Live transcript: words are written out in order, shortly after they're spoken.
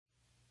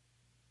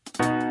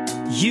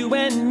You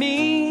and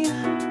me,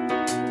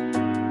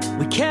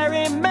 we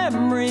carry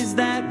memories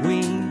that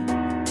we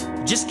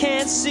just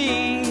can't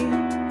see,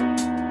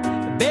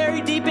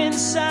 buried deep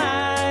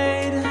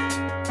inside.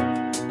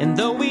 And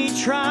though we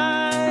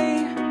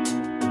try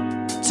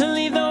to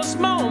leave those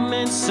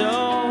moments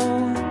so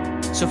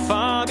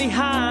far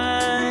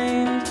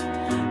behind,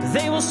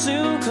 they will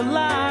soon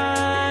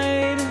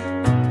collide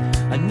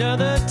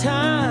another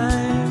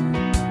time.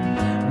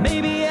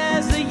 Maybe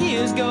as the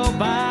years go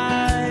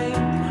by,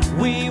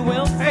 we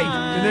will find. Hey,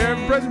 in their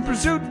present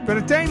pursuit of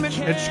entertainment,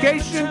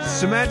 education,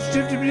 some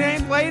adjective to be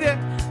named later,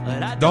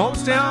 the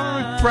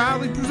Homestown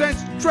proudly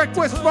presents Trek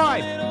West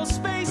 5,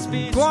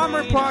 the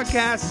conglomerate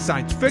podcast,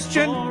 science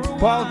fiction,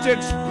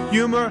 politics,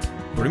 humor,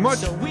 pretty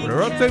much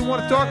whatever else they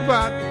want to talk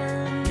about.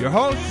 Your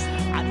hosts,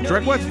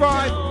 Trek West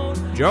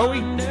 5,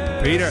 Joey,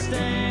 Peter.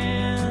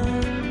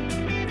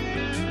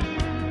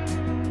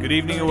 Good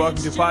evening and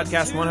welcome to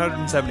podcast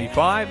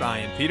 175. I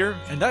am Peter.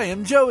 And I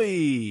am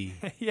Joey.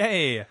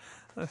 Yay.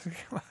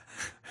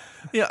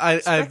 Yeah,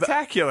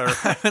 Spectacular.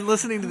 I've been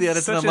listening to the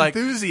edits Such and I'm like,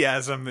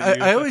 enthusiasm.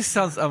 I always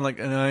sound, I'm like,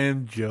 and I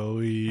am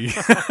Joey.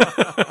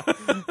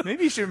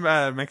 Maybe you should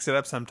mix it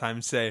up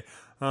sometimes. Say,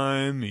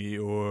 I'm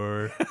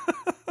Eeyore.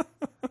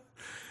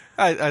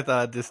 I thought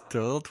I'd just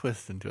throw a little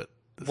twist into it.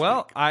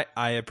 Well,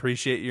 I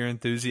appreciate your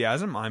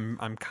enthusiasm.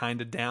 I'm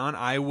kind of down.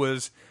 I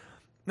was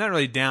not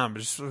really down, but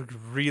just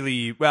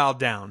really, well,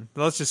 down.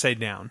 Let's just say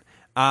down.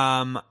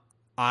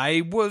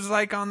 I was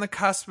like on the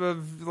cusp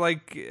of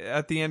like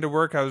at the end of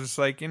work. I was just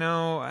like,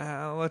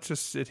 let's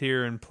just sit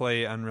here and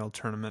play Unreal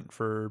Tournament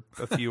for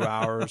a few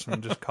hours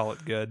and just call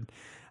it good.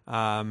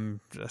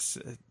 Just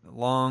a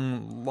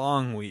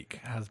long week.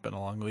 It has been a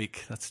long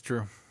week. That's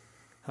true.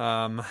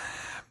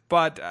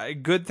 But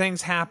good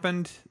things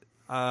happened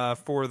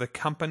for the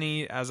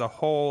company as a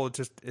whole.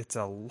 It's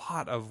a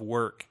lot of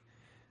work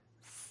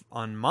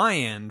on my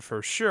end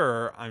for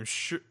sure.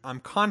 I'm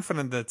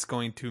confident that's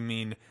going to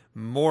mean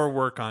more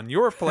work on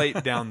your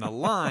plate down the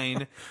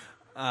line.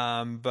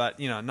 But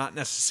not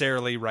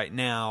necessarily right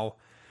now.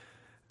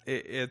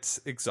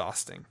 It's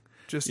exhausting.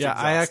 Exhausting.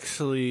 I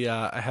actually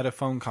I had a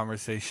phone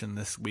conversation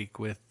this week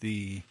with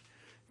the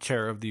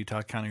chair of the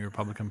Utah County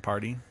Republican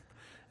Party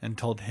and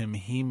told him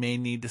he may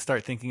need to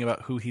start thinking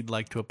about who he'd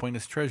like to appoint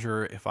as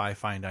treasurer if I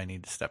find I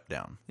need to step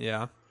down.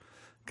 Yeah.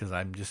 Because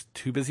I'm just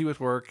too busy with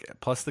work,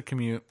 plus the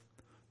commute,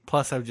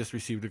 plus I've just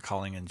received a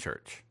calling in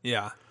church.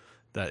 Yeah.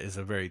 That is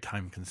a very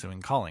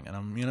time-consuming calling.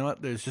 And you know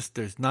what?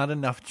 There's not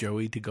enough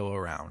Joey to go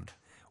around.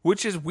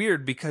 Which is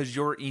weird because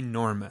you're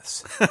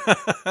enormous.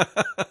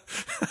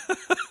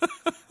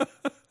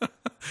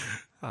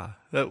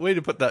 That way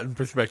to put that in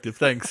perspective.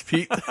 Thanks,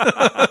 Pete.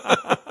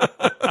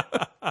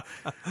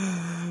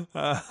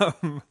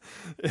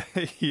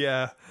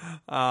 Yeah.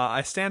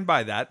 I stand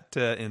by that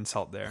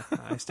insult there.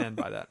 I stand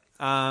by that.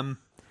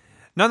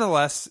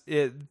 Nonetheless,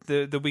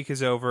 the week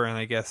is over, and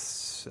I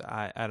guess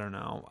I don't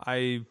know.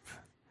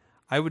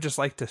 I would just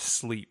like to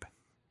sleep.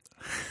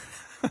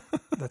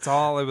 That's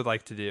all I would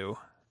like to do.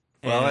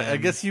 Well, I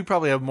guess you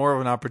probably have more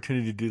of an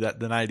opportunity to do that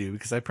than I do,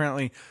 because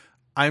apparently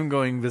I'm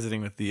going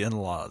visiting with the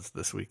in-laws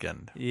this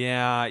weekend.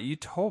 Yeah, you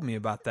told me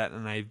about that,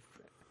 and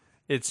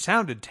it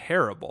sounded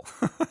terrible.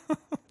 It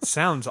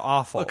sounds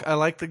awful. Look, I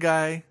like the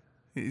guy.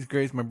 He's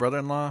great. He's my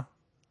brother-in-law.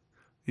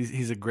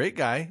 He's a great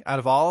guy. Out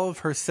of all of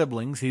her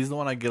siblings, he's the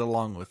one I get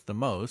along with the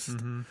most.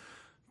 Mm-hmm.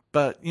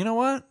 But you know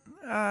what?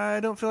 I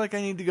don't feel like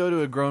I need to go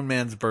to a grown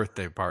man's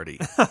birthday party.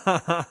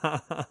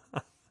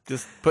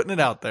 Just putting it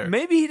out there.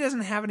 Maybe he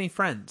doesn't have any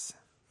friends.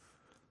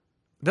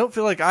 Don't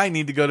feel like I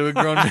need to go to a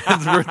grown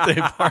man's birthday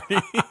party.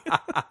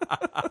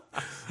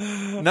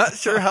 Not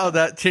sure how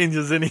that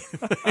changes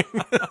anything.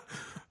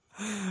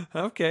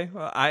 Okay.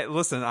 Well,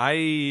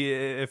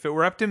 if it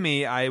were up to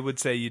me, I would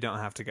say you don't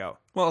have to go.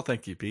 Well,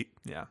 thank you, Pete.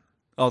 Yeah.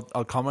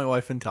 I'll call my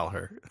wife and tell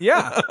her.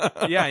 Yeah.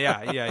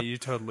 Yeah, you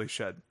totally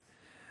should.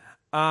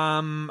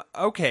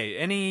 Okay.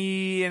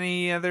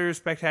 Any other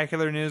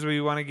spectacular news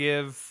we want to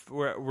give?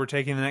 We're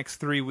taking the next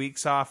 3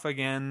 weeks off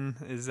again.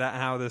 Is that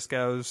how this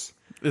goes?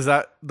 Is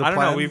that the plan?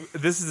 I don't know.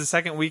 This is the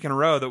second week in a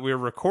row that we're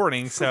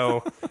recording,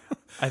 so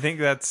I think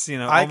that's,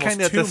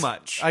 almost too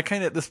much. I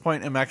kind of at this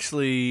point am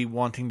actually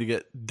wanting to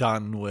get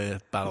done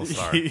with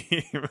Battlestar.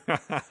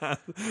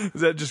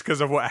 Is that just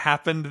because of what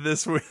happened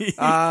this week?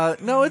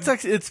 No,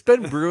 it's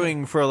been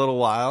brewing for a little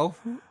while.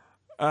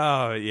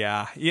 Oh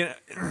yeah,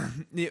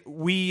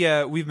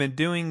 we've been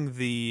doing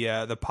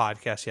the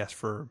podcast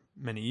for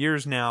many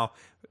years now.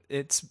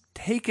 It's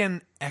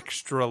taken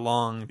extra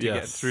long to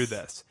get through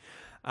this,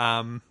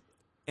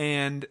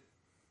 and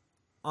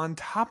on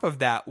top of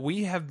that,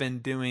 we have been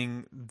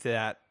doing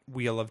that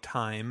Wheel of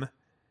Time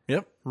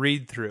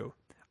read through.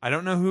 I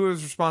don't know who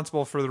was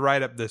responsible for the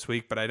write up this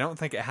week, but I don't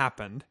think it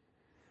happened.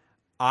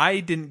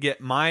 I didn't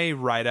get my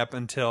write up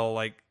until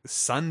like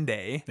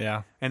Sunday.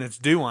 Yeah. And it's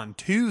due on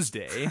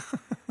Tuesday.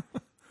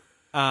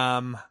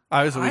 I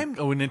was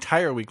an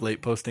entire week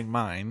late posting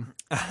mine.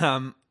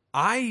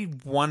 I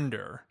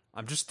wonder,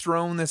 I'm just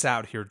throwing this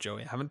out here,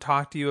 Joey. I haven't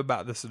talked to you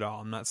about this at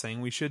all. I'm not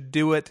saying we should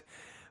do it,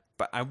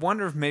 but I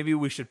wonder if maybe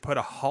we should put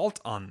a halt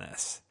on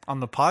this. On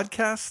the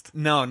podcast?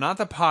 No, not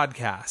the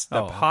podcast.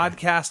 The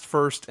podcast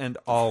first and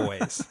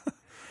always.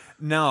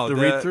 No, the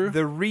read-through?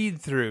 The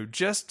read-through,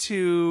 just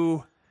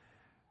to...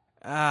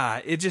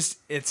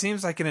 it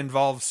seems like it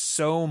involves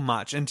so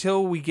much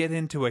until we get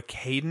into a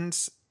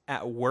cadence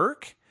at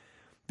work.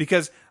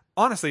 Because,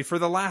 honestly, for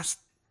the last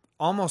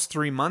almost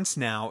 3 months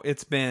now,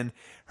 it's been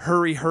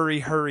hurry, hurry,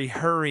 hurry,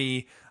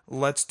 hurry.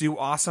 Let's do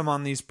awesome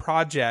on these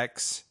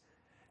projects.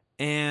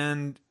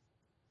 And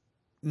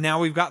now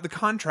we've got the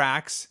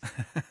contracts.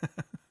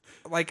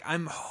 Like,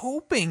 I'm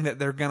hoping that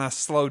they're going to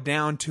slow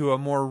down to a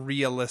more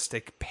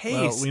realistic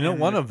pace. Well, we know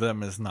one of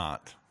them is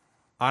not.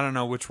 I don't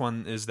know which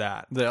one is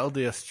that. The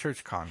LDS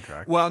Church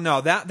contract. Well,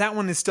 no, that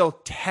one is still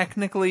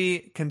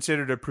technically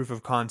considered a proof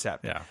of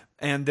concept. Yeah.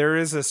 And there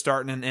is a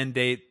start and an end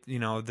date,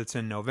 that's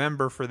in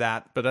November for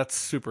that. But that's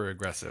super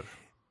aggressive.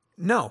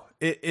 No,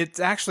 it's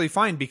actually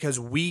fine because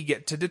we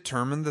get to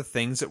determine the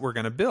things that we're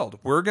going to build.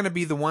 We're going to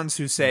be the ones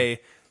who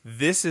say,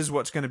 this is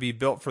what's going to be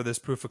built for this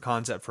proof of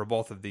concept for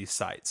both of these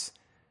sites.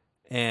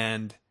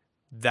 And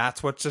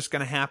that's what's just going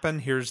to happen.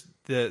 Here's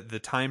the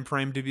time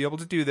frame to be able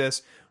to do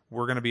this.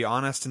 We're going to be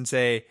honest and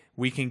say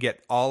we can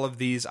get all of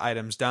these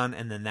items done,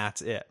 and then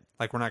that's it.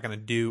 Like, we're not going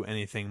to do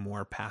anything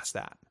more past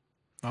that.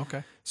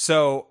 Okay.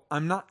 So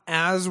I'm not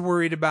as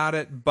worried about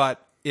it,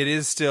 but it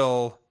is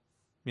still,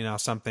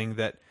 something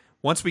that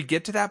once we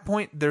get to that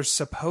point, there's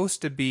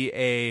supposed to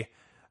be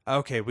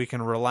we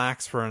can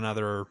relax for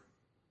another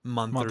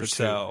month or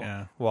so,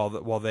 yeah.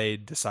 while they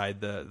decide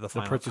the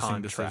final purchasing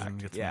contract. decision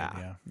gets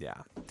made,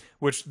 yeah.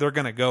 Which they're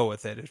going to go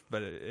with it,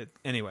 but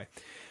anyway.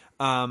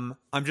 I'm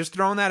just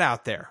throwing that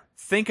out there.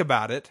 Think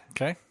about it.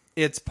 Okay.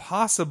 It's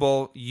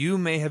possible you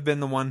may have been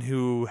the one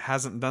who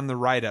hasn't done the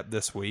write-up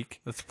this week.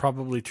 That's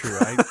probably true.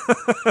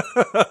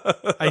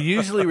 I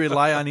usually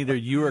rely on either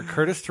you or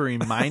Curtis to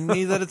remind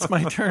me that it's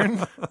my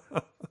turn.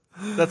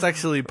 That's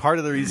actually part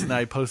of the reason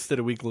I posted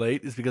a week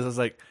late is because I was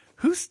like,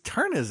 whose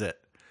turn is it?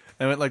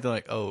 And I went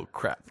like, oh,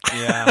 crap.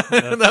 Yeah.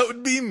 That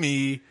would be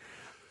me.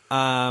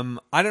 I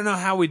don't know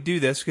how we'd do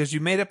this because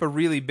you made up a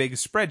really big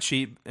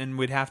spreadsheet and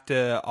we'd have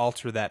to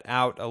alter that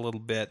out a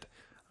little bit.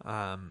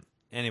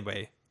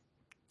 Anyway.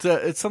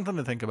 It's something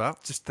to think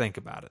about. Just think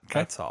about it.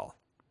 Okay. That's all.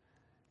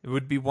 It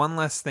would be one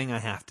less thing I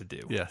have to do.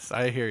 Yes,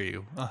 I hear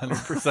you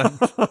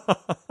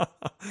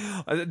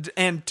 100%.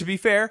 And to be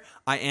fair,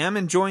 I am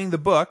enjoying the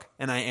book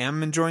and I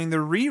am enjoying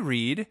the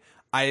reread.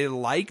 I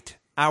liked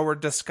our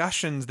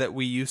discussions that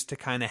we used to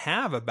kind of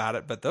have about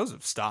it, but those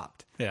have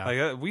stopped. Yeah.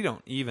 Like, we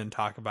don't even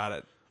talk about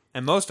it.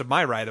 And most of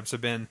my write-ups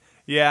have been,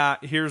 yeah,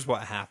 here's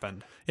what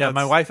happened. Yeah,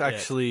 my wife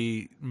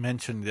actually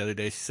mentioned the other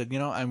day, she said,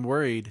 I'm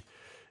worried.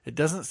 It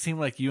doesn't seem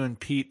like you and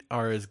Pete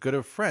are as good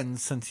of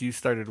friends since you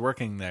started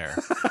working there.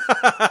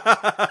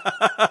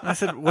 I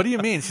said, what do you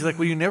mean? She's like,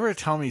 well, you never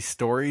tell me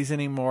stories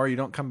anymore. You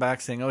don't come back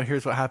saying, oh,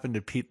 here's what happened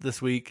to Pete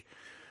this week.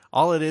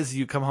 All it is,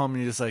 you come home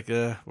and you're just like,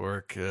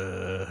 work.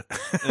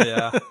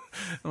 Yeah.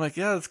 I'm like,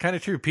 yeah, that's kind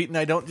of true. Pete and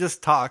I don't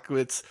just talk.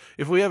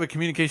 If we have a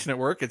communication at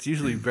work, it's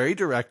usually very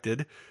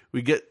directed.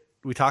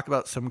 We talk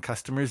about some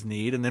customer's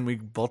need, and then we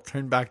both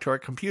turn back to our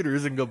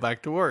computers and go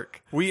back to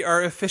work. We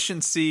are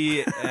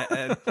efficiency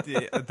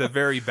at the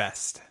very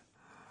best.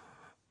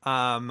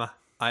 I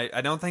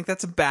don't think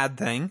that's a bad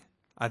thing.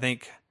 I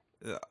think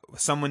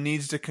someone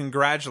needs to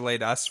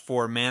congratulate us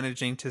for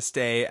managing to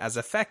stay as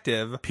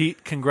effective.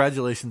 Pete,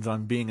 congratulations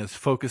on being as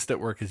focused at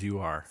work as you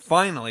are.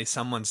 Finally,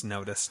 someone's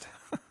noticed.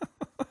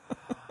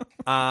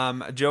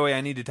 Joey,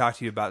 I need to talk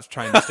to you about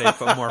trying to stay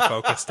more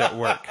focused at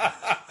work.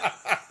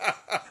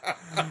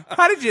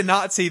 How did you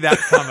not see that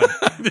coming?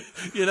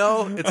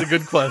 It's a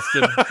good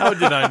question. How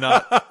did I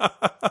not?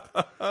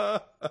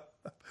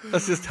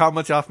 That's just how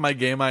much off my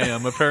game I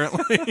am,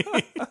 apparently.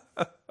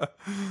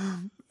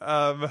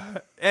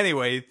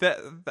 Anyway,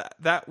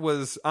 that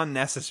was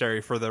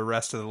unnecessary for the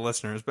rest of the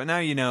listeners, but now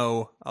you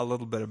know a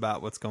little bit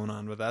about what's going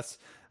on with us.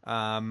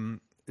 I've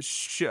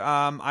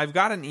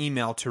got an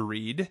email to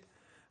read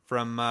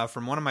from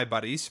one of my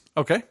buddies.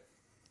 Okay.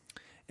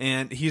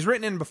 And he's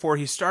written in before.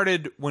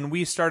 When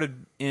we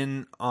started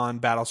in on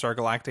Battlestar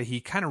Galactica,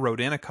 he kind of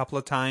wrote in a couple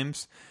of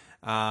times.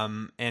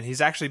 And he's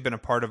actually been a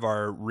part of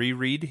our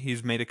reread.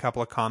 He's made a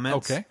couple of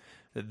comments. Okay.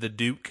 The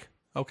Duke.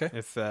 Okay.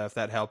 If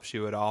that helps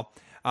you at all.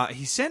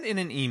 He sent in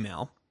an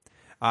email.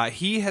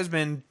 He has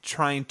been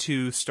trying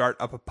to start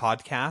up a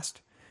podcast.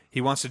 He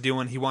wants to do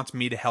one. He wants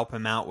me to help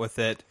him out with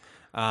it.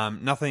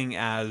 Nothing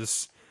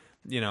as,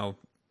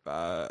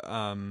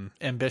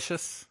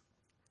 ambitious.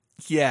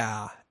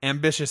 Yeah,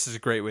 ambitious is a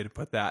great way to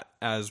put that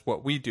as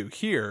what we do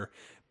here,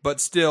 but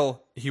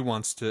still he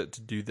wants to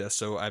do this.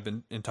 So I've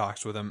been in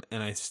talks with him,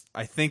 and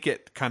I think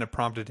it kind of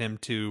prompted him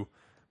to,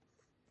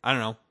 I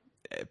don't know,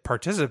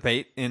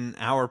 participate in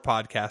our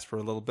podcast for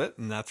a little bit,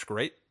 and that's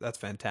great. That's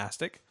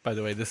fantastic. By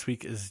the way, this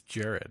week is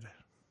Jared.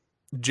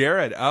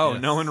 Jared. Oh,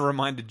 yes. No one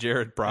reminded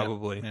Jared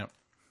probably. Yep.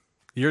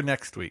 You're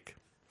next week.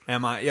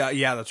 Am I?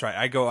 Yeah, that's right.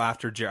 I go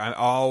after Jared. I'm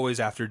always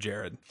after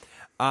Jared.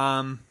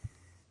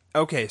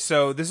 Okay,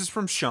 so this is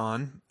from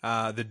Sean,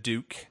 the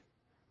Duke,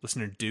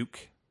 listener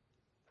Duke.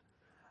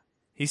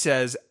 He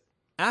says,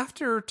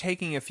 after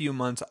taking a few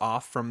months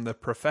off from the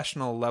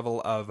professional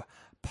level of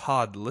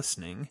pod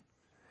listening,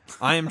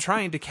 I am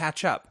trying to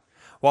catch up.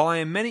 While I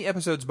am many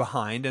episodes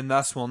behind and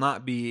thus will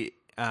not be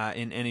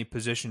in any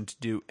position to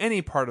do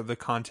any part of the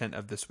content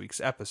of this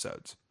week's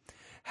episodes.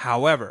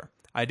 However,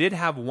 I did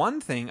have one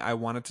thing I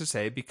wanted to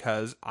say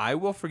because I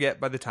will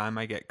forget by the time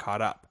I get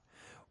caught up.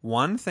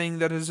 One thing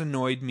that has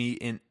annoyed me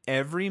in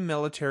every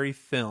military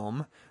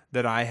film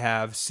that I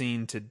have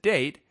seen to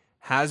date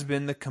has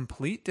been the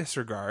complete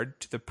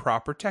disregard to the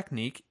proper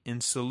technique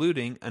in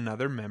saluting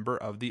another member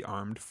of the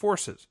armed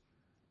forces.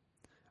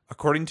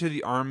 According to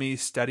the Army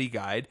Study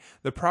Guide,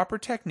 the proper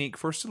technique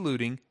for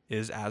saluting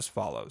is as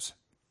follows.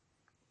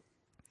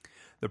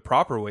 The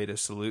proper way to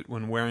salute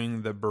when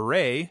wearing the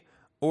beret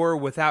or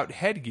without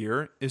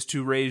headgear is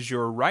to raise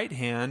your right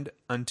hand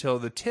until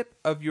the tip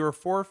of your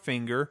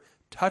forefinger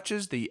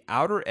touches the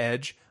outer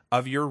edge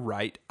of your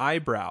right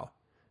eyebrow,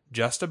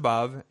 just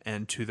above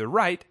and to the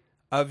right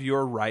of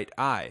your right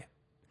eye.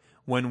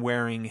 When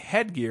wearing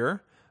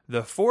headgear,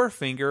 the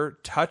forefinger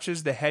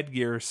touches the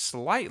headgear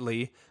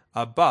slightly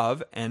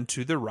above and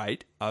to the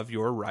right of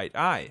your right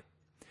eye.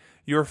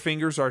 Your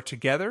fingers are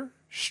together,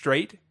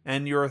 straight,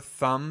 and your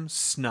thumb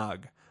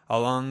snug,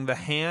 along the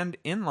hand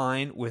in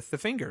line with the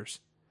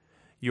fingers.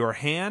 Your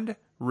hand,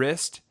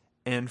 wrist,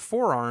 and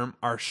forearm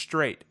are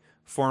straight,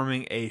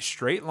 forming a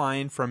straight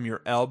line from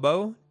your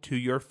elbow to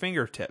your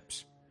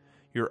fingertips.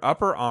 Your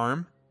upper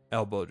arm,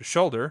 elbow to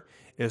shoulder,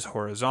 is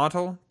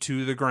horizontal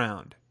to the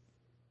ground.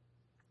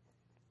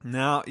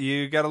 Now,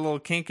 you got a little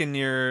kink in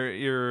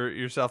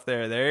yourself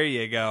there. There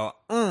you go.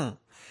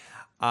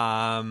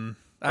 By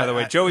the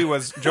way, Joey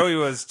was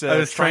I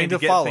was trying to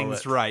get follow things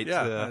it. right.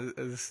 Yeah,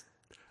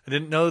 I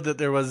didn't know that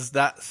there was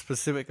that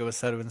specific of a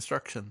set of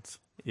instructions.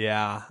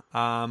 Yeah.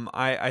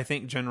 I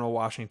think General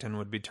Washington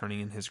would be turning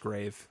in his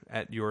grave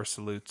at your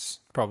salutes.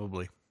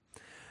 Probably.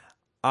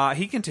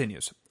 He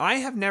continues, I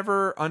have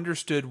never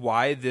understood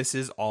why this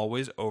is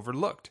always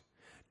overlooked.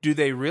 Do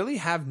they really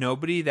have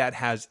nobody that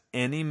has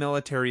any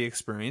military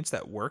experience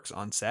that works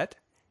on set?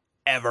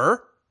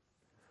 Ever?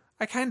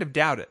 I kind of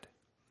doubt it.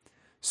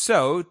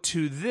 So,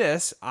 to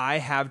this, I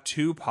have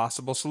two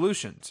possible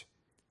solutions.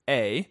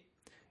 A,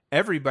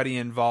 everybody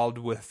involved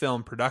with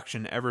film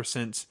production ever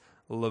since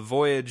Le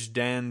Voyage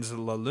dans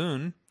la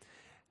Lune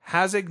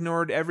has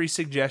ignored every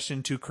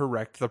suggestion to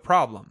correct the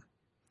problem.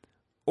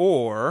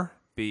 Or,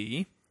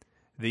 B,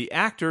 the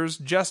actors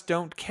just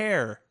don't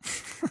care.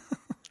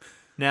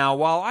 Now,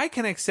 while I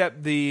can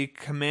accept the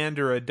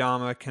Commander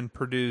Adama can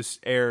produce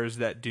heirs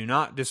that do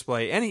not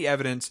display any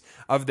evidence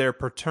of their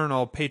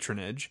paternal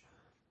patronage,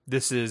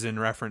 this is in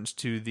reference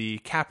to the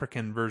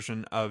Caprican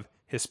version of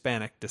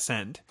Hispanic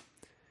descent.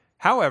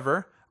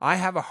 However, I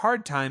have a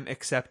hard time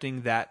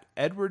accepting that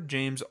Edward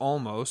James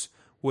Olmos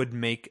would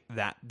make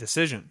that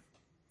decision.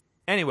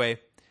 Anyway,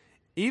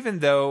 even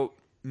though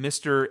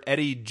Mr.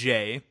 Eddie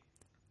J.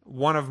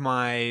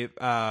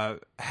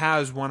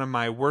 has one of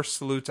my worst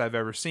salutes I've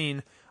ever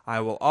seen, I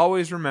will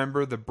always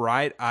remember the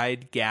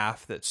bright-eyed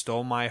gaff that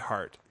stole my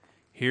heart.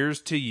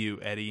 Here's to you,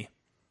 Eddie.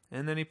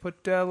 And then he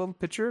put a little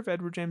picture of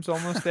Edward James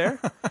Olmos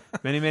there.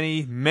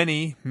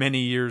 many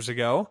years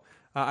ago.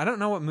 I don't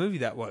know what movie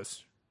that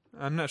was.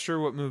 I'm not sure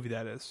what movie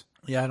that is.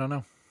 Yeah, I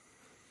don't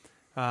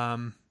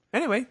know.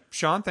 Anyway,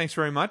 Sean, thanks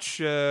very much.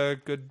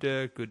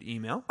 Good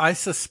email. I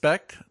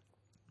suspect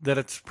that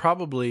it's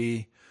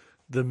probably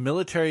the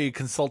military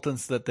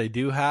consultants that they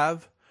do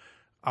have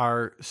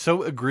are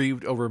so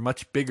aggrieved over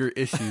much bigger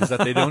issues that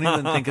they don't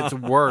even think it's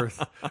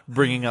worth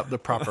bringing up the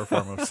proper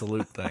form of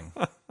salute thing.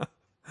 Okay.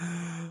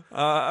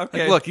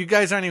 Like, look, you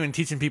guys aren't even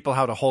teaching people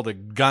how to hold a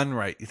gun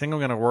right. You think I'm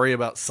going to worry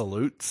about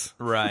salutes?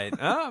 Right.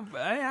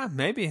 Yeah,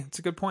 maybe. It's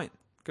a good point.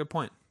 Good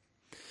point.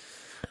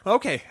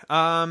 Okay.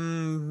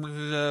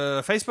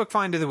 The Facebook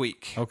find of the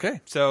week. Okay.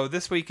 So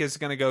this week is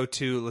going to go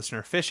to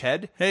listener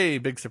Fishhead. Hey,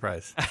 big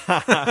surprise.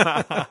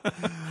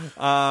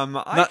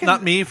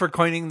 Not me for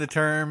coining the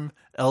term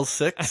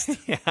L6.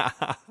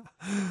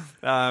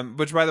 Yeah.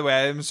 Which, by the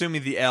way, I'm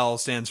assuming the L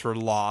stands for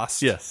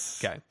lost.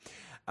 Yes. Okay.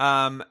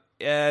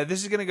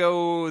 This is going to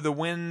go the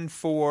win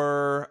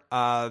for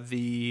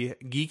the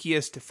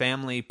geekiest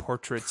family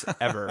portraits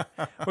ever,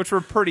 which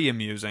were pretty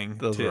amusing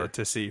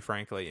to see,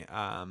 frankly.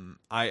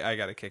 I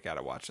got a kick out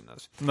of watching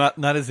those.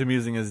 Not as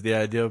amusing as the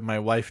idea of my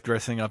wife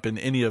dressing up in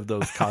any of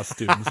those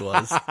costumes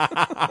was.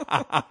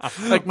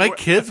 Like, my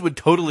kids would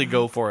totally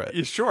go for it.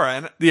 You sure?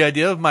 And the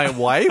idea of my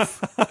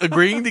wife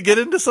agreeing to get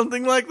into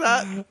something like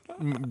that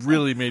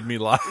really made me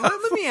laugh.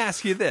 Let me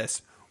ask you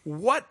this.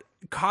 What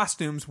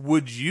costumes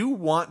would you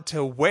want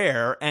to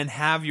wear and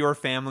have your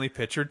family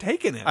picture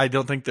taken in? I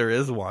don't think there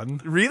is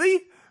one.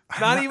 Really?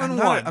 Not even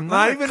one. I'm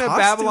not not even a a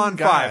Babylon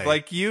guy. 5.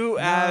 Like you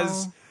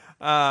as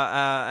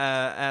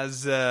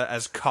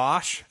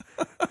Kosh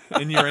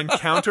in your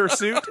encounter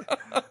suit.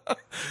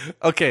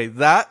 Okay,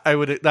 that I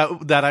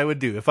would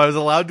do. If I was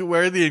allowed to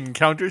wear the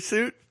encounter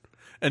suit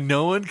and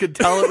no one could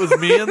tell it was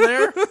me in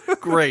there,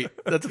 great.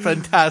 That's a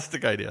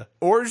fantastic idea.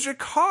 Or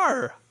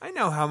Jacquard. I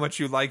know how much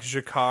you like I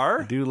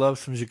Jacquard. do love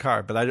some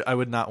Jacquard, but I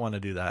would not want to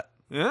do that.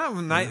 Yeah,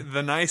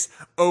 the nice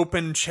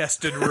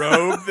open-chested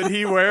robe that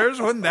he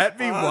wears. Wouldn't that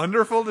be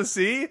wonderful to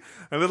see?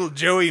 A little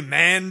Joey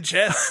man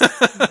chest.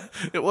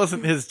 It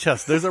wasn't his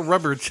chest. There's a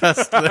rubber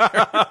chest there.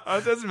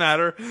 It doesn't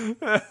matter.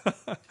 I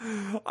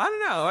don't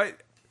know.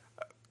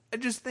 I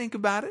just think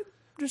about it.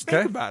 Just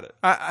think about it.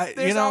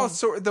 There's all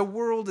the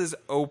world is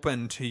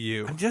open to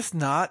you. I'm just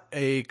not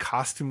a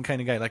costume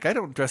kind of guy. Like, I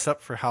don't dress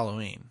up for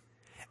Halloween.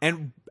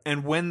 And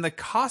when the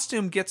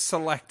costume gets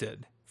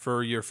selected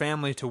for your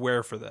family to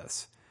wear for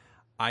this,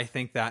 I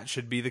think that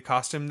should be the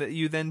costume that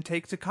you then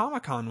take to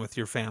Comic-Con with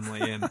your family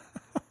in.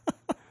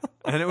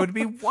 And it would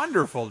be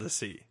wonderful to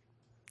see.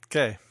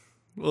 Okay.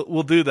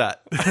 We'll do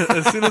that.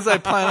 As soon as I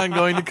plan on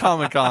going to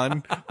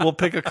Comic-Con, we'll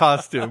pick a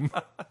costume.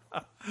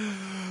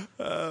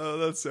 Oh,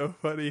 that's so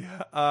funny.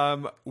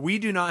 We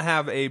do not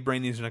have a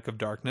Brainy's Nook of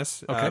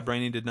Darkness. Okay.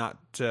 Brainy did not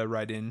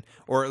write in,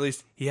 or at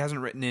least he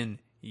hasn't written in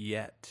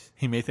yet.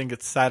 He may think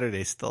it's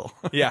Saturday still.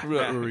 Yeah,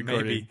 we're recording.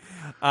 Maybe.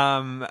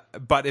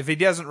 But if he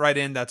doesn't write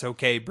in, that's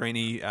okay.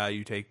 Brainy,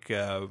 you take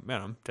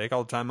take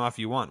all the time off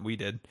you want. We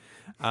did.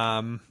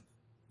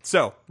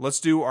 So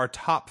let's do our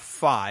top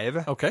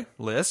 5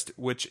 list,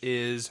 which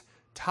is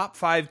top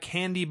 5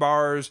 candy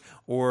bars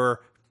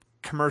or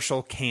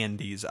commercial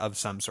candies of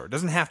some sort.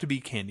 Doesn't have to be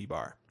candy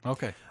bar.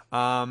 Okay. So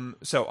I'm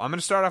going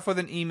to start off with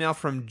an email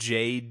from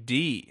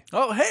JD.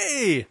 Oh,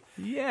 hey.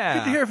 Yeah.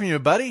 Good to hear from you,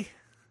 buddy.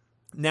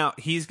 Now,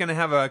 he's going to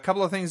have a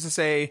couple of things to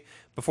say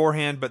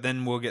beforehand, but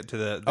then we'll get to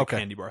the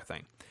candy bar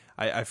thing.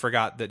 I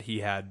forgot that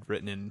he had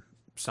written in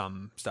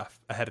some stuff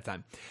ahead of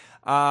time.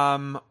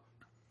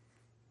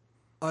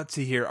 Let's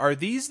see here. Are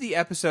these the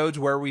episodes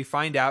where we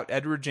find out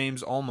Edward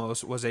James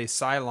Olmos was a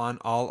Cylon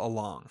all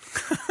along?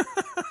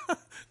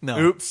 No.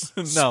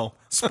 Oops. No.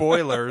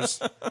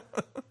 Spoilers.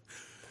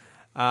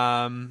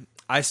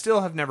 I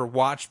still have never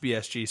watched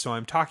BSG, so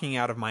I'm talking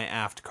out of my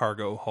aft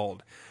cargo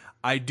hold.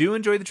 I do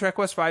enjoy the Trek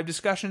West 5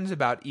 discussions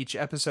about each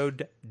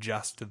episode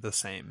just the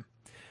same.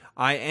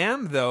 I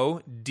am,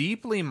 though,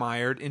 deeply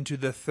mired into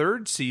the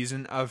 3rd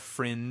season of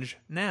Fringe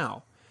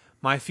now.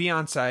 My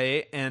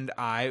fiancé and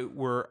I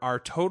are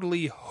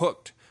totally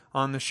hooked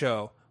on the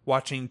show,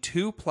 watching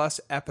 2+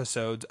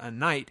 episodes a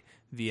night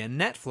via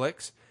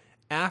Netflix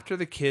after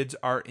the kids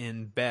are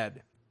in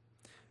bed.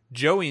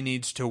 Joey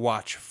needs to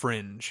watch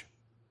Fringe.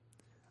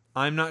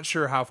 I'm not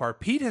sure how far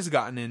Pete has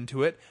gotten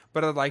into it,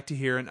 but I'd like to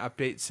hear an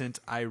update since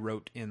I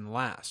wrote in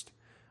last.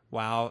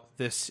 Wow,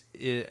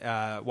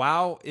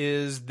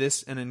 is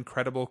this an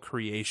incredible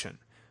creation.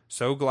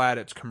 So glad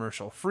it's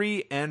commercial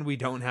free and we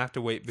don't have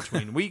to wait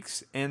between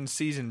weeks and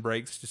season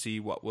breaks to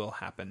see what will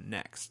happen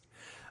next.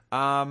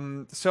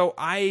 So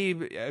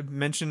I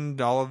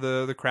mentioned all of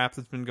the crap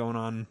that's been going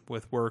on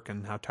with work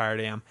and how tired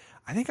I am.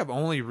 I think I've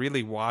only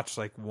really watched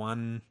like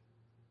 1,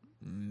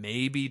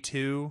 maybe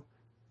 2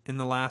 in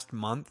the last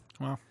month.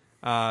 Wow.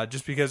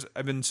 Just because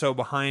I've been so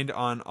behind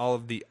on all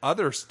of the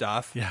other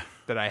stuff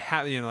that I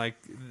have, like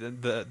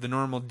the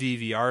normal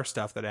DVR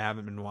stuff that I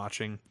haven't been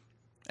watching.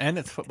 And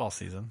it's football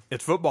season.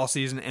 It's football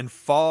season, and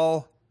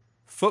fall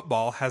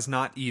football has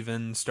not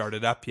even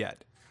started up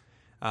yet.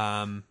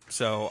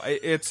 So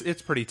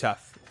it's pretty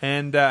tough.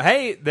 And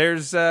hey,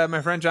 there's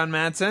my friend John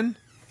Madsen.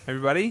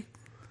 Everybody,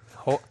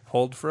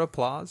 hold for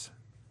applause.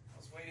 I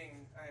was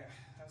waiting.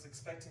 I was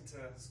expecting to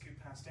scoot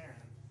past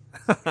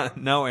Aaron.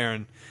 No,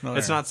 Aaron.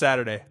 It's not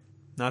Saturday.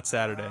 Not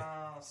Saturday.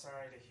 Oh,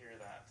 sorry to hear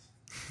that.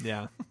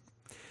 Yeah.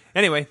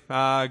 Anyway,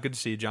 good to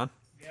see you, John.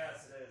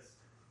 Yes, it is.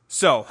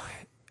 So,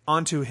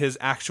 onto his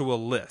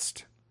actual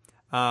list.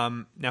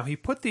 Now, he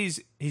put these...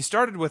 He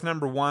started with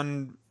number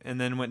 1 and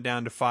then went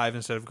down to 5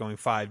 instead of going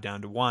 5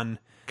 down to 1.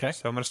 Okay.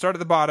 So I'm going to start at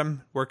the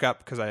bottom, work up,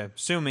 because I'm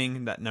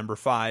assuming that number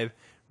 5,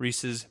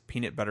 Reese's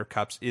Peanut Butter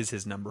Cups, is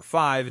his number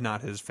 5,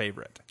 not his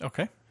favorite.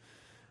 Okay.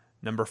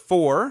 Number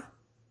 4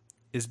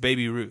 is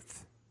Baby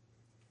Ruth.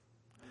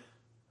 I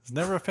was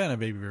never a fan of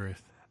Baby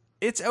Ruth.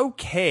 It's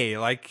okay.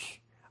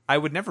 Like, I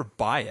would never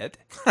buy it.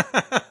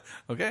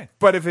 Okay.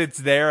 But if it's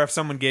there, if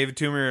someone gave it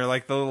to me, or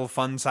like the little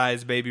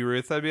fun-sized Baby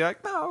Ruth, I'd be like,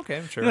 oh,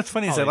 okay, sure. You know what's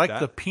funny is I'll I eat like that.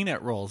 the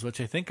peanut rolls, which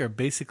I think are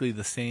basically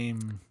the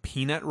same.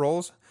 Peanut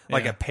rolls?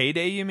 Like Yeah. a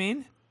Payday, you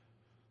mean?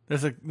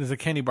 There's a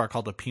candy bar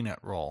called a peanut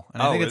roll.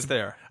 And Oh, I think it's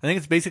there. I think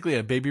it's basically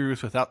a Baby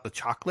Ruth without the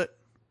chocolate.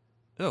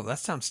 Oh, that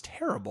sounds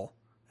terrible.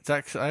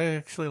 I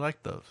actually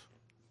like those.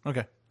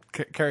 Okay.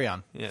 Carry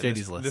on. Yeah,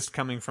 JD's list. This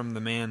coming from the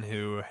man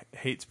who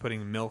hates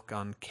putting milk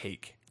on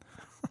cake.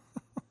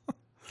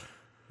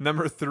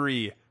 Number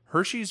 3,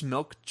 Hershey's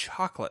Milk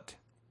Chocolate.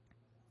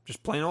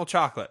 Just plain old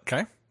chocolate.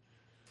 Okay.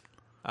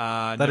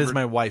 That is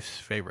my wife's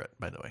favorite,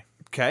 by the way.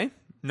 Okay.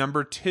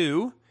 Number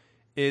 2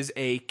 is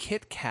a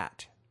Kit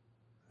Kat.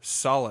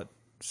 Solid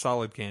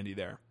candy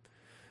there.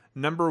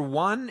 Number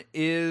 1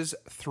 is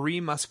Three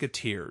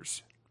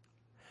Musketeers.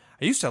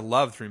 I used to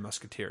love Three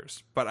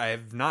Musketeers, but I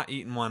have not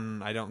eaten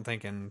one, I don't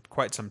think, in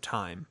quite some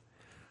time.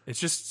 It's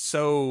just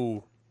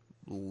so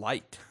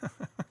light.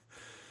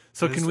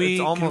 So can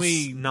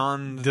we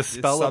non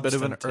dispel a bit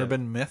of an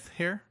urban myth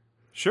here?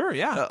 Sure,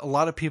 yeah. A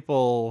lot of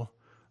people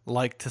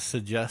like to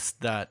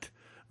suggest that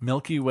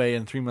Milky Way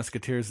and Three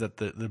Musketeers, that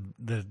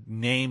the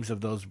names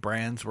of those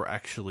brands were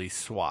actually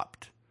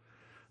swapped.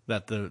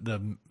 That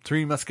the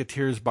Three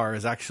Musketeers bar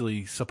is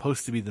actually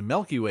supposed to be the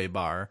Milky Way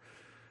bar,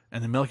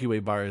 and the Milky Way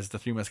bar is the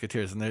Three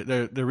Musketeers. And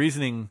the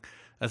reasoning,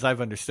 as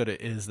I've understood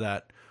it, is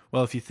that,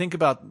 well, if you think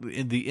about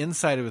the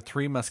inside of a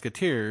Three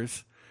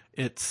Musketeers,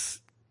 it's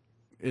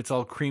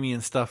all creamy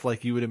and stuff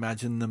like you would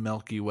imagine the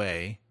Milky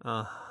Way.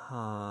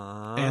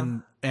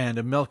 And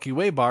a Milky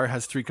Way bar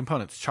has three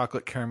components: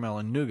 chocolate, caramel,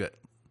 and nougat.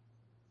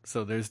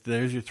 So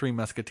there's your Three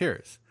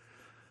Musketeers.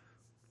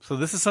 So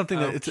this is something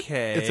that it's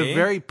a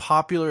very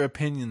popular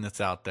opinion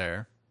that's out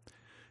there,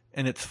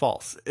 and it's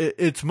false.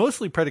 It's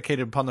mostly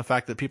predicated upon the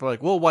fact that people are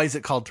like, well, why is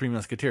it called Three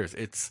Musketeers?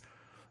 It's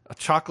a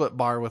chocolate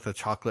bar with a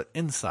chocolate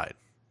inside.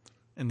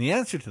 And the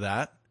answer to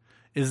that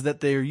is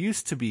that there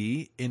used to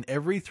be, in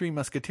every Three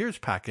Musketeers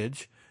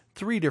package,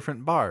 3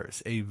 different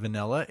bars: a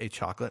vanilla, a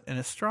chocolate, and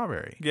a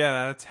strawberry. Get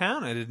out of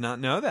town. I did not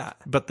know that.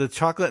 But the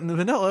chocolate and the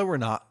vanilla were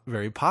not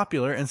very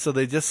popular, and so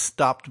they just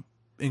stopped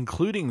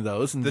including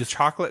those. And The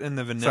chocolate and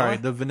the vanilla? Sorry,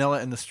 the vanilla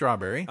and the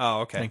strawberry.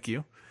 Oh, okay. Thank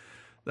you.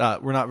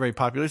 Were not very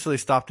popular, so they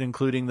stopped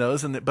including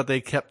those. But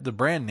they kept the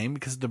brand name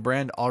because the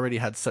brand already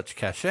had such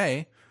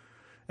cachet,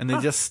 and they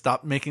just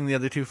stopped making the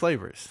other 2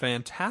 flavors.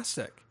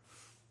 Fantastic.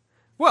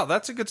 Well,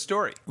 that's a good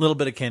story. A little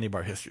bit of candy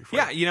bar history for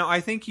you.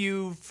 I think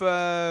you've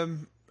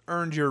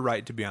earned your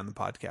right to be on the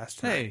podcast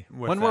tonight. Hey,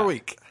 with one more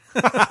week.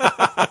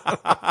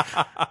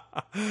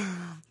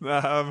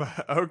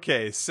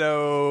 Okay,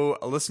 so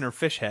listener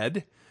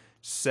Fishhead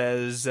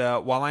says,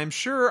 while I'm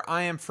sure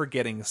I am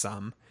forgetting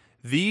some,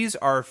 these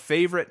are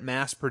favorite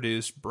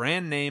mass-produced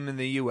brand name in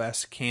the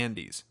U.S.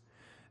 candies.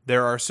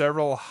 There are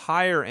several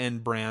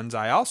higher-end brands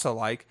I also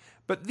like,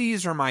 but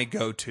these are my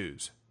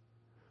go-tos.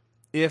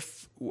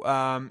 If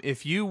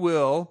you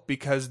will,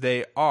 because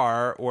they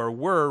are or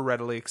were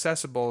readily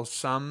accessible,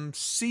 some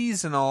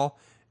seasonal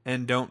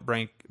and don't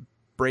break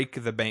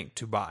the bank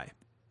to buy.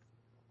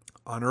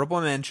 Honorable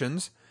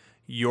mentions: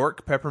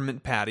 York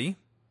Peppermint Patty,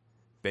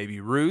 Baby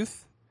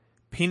Ruth,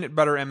 Peanut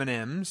Butter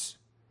M&Ms,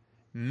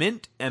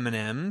 Mint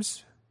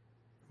M&Ms,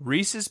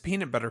 Reese's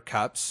Peanut Butter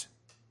Cups,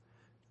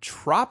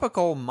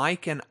 Tropical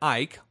Mike and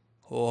Ike,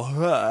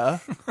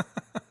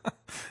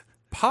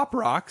 Pop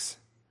Rocks,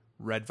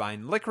 Red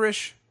Vine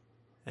Licorice,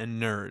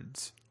 and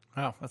Nerds.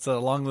 Wow, that's a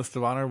long list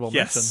of honorable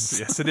mentions.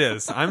 Yes, it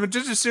is. I'm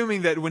just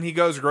assuming that when he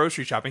goes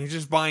grocery shopping, he's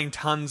just buying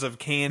tons of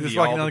candy Just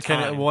walking all down the the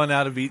candy, time. one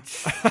out of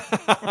each.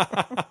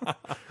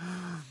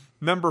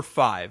 Number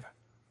 5,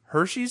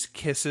 Hershey's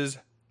Kisses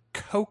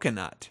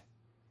Coconut.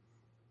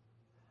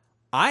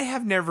 I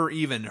have never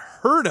even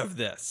heard of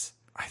this.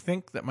 I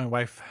think that my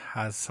wife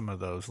has some of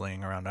those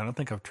laying around. I don't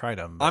think I've tried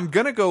them. I'm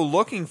going to go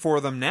looking for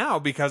them now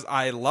because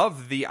I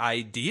love the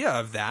idea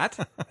of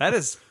that. That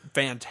is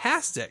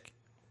fantastic.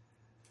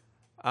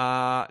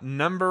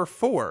 Number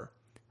 4,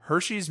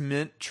 Hershey's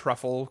Mint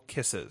Truffle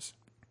Kisses.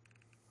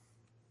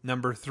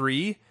 Number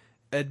 3,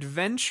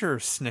 Adventure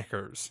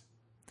Snickers.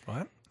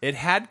 What? It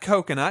had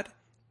coconut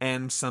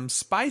and some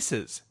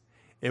spices.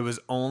 It was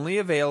only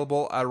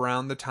available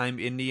around the time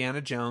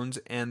Indiana Jones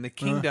and the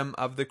Kingdom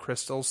of the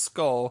Crystal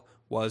Skull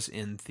was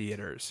in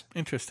theaters.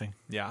 Interesting.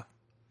 Yeah.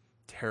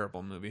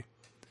 Terrible movie.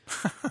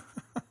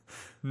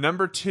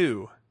 Number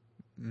 2,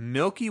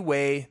 Milky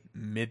Way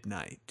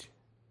Midnight.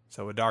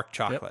 So a dark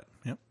chocolate.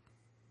 Yep.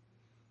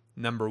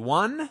 Number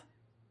 1,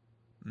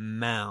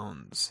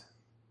 Mounds.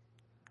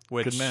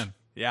 Which, Good man.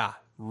 Yeah,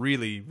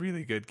 really,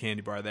 really good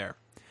candy bar there.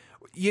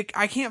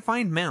 I can't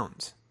find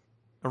Mounds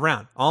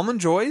around. Almond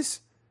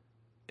Joys,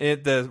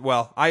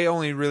 I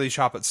only really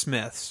shop at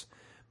Smith's,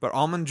 but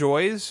Almond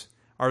Joys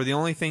are the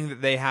only thing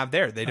that they have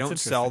there. They don't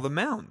sell the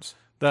Mounds.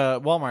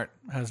 The Walmart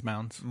has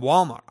Mounds.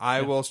 Walmart.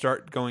 I will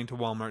start going to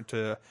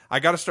Walmart I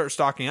got to start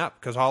stocking up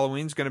because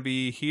Halloween's going to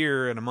be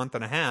here in a month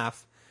and a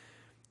half.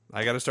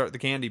 I got to start the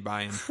candy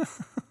buying.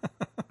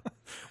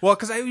 Well,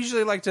 because I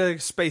usually like to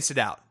space it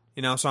out,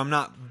 so I'm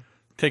not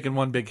taking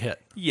one big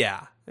hit.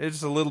 Yeah,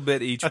 it's a little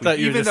bit each week. I thought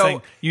you were just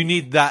saying you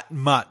need that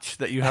much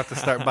that you have to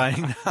start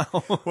buying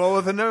now. Well,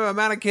 with the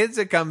amount of kids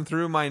that come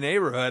through my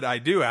neighborhood, I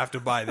do have to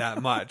buy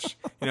that much.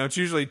 It's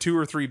usually 2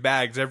 or 3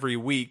 bags every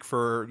week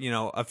for,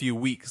 a few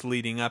weeks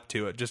leading up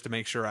to it just to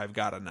make sure I've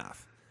got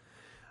enough.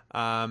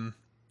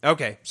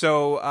 Okay,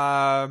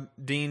 so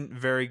Dean,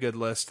 very good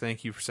list.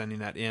 Thank you for sending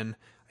that in.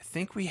 I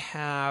think we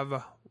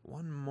have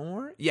one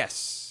more.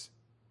 Yes,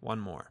 one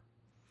more.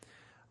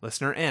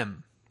 Listener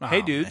M.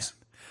 Hey, dudes. Man.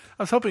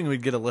 I was hoping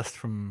we'd get a list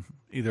from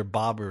either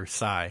Bob or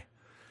Cy,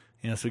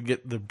 so we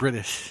get the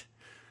British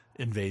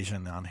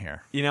invasion on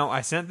here.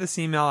 I sent this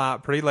email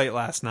out pretty late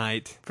last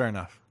night. Fair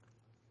enough.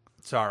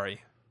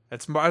 Sorry.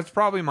 It's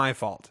probably my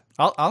fault.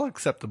 I'll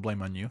accept the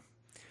blame on you.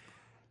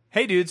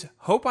 Hey, dudes.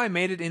 Hope I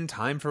made it in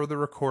time for the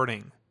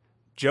recording.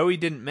 Joey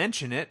didn't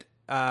mention it,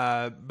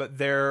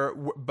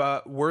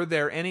 but were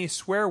there any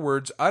swear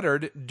words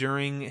uttered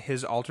during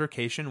his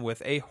altercation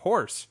with a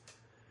horse?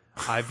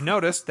 I've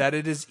noticed that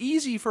it is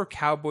easy for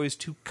cowboys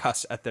to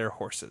cuss at their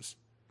horses.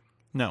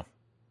 No.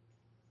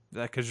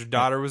 That because your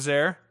daughter was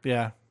there?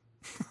 Yeah.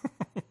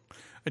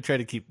 I try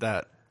to keep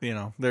that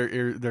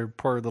their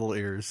poor little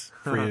ears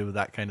free of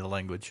that kind of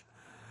language.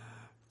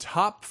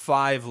 Top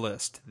 5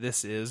 list.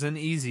 This is an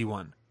easy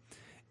one.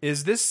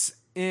 Is this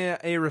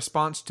a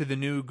response to the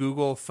new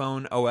Google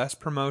Phone OS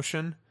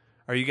promotion?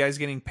 Are you guys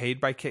getting paid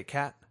by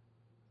KitKat?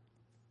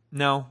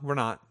 No, we're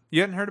not.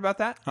 You hadn't heard about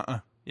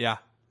that? Yeah,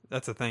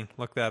 that's a thing.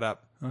 Look that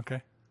up.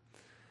 Okay.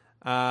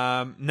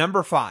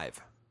 Number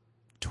 5,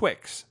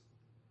 Twix.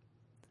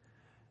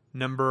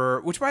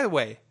 Which, by the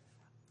way,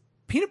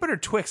 peanut butter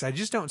Twix I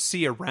just don't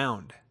see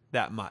around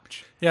that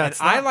much. Yeah, and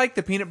I like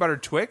the peanut butter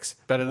Twix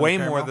way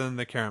more than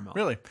the caramel.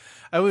 Really?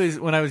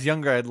 When I was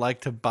younger, I'd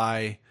like to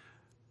buy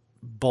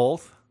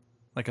both,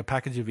 like a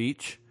package of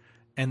each,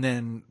 and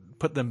then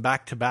put them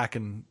back to back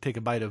and take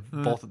a bite of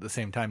both at the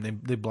same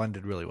time. They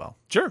blended really well.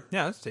 Sure.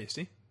 Yeah, that's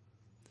tasty.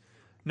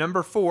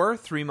 Number 4,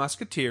 Three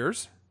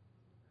Musketeers.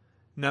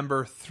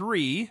 Number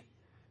 3,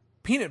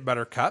 Peanut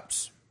Butter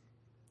Cups.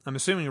 I'm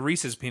assuming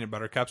Reese's Peanut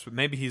Butter Cups, but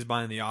maybe he's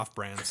buying the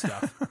off-brand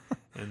stuff.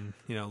 And,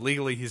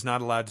 legally he's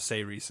not allowed to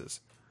say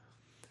Reese's.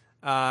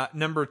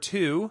 Number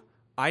 2,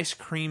 Ice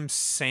Cream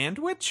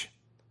Sandwich.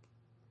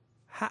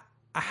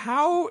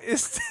 How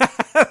is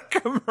that a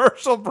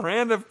commercial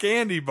brand of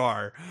candy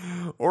bar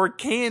or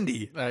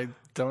candy? I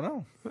don't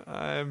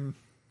know.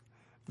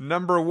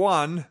 Number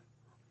 1,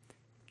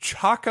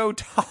 Choco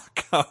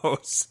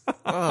Tacos.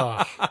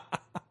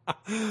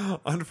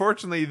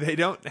 Unfortunately, they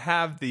don't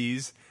have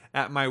these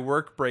at my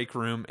work break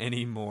room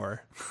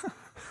anymore.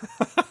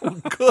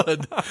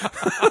 Good.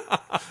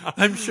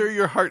 I'm sure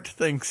your heart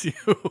thanks you.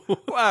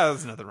 Well,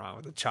 there's nothing wrong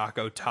with a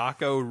Choco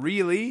Taco,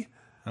 really.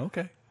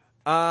 Okay.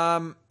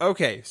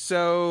 Okay,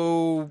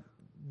 so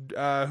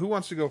who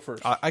wants to go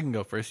first? I can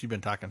go first. You've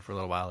been talking for a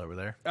little while over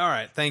there. All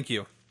right, thank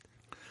you.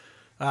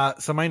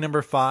 So my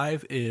number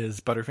 5 is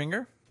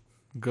Butterfinger.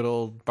 Good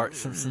old Bart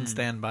Simpson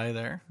standby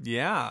there.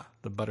 Yeah.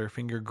 The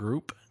Butterfinger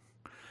group.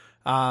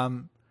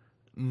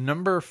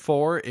 Number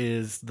 4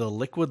 is the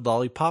Liquid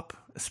Lollipop,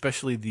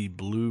 especially the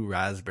blue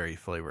raspberry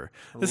flavor.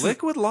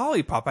 Liquid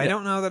Lollipop. I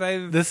don't know that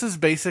I've... This is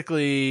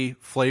basically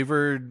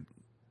flavored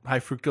high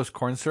fructose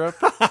corn syrup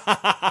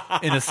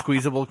in a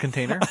squeezable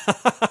container.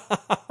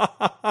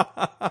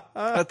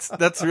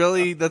 That's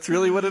really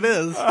what it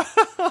is.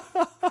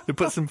 You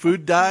put some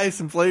food dye,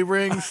 some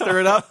flavoring,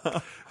 stir it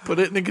up, put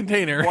it in a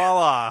container.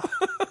 Voila.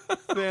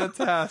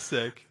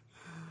 Fantastic.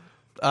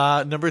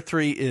 Number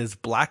 3 is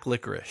black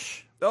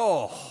licorice.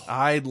 Oh,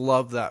 I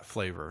love that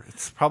flavor.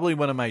 It's probably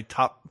one of my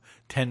top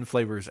 10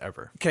 flavors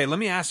ever. Okay, let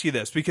me ask you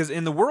this, because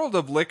in the world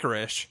of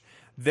licorice,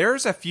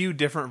 there's a few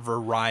different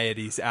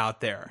varieties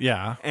out there.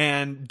 Yeah.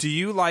 And do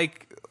you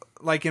like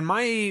in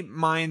my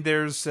mind,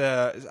 there's,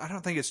 I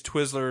don't think it's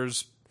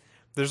Twizzlers.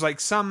 There's like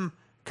some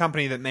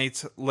company that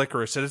makes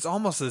licorice and it's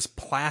almost this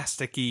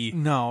plasticky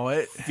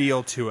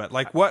feel to it.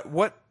 Like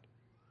what,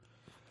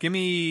 give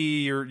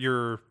me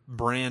your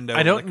brand of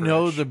I don't licorice.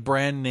 know the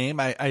brand name.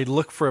 I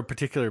look for a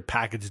particular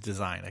package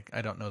design.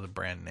 I don't know the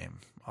brand name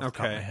off the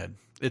top of my head.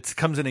 It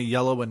comes in a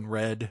yellow and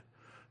red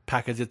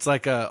package. It's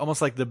like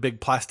almost like the big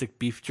plastic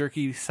beef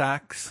jerky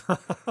sacks.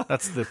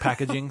 That's the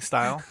packaging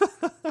style.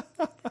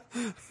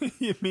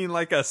 You mean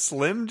like a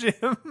Slim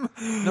Jim?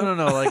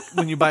 No. Like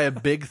when you buy a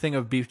big thing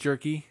of beef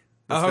jerky,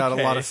 it's got a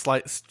lot of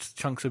slight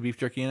chunks of beef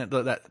jerky in it.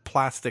 That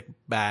plastic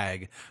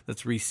bag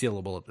that's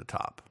resealable at the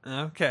top.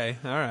 Okay,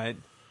 all right.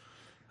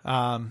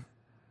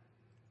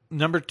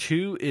 Number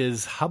 2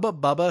 is Hubba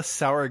Bubba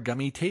Sour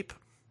Gummy Tape.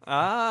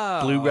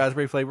 Blue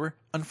raspberry flavor.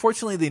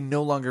 Unfortunately, they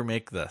no longer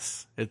make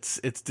this. It's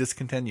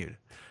discontinued,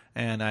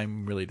 and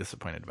I'm really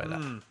disappointed by that.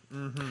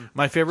 Mm-hmm.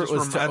 My favorite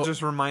that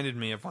just reminded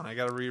me of one. I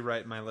got to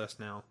rewrite my list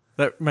now.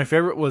 My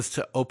favorite was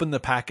to open the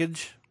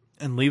package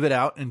and leave it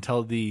out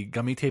until the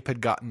gummy tape had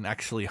gotten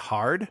actually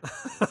hard,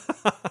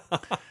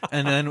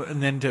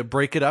 and then to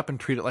break it up and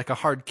treat it like a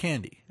hard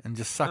candy and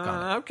just suck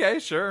on it. Okay,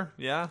 sure,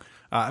 yeah.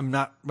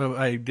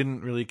 I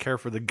didn't really care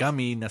for the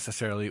gummy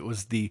necessarily. It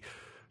was the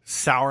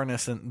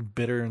sourness and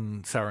bitter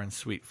and sour and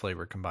sweet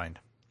flavor combined.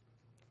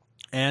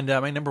 And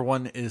my number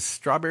 1 is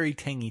Strawberry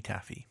Tangy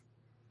Taffy.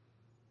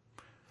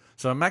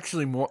 So I'm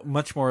actually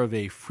much more of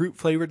a fruit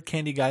flavored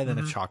candy guy than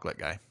a chocolate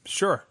guy.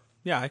 Sure.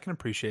 Yeah, I can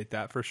appreciate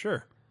that for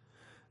sure.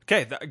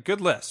 Okay,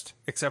 good list,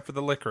 except for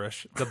the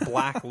licorice, the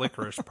black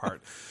licorice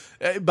part.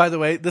 By the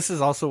way, this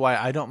is also why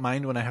I don't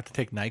mind when I have to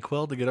take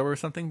NyQuil to get over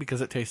something, because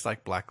it tastes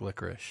like black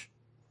licorice.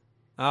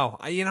 Oh,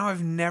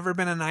 I've never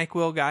been a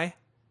NyQuil guy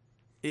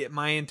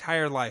my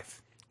entire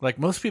life. Like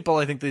most people,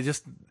 I think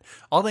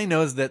all they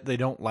know is that they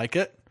don't like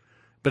it,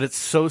 but it's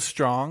so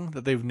strong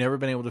that they've never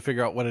been able to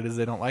figure out what it is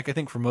they don't like. I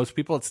think for most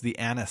people, it's the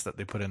anise that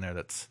they put in there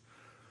that's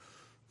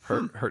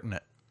hurting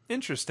it.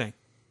 Interesting.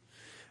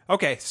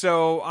 Okay,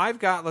 so I've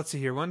got, let's see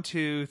here, 1,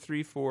 2,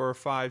 3, 4,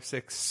 5,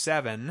 6,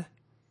 7.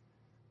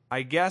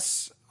 I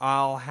guess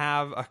I'll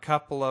have a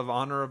couple of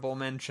honorable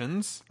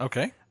mentions.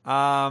 Okay.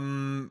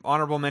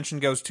 Honorable mention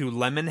goes to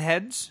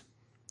Lemonheads.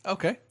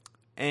 Okay.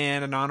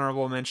 And an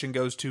honorable mention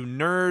goes to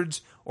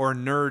Nerds or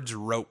Nerds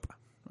Rope.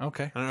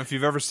 Okay. I don't know if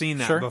you've ever seen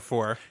that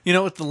before.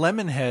 With the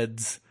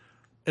Lemonheads,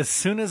 as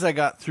soon as I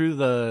got through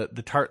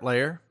the tart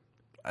layer,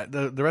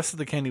 the rest of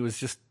the candy was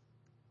just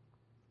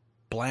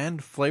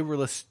bland,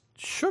 flavorless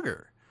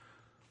sugar.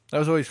 That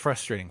was always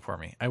frustrating for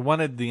me. I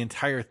wanted the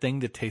entire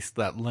thing to taste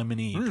that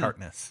lemony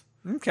tartness.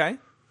 Okay.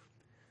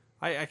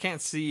 I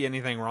can't see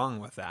anything wrong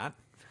with that.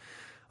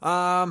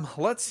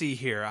 Let's see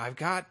here. I've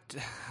got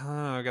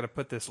to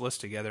put this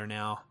list together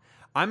now.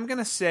 I'm going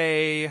to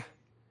say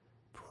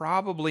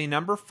probably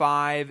number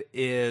 5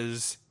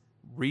 is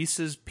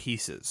Reese's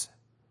Pieces.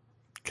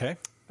 Okay.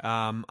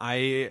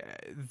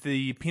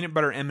 The peanut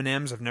butter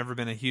M&Ms I've never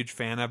been a huge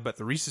fan of, but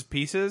the Reese's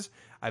Pieces,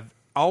 I've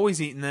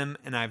always eaten them,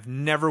 and I've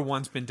never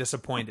once been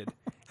disappointed.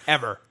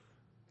 Ever.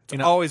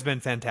 It's always been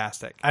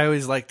fantastic. I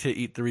always like to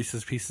eat the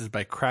Reese's Pieces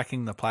by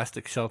cracking the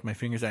plastic shell with my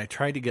fingers, and I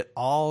try to get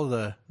all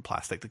the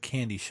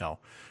candy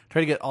shell.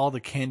 Try to get all the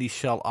candy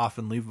shell off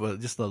and leave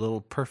just a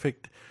little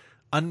perfect,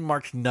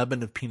 unmarked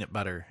nubbin of peanut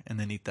butter, and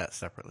then eat that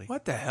separately.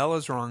 What the hell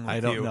is wrong with you?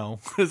 I don't know.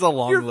 It's a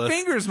long Your list.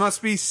 fingers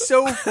must be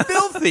so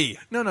filthy.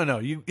 No.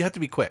 You have to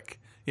be quick.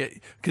 Yeah,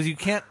 because you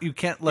can't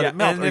let it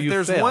melt. And or if you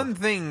there's fail. one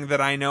thing that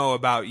I know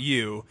about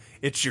you,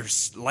 it's your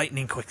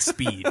lightning quick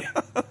speed.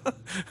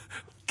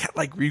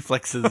 Cat-like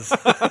reflexes.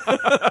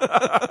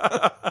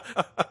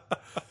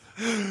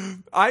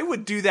 I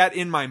would do that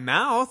in my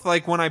mouth.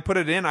 Like when I put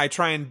it in, I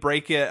try and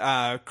break it,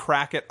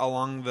 crack it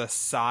along the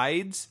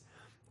sides,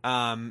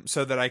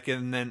 so that I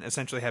can then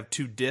essentially have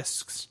 2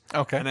 discs.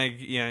 Okay. And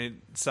I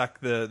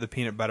suck the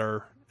peanut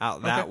butter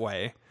out that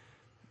way.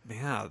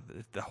 Yeah,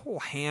 the whole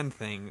hand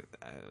thing.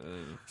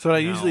 So what I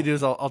usually do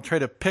is I'll try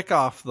to pick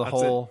off the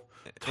whole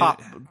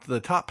top, the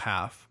top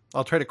half.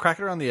 I'll try to crack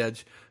it around the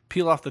edge,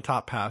 peel off the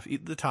top half,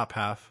 eat the top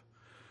half,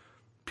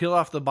 peel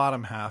off the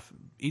bottom half,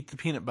 eat the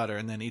peanut butter,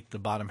 and then eat the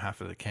bottom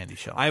half of the candy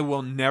shell. I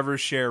will never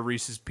share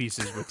Reese's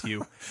Pieces with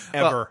you,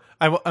 ever.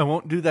 Well, I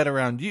won't do that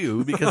around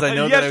you because I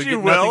know that I would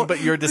get nothing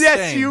but your disdain.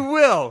 Yes, you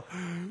will.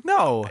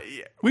 No.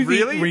 We've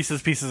Really? eaten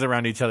Reese's Pieces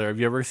around each other. Have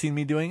you ever seen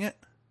me doing it?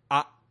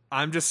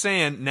 I'm just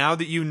saying, now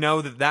that you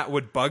know that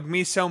would bug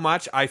me so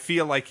much, I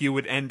feel like you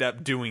would end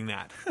up doing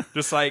that.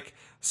 Just like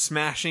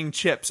smashing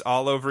chips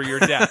all over your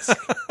desk.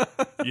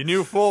 You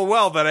knew full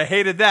well that I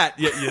hated that,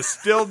 yet you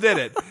still did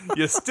it.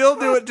 You still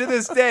do it to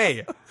this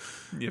day.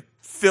 You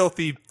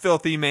filthy,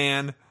 filthy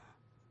man.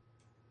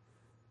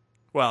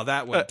 Well,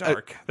 that went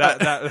dark.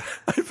 That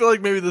I feel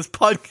like maybe this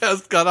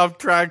podcast got off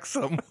track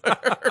somewhere.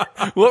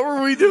 What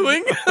were we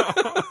doing?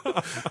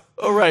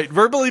 All right,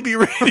 verbally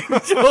berating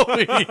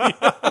Joey.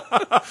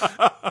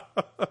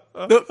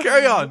 No,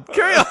 carry on.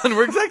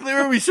 We're exactly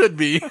where we should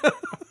be.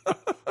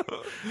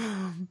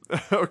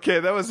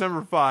 Okay, that was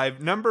number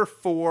 5. Number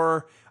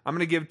 4, I'm going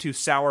to give to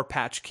Sour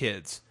Patch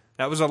Kids.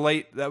 That was a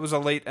late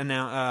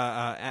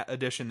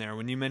addition there.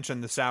 When you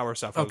mentioned the sour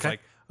stuff, I was like,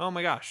 oh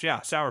my gosh,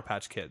 yeah, Sour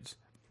Patch Kids.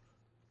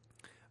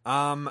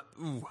 The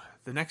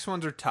next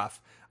ones are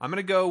tough. I'm going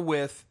to go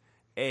with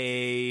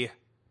a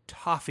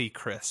Toffee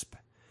Crisp.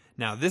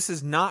 Now, this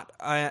is not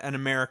an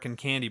American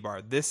candy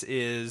bar. This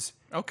is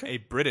a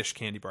British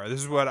candy bar.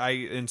 This is what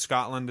in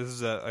Scotland, this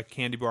is a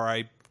candy bar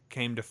I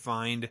came to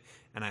find,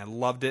 and I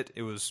loved it.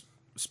 It was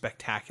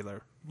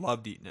spectacular.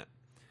 Loved eating it.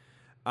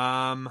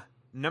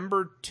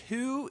 Number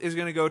 2 is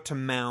going to go to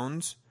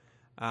Mounds,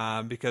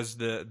 because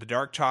the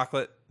dark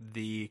chocolate,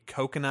 the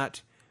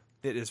coconut,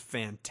 it is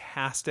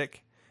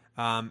fantastic.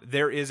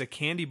 There is a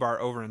candy bar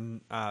over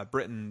in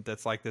Britain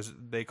that's like this.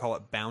 They call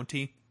it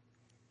Bounty.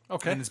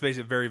 Okay. And it's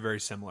basically very,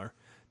 very similar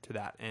to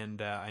that. And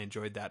I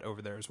enjoyed that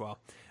over there as well.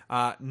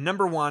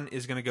 Number 1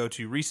 is going to go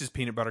to Reese's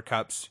Peanut Butter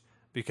Cups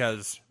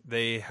because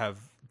they have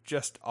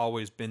just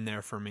always been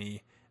there for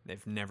me.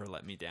 They've never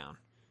let me down.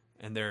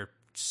 And they're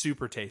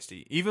super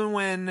tasty. Even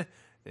when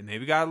they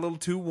maybe got a little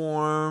too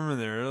warm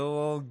and they're a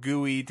little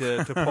gooey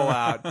to pull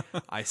out,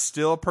 I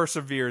still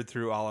persevered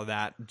through all of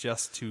that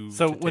just to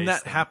So to when taste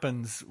that them.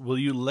 happens, will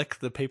you lick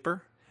the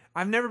paper?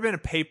 I've never been a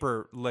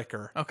paper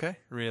licker. Okay.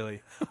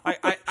 Really.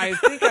 I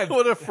think I've...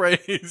 What a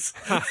phrase.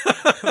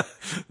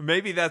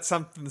 Maybe that's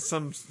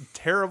some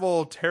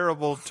terrible,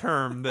 terrible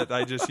term that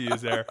I just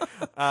used there.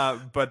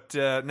 But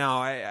no,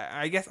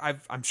 I guess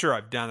I'm sure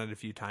I've done it a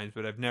few times,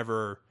 but I've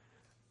never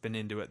been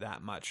into it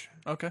that much.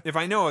 Okay. If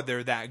I know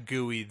they're that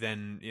gooey,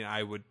 then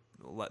I would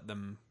let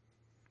them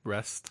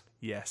rest.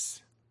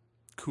 Yes.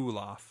 Cool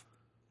off.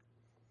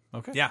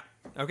 Okay. Yeah.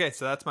 Okay,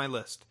 so that's my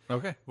list.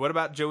 Okay. What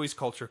about Joey's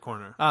Culture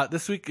Corner?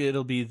 This week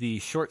it'll be the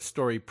short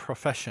story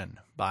Profession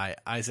by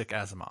Isaac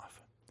Asimov.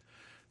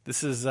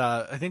 This is,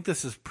 I think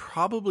this is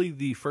probably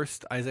the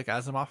first Isaac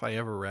Asimov I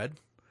ever read,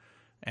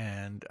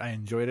 and I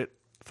enjoyed it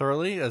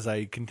thoroughly as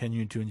I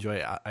continued to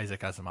enjoy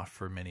Isaac Asimov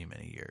for many,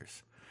 many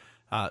years.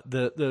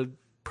 The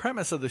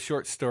premise of the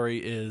short story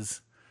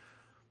is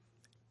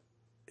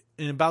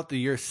in about the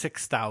year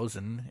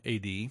 6000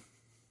 AD,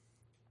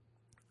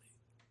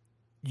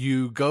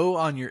 you go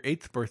on your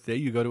 8th birthday,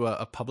 you go to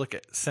a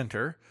public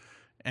center,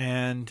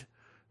 and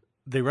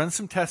they run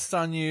some tests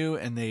on you,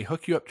 and they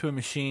hook you up to a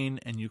machine,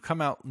 and you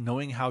come out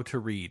knowing how to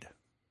read.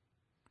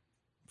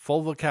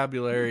 Full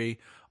vocabulary,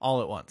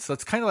 all at once. So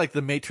it's kind of like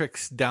the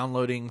Matrix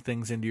downloading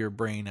things into your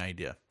brain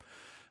idea.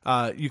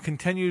 You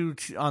continue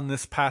on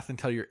this path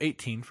until you're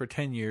 18 for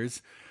 10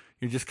 years.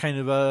 You're just kind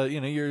of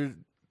you're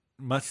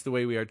much the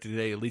way we are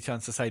today, a leech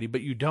on society,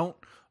 but you don't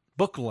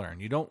book learn.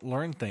 You don't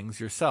learn things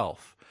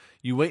yourself.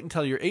 You wait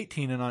until you're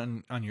 18,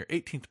 and on your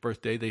 18th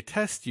birthday, they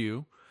test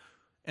you,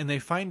 and they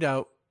find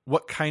out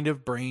what kind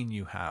of brain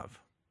you have.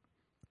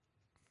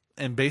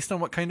 And based on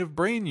what kind of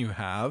brain you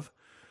have,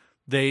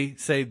 they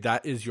say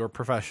that is your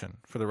profession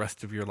for the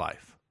rest of your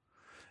life.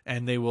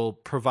 And they will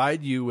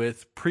provide you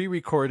with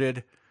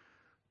pre-recorded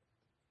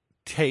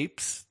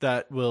tapes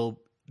that will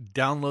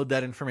download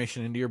that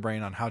information into your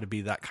brain on how to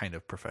be that kind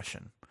of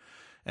profession.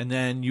 And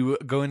then you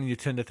go in and you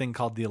attend a thing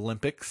called the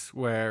Olympics,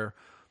 where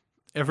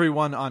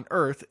everyone on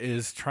Earth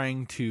is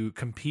trying to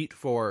compete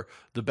for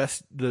the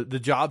best, the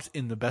jobs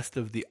in the best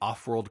of the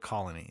off-world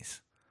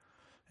colonies.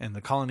 And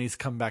the colonies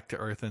come back to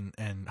Earth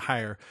and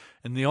hire.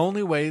 And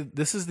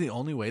this is the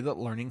only way that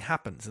learning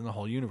happens in the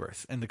whole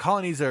universe. And the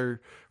colonies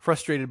are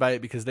frustrated by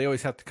it because they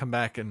always have to come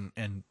back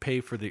and pay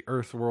for the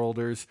Earth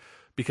worlders.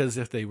 Because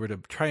if they were to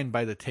try and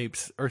buy the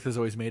tapes, Earth has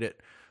always made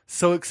it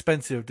so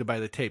expensive to buy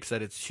the tapes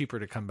that it's cheaper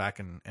to come back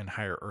and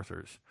hire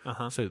Earthers.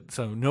 Uh-huh.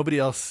 So nobody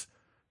else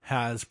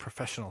has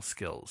professional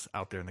skills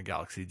out there in the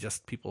galaxy,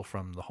 just people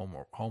from the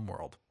home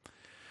world.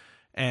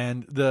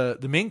 And the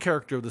main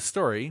character of the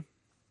story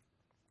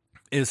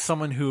is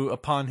someone who,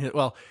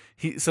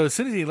 so as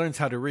soon as he learns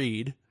how to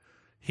read,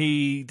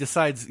 he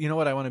decides, you know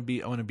what, I want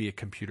to be a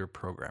computer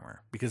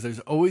programmer, because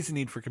there's always a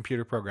need for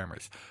computer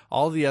programmers.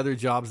 All the other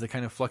jobs, they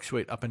kind of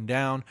fluctuate up and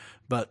down,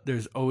 but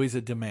there's always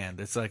a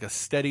demand. It's like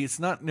it's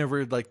not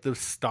never like the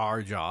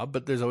star job,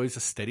 but there's always a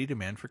steady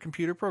demand for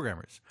computer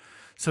programmers.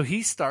 So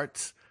he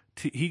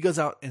goes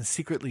out and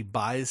secretly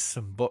buys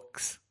some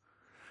books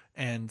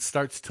and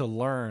starts to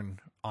learn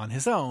on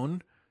his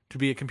own to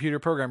be a computer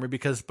programmer,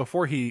 because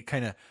before he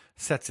kind of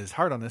sets his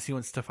heart on this, he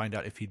wants to find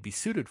out if he'd be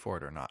suited for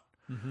it or not.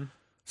 Mm-hmm.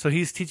 So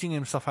he's teaching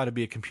himself how to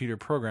be a computer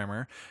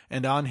programmer,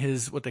 and on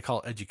his, what they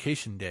call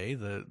education day,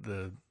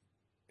 the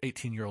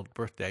 18-year-old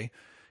birthday,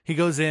 he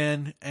goes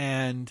in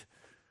and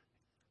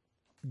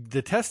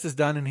the test is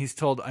done, and he's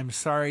told, I'm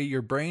sorry,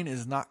 your brain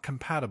is not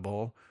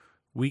compatible.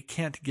 We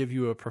can't give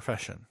you a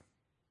profession.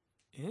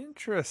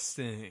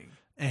 Interesting.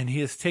 And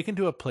he is taken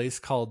to a place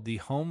called the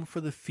Home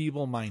for the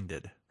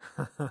Feeble-Minded.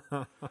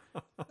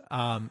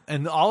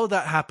 And all of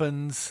that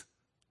happens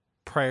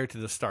prior to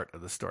the start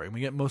of the story. And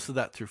we get most of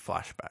that through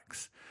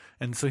flashbacks.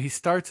 And so he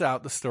starts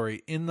out the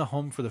story in the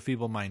Home for the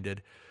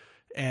Feeble-Minded,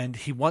 and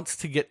he wants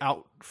to get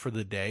out for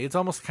the day. It's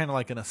almost kind of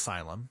like an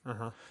asylum.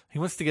 Uh-huh. He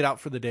wants to get out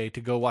for the day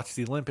to go watch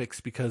the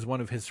Olympics, because one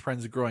of his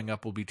friends growing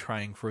up will be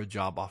trying for a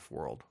job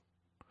off-world.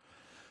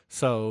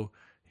 So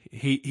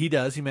he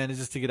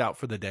manages to get out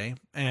for the day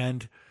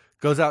and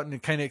goes out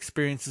and kind of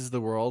experiences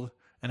the world.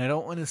 And I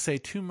don't want to say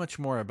too much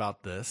more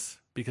about this,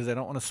 because I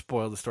don't want to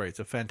spoil the story. It's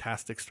a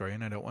fantastic story,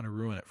 and I don't want to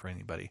ruin it for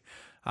anybody.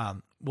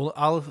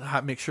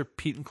 I'll make sure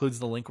Pete includes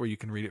the link where you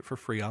can read it for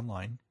free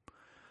online.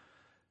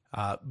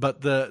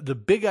 But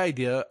the big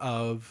idea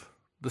of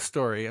the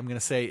story, I'm going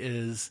to say,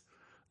 is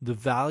the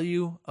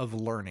value of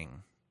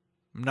learning.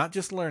 Not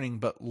just learning,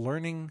 but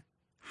learning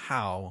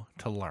how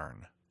to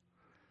learn.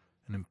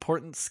 An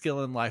important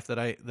skill in life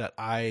that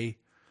I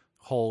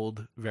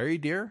hold very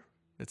dear.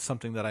 It's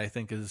something that I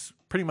think is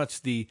pretty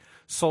much the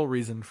sole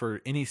reason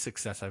for any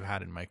success I've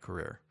had in my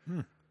career.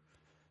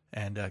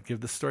 And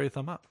give the story a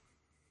thumb up.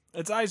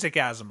 It's Isaac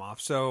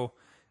Asimov, so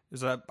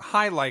there's a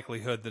high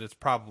likelihood that it's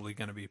probably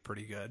going to be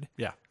pretty good.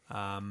 Yeah.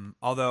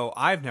 Although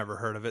I've never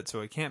heard of it,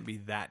 so it can't be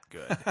that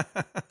good.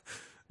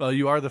 Well,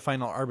 you are the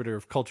final arbiter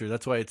of culture.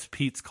 That's why it's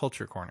Pete's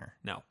Culture Corner.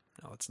 No,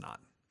 it's not.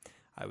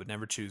 I would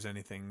never choose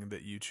anything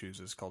that you choose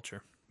as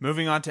culture.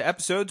 Moving on to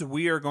episodes,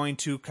 we are going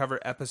to cover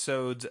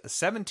episodes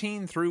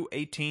 17 through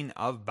 18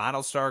 of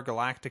Battlestar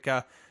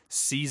Galactica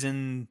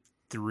Season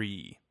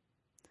 3.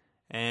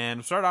 And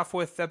we'll start off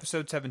with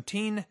episode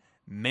 17,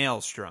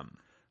 Maelstrom.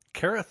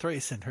 Kara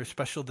Thrace and her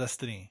special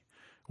destiny,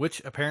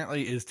 which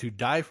apparently is to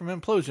die from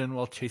implosion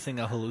while chasing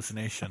a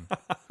hallucination.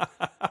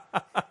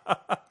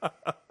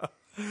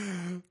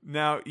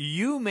 Now,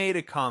 you made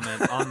a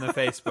comment on the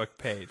Facebook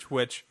page,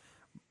 which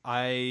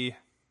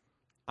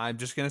I'm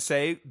just going to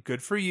say,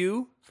 good for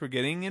you for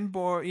getting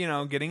involved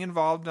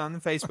on the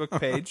Facebook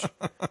page.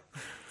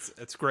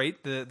 It's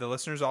great. The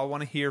listeners all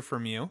want to hear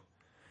from you.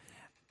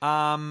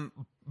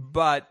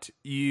 But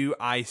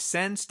I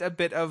sensed a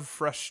bit of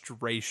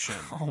frustration.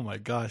 Oh my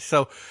gosh.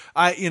 So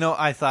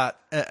I thought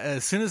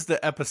as soon as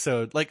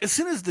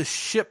the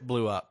ship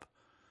blew up,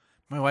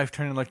 my wife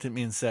turned and looked at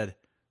me and said,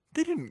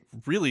 they didn't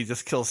really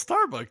just kill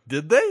Starbuck,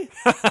 did they?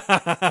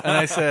 And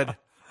I said,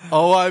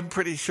 oh, I'm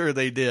pretty sure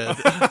they did.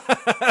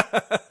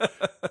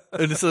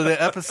 And so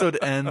the episode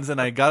ends,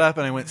 and I got up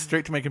and I went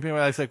straight to my computer.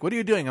 I was like, what are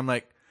you doing? I'm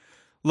like,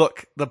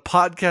 look, the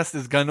podcast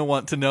is going to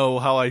want to know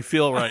how I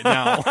feel right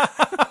now.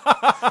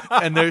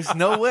 And there's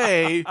no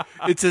way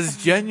it's as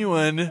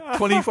genuine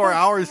 24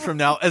 hours from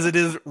now as it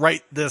is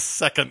right this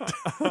second.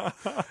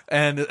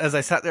 And as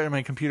I sat there on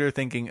my computer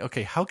thinking,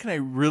 okay, how can I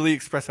really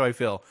express how I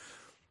feel?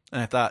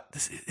 And I thought,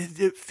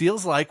 it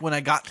feels like when I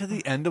got to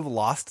the end of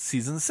Lost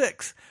season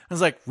 6. I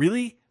was like,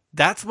 really?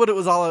 That's what it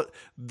was all.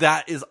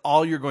 That is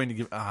all you're going to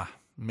give. Ah,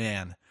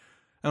 man.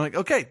 I'm like,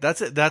 okay,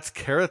 that's it. That's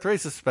Kara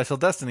Thrace's special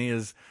destiny,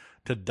 is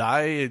to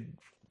die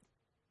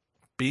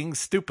being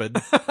stupid.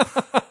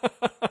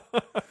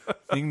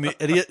 Being the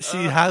idiot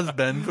she has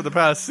been for the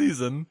past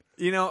season.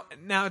 Now,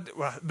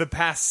 the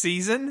past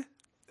season?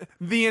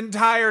 The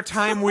entire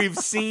time we've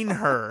seen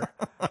her.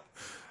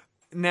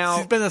 Now,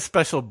 she's been a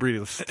special breed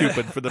of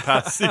stupid for the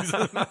past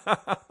season.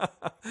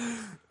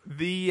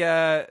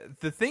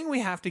 The thing we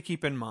have to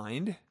keep in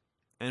mind,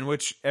 and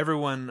which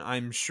everyone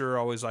I'm sure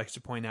always likes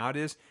to point out,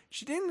 is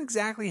she didn't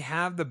exactly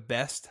have the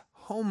best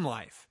home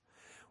life.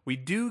 We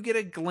do get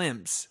a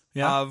glimpse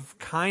of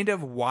kind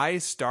of why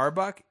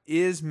Starbuck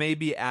is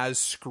maybe as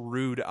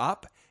screwed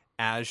up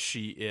as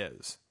she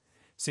is.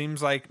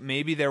 Seems like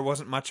maybe there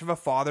wasn't much of a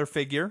father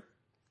figure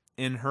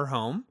in her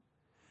home,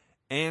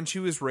 and she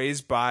was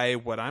raised by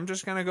what I'm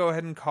just going to go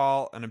ahead and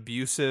call an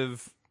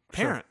abusive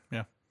parent. Sure.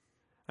 Yeah.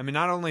 I mean,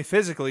 not only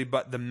physically,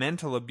 but the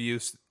mental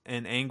abuse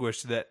and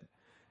anguish that,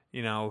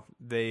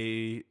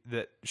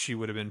 that she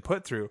would have been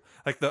put through.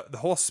 Like the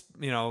whole,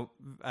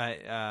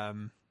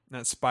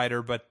 not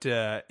spider, but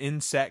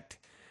insect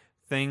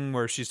thing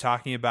where she's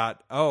talking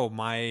about,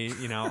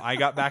 I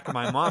got back at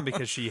my mom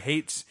because she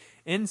hates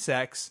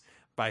insects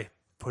by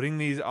putting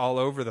these all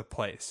over the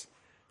place.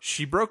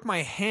 She broke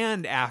my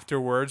hand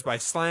afterwards by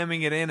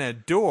slamming it in a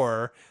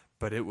door,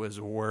 but it was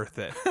worth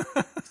it.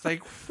 It's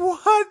like,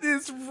 what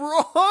is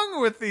wrong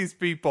with these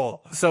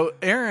people? So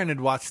Aaron had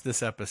watched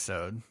this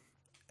episode,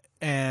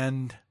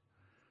 and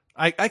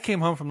I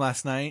came home from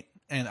last night,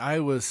 and I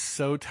was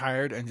so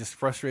tired and just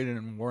frustrated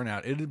and worn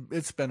out.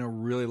 It's been a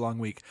really long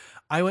week.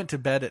 I went to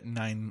bed at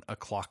 9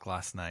 o'clock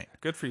last night.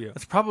 Good for you.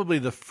 It's probably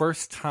the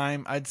first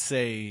time, I'd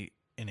say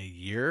in a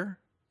year,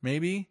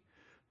 maybe,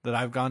 that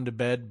I've gone to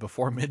bed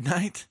before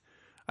midnight.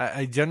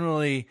 I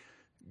generally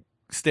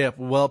stay up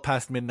well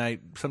past midnight,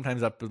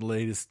 sometimes up as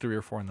late as 3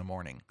 or 4 in the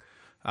morning.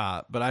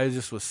 But I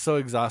just was so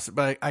exhausted.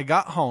 But I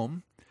got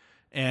home,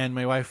 and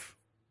my wife,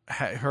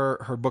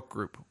 her book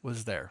group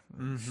was there.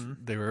 Mm-hmm.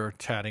 They were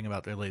chatting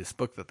about their latest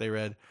book that they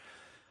read.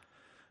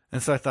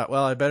 And so I thought,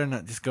 well, I better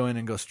not just go in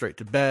and go straight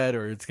to bed,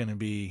 or it's going to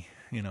be,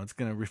 it's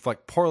going to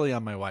reflect poorly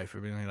on my wife.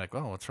 It'll be like,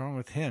 oh, what's wrong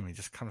with him? He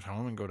just comes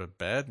home and go to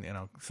bed,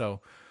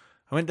 So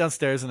I went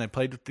downstairs and I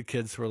played with the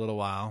kids for a little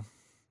while.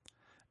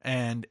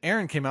 And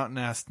Aaron came out and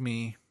asked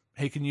me,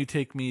 hey, can you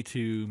take me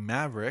to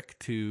Maverick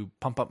to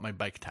pump up my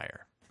bike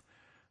tire?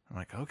 I'm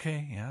like,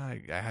 okay, yeah,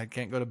 I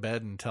can't go to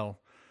bed until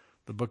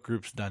the book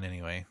group's done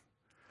anyway.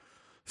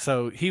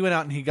 So he went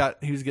out and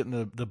he was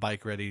getting the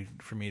bike ready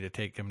for me to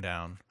take him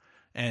down.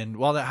 And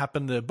while that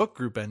happened, the book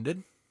group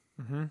ended.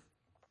 Mm-hmm.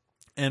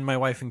 And my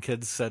wife and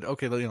kids said,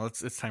 okay,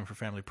 it's time for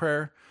family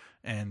prayer.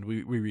 And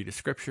we read a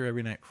scripture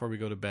every night before we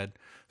go to bed.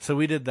 So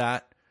we did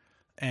that.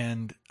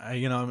 And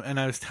and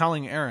I was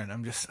telling Aaron,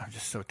 I'm just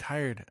so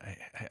tired.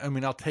 I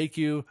mean, I'll take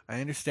you.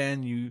 I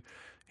understand you.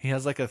 He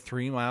has like a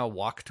 3-mile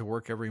walk to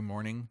work every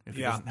morning if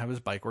he doesn't have his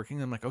bike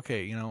working. I'm like,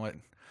 okay, you know what?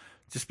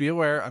 Just be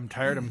aware. I'm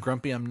tired. I'm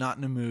grumpy. I'm not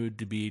in a mood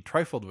to be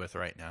trifled with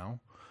right now.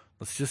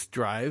 Let's just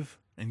drive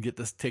and get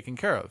this taken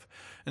care of.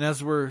 And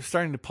as we're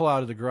starting to pull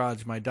out of the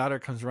garage, my daughter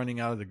comes running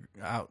out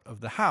of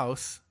the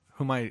house,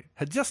 whom I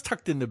had just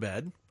tucked into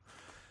bed,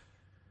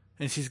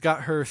 and she's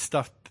got her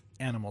stuffed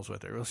animals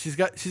with her. Well, she's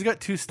got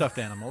 2 stuffed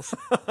animals.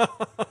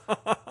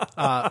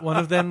 One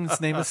of them's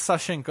name is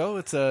Sashenko.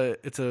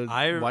 It's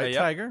a white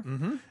tiger,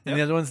 and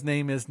the other one's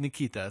name is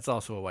Nikita. It's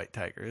also a white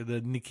tiger.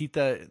 The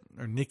Nikita,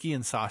 or Nikki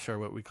and Sasha are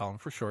what we call them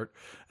for short.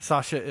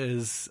 Sasha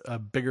is a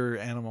bigger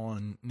animal,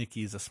 and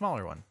Nikki is a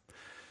smaller one.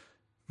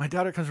 My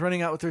daughter comes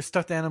running out with her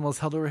stuffed animals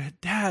held over her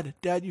head.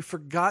 Dad, you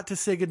forgot to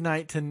say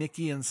goodnight to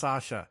Nikki and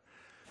Sasha.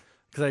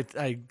 Because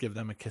I give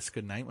them a kiss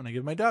goodnight when I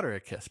give my daughter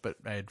a kiss, but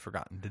I had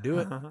forgotten to do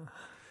it.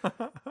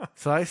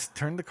 So I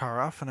turned the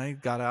car off, and I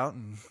got out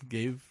and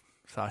gave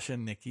Sasha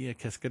and Nikki a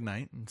kiss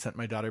goodnight and sent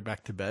my daughter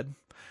back to bed.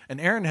 And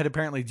Aaron had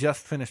apparently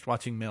just finished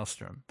watching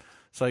Maelstrom.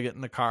 So I get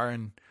in the car,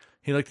 and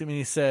he looked at me and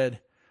he said,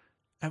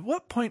 at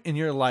what point in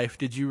your life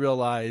did you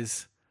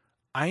realize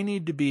I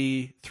need to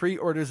be 3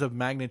 orders of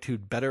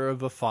magnitude better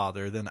of a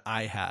father than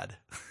I had?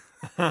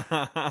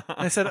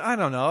 I said, I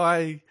don't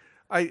know.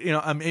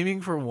 I'm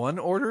aiming for 1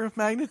 order of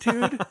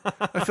magnitude.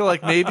 I feel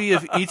like maybe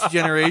if each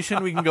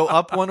generation we can go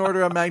up 1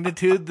 order of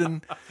magnitude,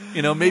 then,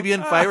 maybe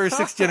in 5 or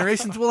 6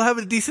 generations we'll have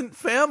a decent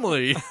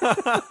family.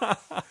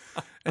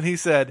 And he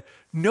said,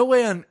 no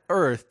way on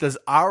earth does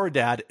our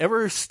dad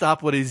ever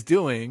stop what he's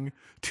doing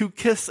to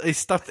kiss a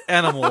stuffed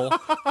animal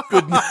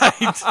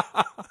goodnight.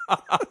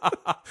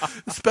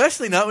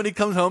 Especially not when he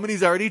comes home and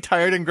he's already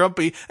tired and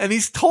grumpy, and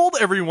he's told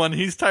everyone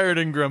he's tired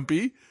and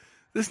grumpy.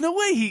 There's no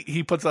way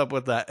he puts up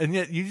with that. And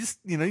yet you just,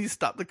 you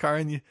stop the car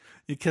and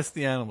you kiss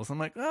the animals. I'm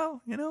like,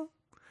 well,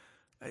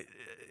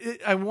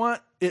 I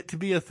want it to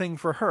be a thing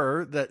for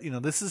her that,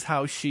 this is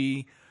how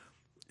she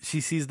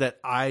sees that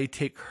I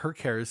take her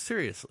cares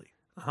seriously.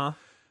 Uh-huh.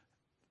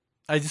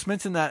 I just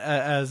mentioned that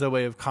as a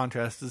way of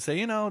contrast to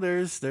say,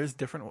 there's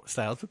different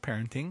styles of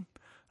parenting.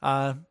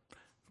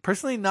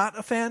 Personally, not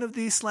a fan of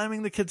the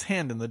slamming the kid's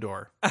hand in the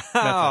door.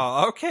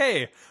 Oh,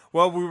 okay.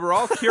 Well, we were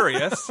all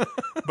curious,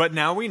 but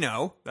now we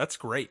know. That's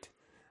great.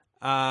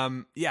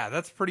 Yeah,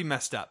 that's pretty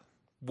messed up.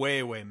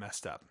 Way, way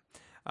messed up.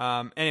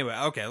 Anyway,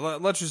 okay,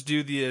 let's just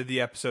do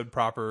the episode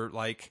proper.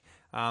 Like,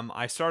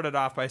 I started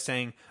off by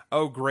saying,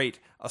 oh, great,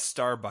 a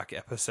Starbuck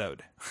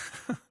episode.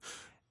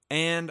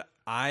 And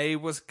I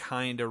was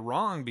kind of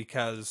wrong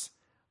because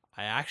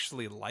I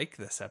actually like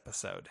this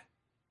episode.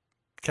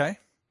 Okay.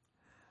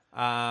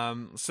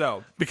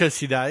 So because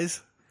she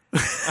dies?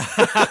 Is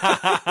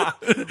that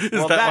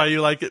why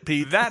you like it,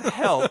 Pete? That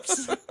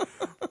helps.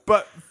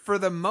 But for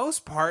the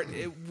most part,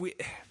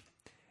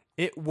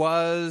 it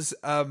was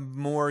a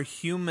more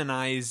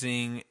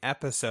humanizing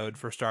episode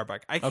for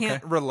Starbuck. I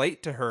can't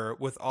relate to her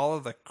with all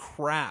of the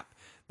crap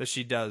that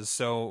she does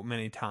so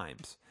many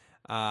times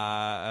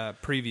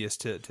previous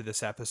to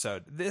this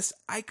episode. This,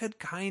 I could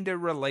kind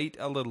of relate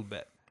a little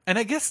bit. And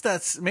I guess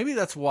that's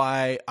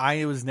why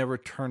I was never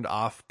turned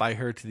off by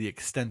her to the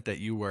extent that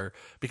you were,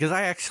 because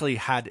I actually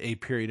had a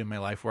period in my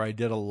life where I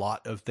did a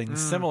lot of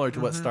things similar to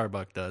what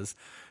Starbuck does,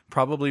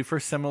 probably for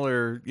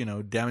similar,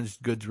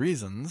 damaged goods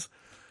reasons.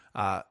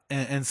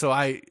 And so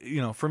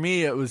for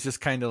me, it was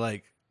just kind of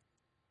like,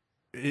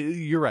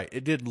 you're right.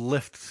 It did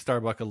lift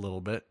Starbuck a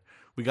little bit.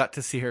 We got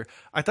to see her.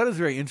 I thought it was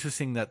very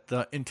interesting that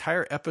the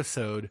entire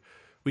episode,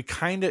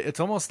 it's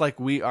almost like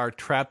we are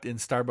trapped in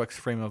Starbuck's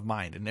frame of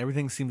mind, and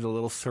everything seems a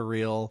little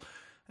surreal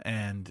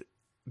and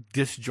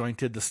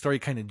disjointed. The story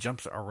kind of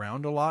jumps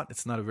around a lot.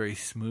 It's not a very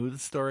smooth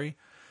story,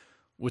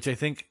 which I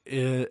think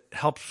it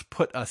helps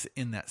put us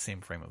in that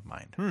same frame of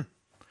mind.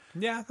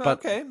 Yeah, but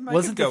okay.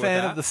 Wasn't a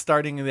fan of the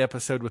starting of the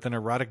episode with an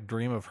erotic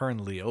dream of her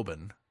and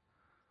Leoben.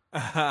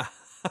 I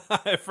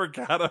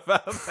forgot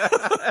about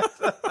that.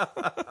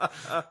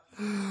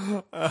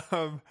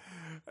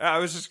 I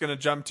was just going to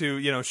jump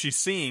to, she's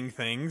seeing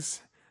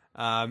things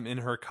in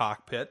her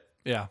cockpit.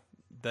 Yeah.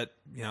 That,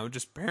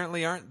 just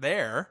apparently aren't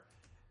there.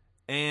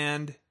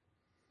 And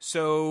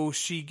so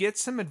she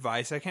gets some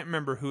advice. I can't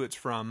remember who it's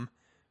from,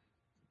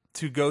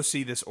 to go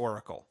see this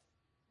Oracle.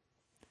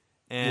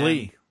 And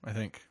Lee, I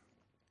think.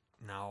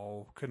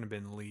 No, couldn't have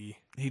been Lee.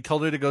 He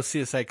told her to go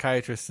see a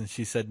psychiatrist, and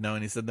she said no,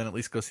 and he said, then at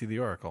least go see the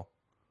Oracle.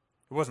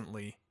 It wasn't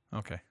Lee.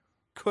 Okay.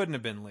 Couldn't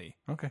have been Lee.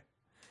 Okay.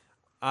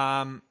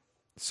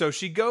 So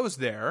she goes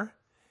there,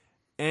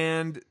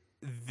 and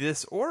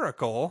this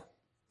Oracle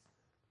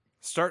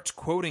starts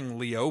quoting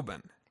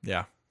Leoben.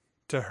 Yeah.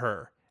 To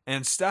her,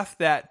 and stuff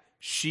that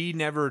she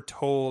never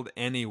told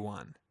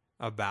anyone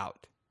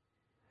about.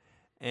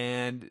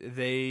 And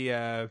they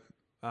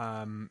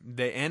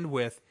end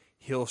with,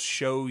 he'll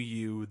show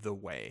you the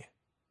way.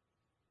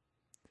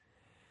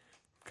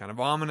 Kind of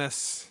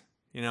ominous.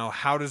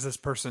 How does this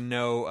person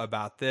know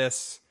about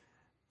this?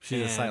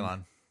 She's a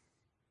Cylon.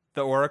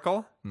 The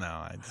Oracle? No,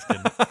 I just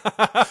kidding.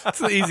 It's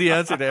the easy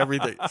answer to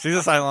everything. She's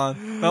a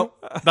Cylon. Nope.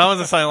 That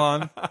one's a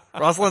Cylon.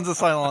 Rosalind's a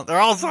Cylon. They're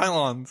all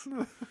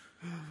Cylons.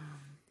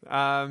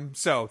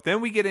 So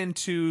then we get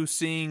into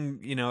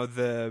seeing,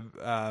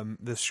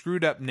 the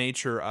screwed up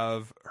nature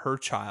of her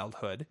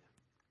childhood.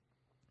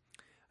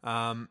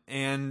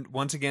 And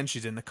once again,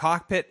 she's in the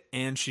cockpit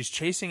and she's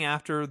chasing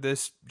after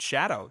this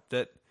shadow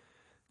that,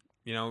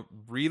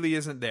 really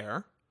isn't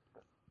there.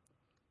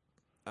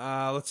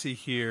 Let's see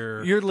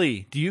here. You're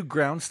Lee. Do you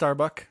ground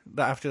Starbuck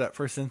after that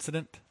first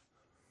incident?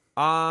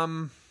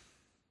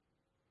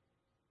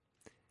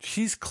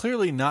 She's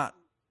clearly not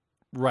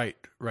right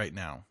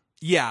now.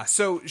 Yeah,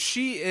 so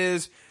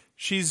she's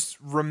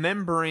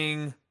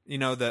remembering,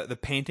 the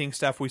painting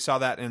stuff. We saw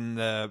that in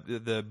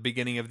the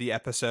beginning of the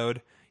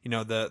episode,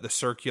 the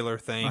circular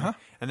thing. Uh-huh.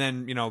 And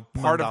then,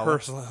 part Mandala. of her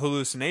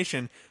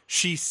hallucination,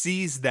 she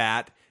sees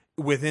that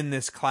within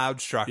this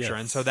cloud structure. Yes.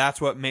 And so that's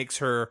what makes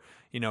her,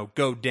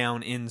 go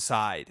down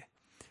inside.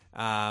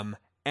 And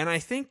I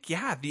think,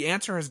 the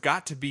answer has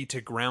got to be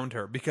to ground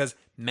her, because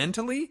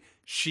mentally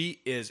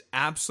she is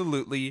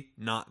absolutely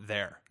not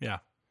there. Yeah.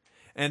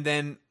 And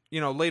then,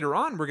 later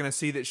on, we're going to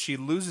see that she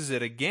loses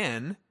it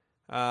again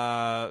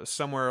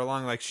somewhere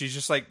along. Like, she's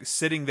just,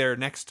 sitting there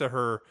next to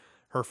her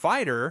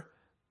fighter,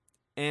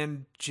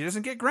 and she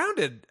doesn't get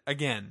grounded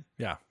again.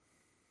 Yeah.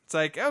 It's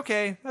like,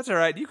 okay, that's all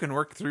right. You can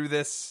work through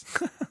this.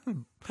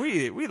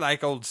 we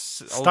like old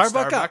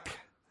Starbuck. Up.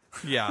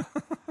 Yeah.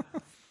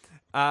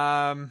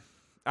 I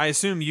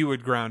assume you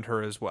would ground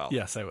her as well.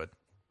 Yes, I would.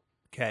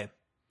 Okay.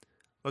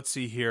 Let's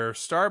see here.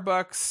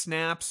 Starbuck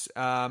snaps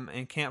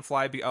and can't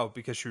fly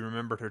because she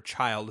remembered her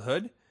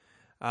childhood.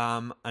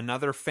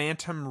 Another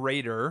Phantom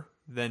Raider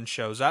then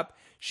shows up.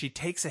 She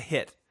takes a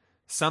hit.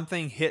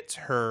 Something hits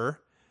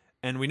her,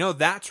 and we know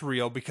that's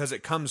real because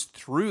it comes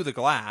through the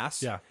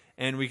glass. Yeah.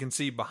 And we can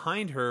see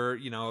behind her,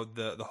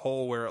 the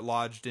hole where it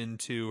lodged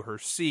into her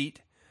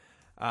seat.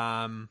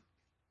 And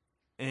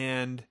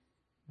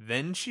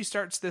then she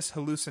starts this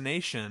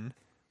hallucination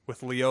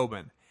with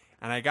Leoben.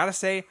 And I gotta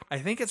say, I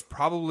think it's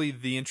probably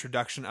the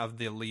introduction of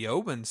the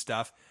Leoben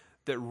stuff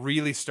that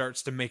really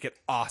starts to make it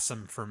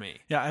awesome for me.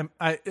 Yeah,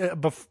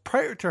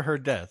 prior to her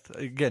death,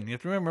 again, you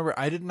have to remember,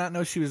 I did not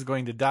know she was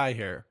going to die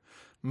here.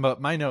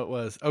 But my note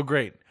was, oh,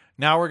 great.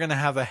 Now we're going to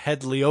have a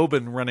head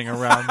Leoben running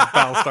around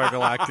Battlestar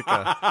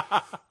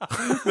Galactica.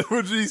 That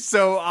would be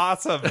so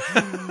awesome.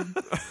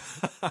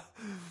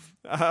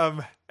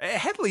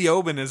 Head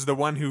Leoben is the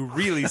one who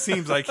really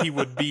seems like he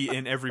would be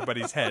in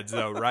everybody's heads,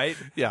 though, right?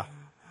 Yeah.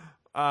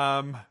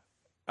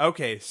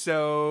 Okay,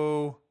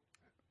 so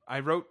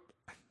I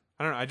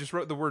just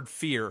wrote the word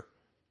fear.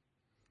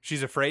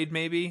 She's afraid,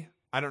 maybe?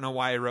 I don't know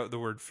why I wrote the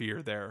word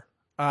fear there.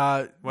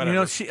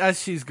 Whatever.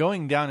 As she's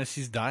going down, as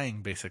she's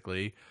dying,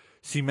 basically,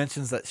 she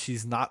mentions that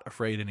she's not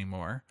afraid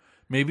anymore.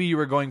 Maybe you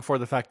were going for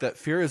the fact that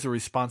fear is a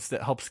response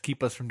that helps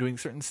keep us from doing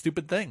certain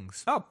stupid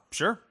things. Oh,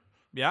 sure.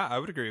 Yeah, I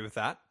would agree with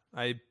that.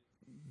 I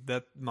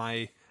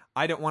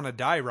don't want to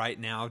die right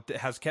now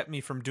has kept me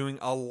from doing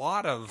a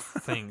lot of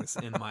things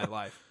in my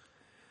life.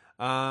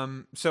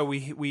 So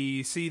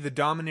we see the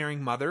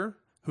domineering mother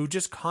who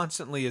just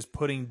constantly is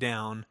putting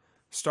down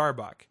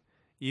Starbuck.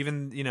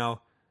 Even,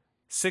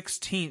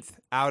 16th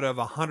out of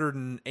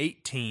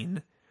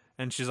 118.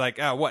 And she's like,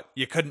 oh, what?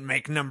 You couldn't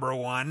make number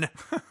one?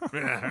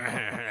 With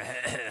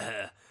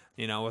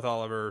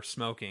all of her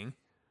smoking.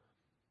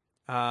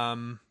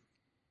 At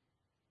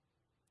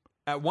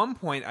one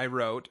point I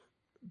wrote,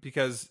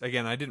 because,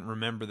 again, I didn't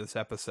remember this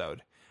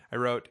episode, I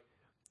wrote,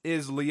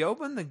 is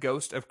Leoben the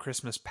ghost of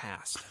Christmas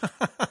past?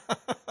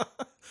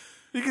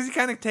 Because he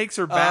kind of takes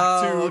her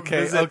back to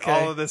visit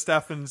all of this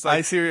stuff. And it's like,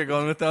 I see where you're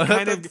going with that.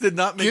 Kind that of did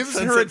not make gives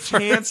sense her a at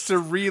chance first. to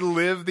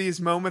relive these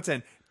moments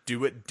and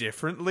do it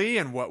differently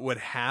and what would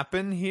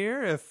happen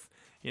here if,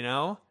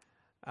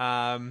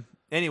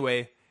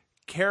 Anyway,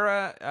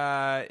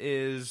 Kara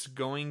is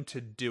going to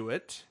do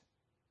it.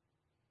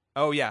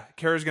 Oh, yeah.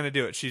 Kara's going to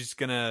do it. She's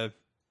going to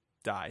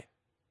die.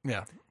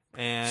 Yeah.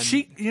 And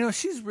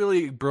she's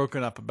really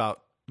broken up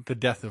about the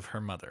death of her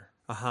mother.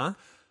 Uh-huh.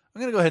 I'm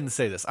going to go ahead and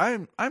say this.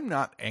 I'm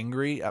not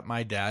angry at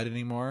my dad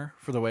anymore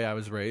for the way I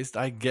was raised.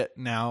 I get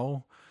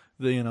now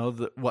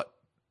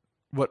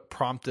what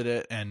prompted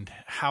it and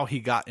how he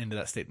got into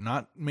that state.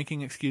 Not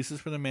making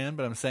excuses for the man,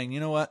 but I'm saying, you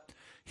know what?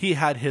 He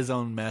had his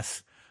own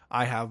mess.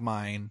 I have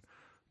mine.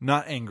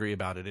 Not angry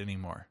about it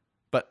anymore.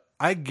 But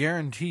I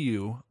guarantee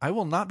you, I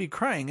will not be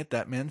crying at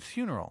that man's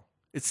funeral.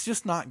 It's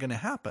just not going to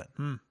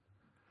happen.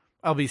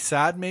 I'll be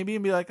sad maybe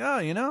and be like, oh,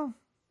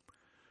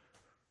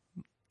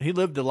 he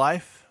lived a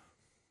life.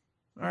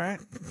 All right.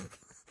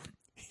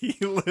 He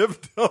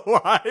lived a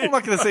life. I'm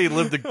not going to say he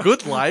lived a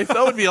good life.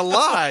 That would be a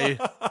lie.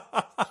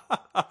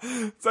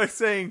 It's like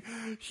saying,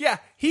 yeah,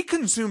 he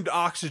consumed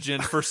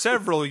oxygen for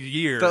several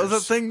years. That was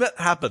a thing that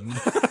happened.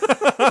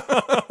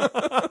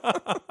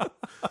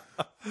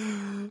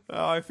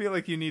 Oh, I feel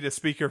like you need a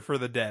speaker for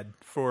the dead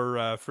for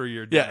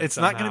your dad. Yeah, it's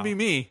somehow. not going to be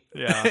me.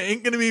 Yeah. It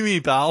ain't going to be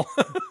me, pal.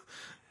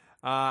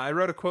 I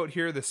wrote a quote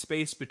here, the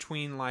space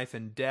between life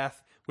and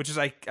death, which is,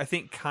 I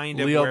think, kind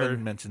of Leoben where...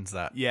 mentions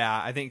that.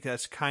 Yeah, I think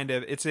that's kind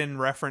of... It's in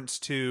reference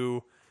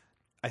to,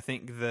 I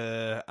think,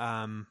 the...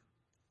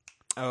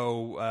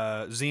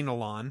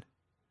 Xenolon.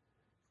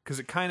 Because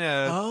it kind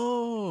of...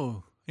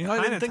 Oh.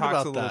 I didn't think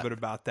talks a little bit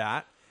about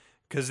that.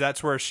 Because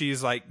that's where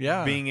she's like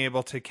being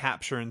able to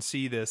capture and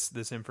see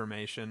this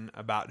information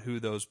about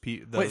who those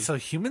people... Wait, so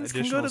humans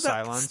can go to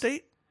that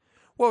state?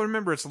 Well,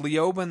 remember, it's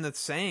Leoben that's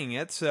saying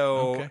it,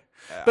 so... Okay.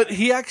 But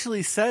he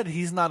actually said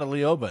he's not a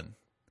Leoben.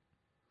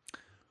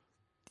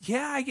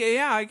 I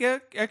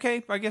get.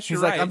 Okay, I guess he's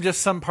you're right. Like, I'm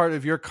just some part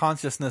of your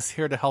consciousness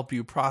here to help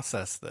you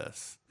process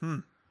this.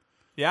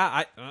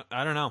 Yeah,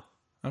 I don't know.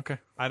 Okay,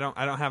 I don't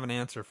have an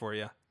answer for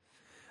you.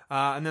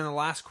 And then the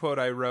last quote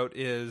I wrote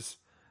is,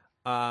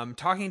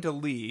 talking to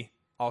Lee,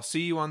 I'll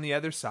see you on the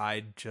other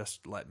side.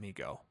 Just let me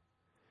go.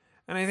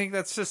 And I think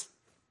that's just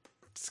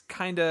it's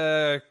kind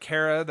of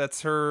Kara.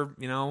 That's her.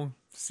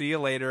 See you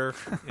later.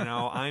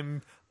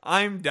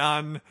 I'm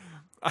done.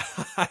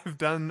 I've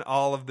done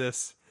all of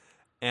this.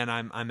 And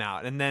I'm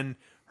out. And then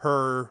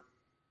her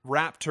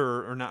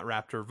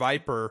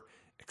Viper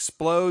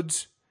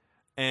explodes,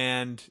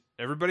 and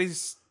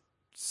everybody's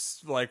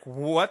like,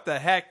 "What the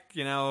heck?"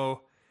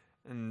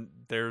 And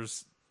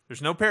there's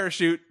no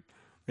parachute.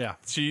 Yeah,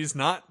 she's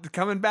not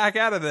coming back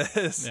out of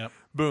this. Yep.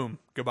 Boom,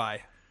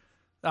 goodbye.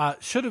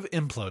 Should have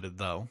imploded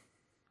though,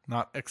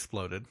 not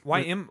exploded.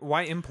 Why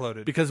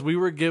imploded? Because we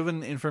were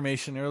given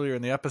information earlier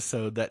in the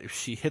episode that if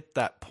she hit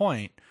that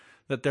point,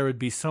 that there would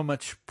be so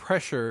much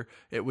pressure,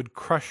 it would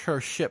crush her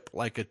ship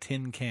like a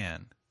tin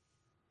can.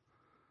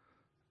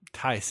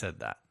 Ty said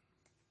that.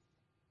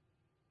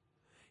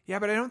 Yeah,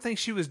 but I don't think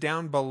she was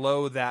down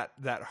below that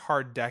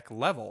hard deck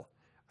level.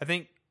 I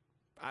think,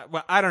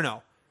 I don't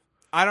know.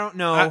 I don't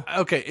know.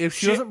 Okay, if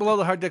she wasn't below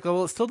the hard deck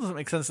level, it still doesn't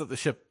make sense that the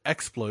ship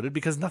exploded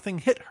because nothing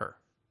hit her.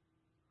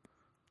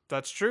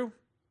 That's true.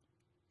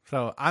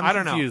 So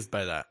I'm confused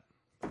by that.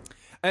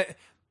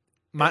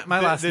 My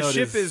last note the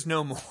ship is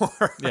no more.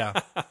 Yeah,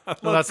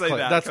 well, that's clear.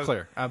 That's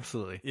clear.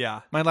 Absolutely.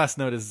 Yeah. My last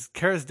note is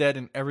Kara's dead,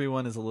 and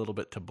everyone is a little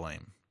bit to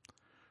blame.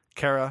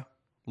 Kara,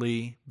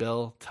 Lee,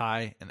 Bill,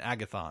 Ty, and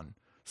Agathon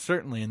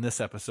certainly in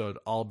this episode,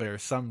 all bear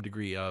some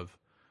degree of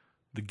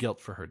the guilt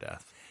for her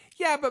death.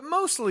 Yeah, but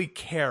mostly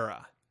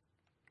Kara.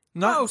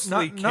 Not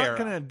Kara. Not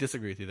going to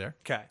disagree with you there.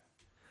 Okay.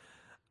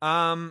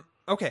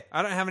 Okay,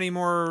 I don't have any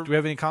more Do we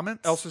have any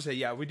comments? else to say.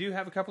 Yeah, we do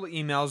have a couple of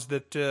emails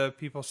that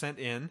people sent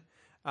in.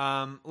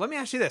 Let me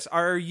ask you this.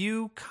 Are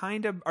you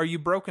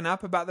broken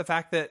up about the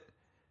fact that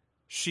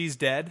she's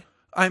dead?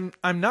 I'm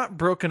not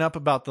broken up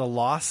about the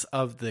loss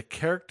of the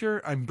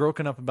character. I'm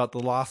broken up about the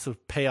loss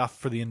of payoff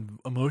for the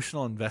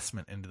emotional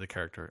investment into the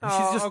character.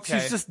 And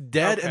she's just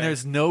dead, and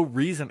there's no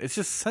reason. It's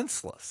just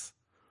senseless.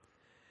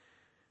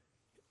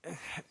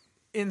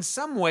 In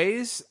some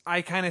ways,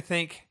 I kind of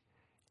think,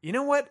 you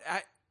know what?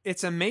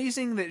 It's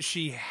amazing that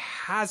she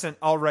hasn't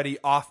already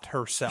offed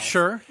herself.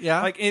 Sure,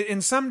 yeah. Like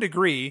in some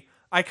degree,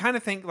 I kind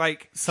of think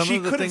like Some she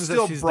of the could have things that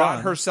still she's brought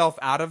done. herself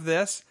out of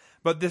this,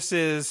 but this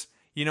is,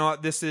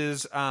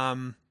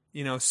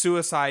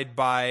 suicide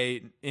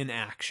by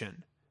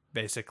inaction,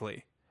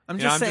 basically. I'm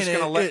just saying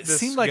gonna let it this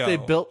seemed like they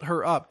go. built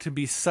her up to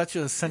be such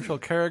a central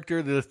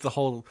character that the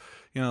whole,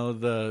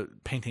 the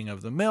painting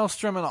of the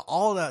maelstrom and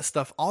all that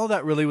stuff, all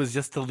that really was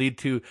just to lead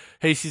to,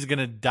 hey, she's going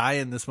to die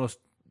in this most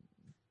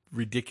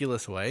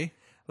ridiculous way.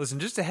 Listen,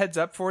 just a heads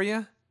up for you.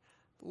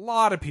 A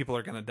lot of people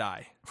are going to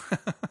die.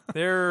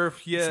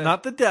 It's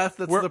not the death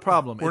that's the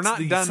problem. We're it's not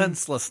the done,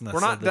 senselessness.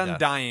 We're not of the done death.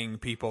 dying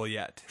people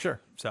yet.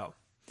 Sure. So,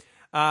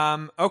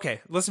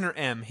 okay, listener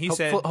M. He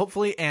said,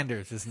 hopefully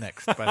Anders is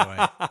next. By the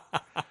way,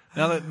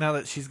 now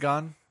that she's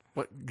gone,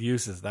 what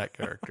use is that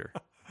character?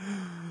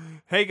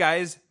 "Hey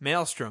guys,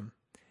 Maelstrom.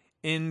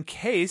 In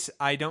case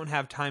I don't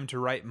have time to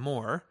write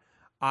more,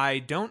 I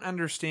don't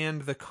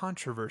understand the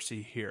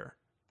controversy here.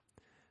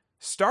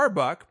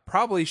 Starbuck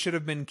probably should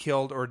have been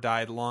killed or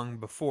died long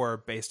before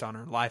based on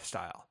her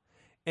lifestyle.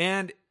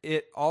 And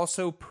it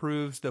also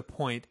proves the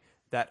point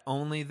that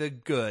only the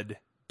good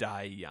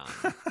die young."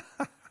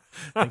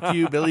 Thank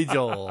you, Billy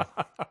Joel.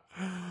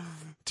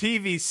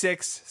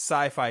 TV6,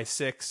 Sci-Fi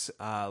 6,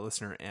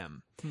 listener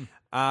M.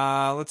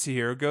 Let's see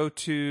here. Go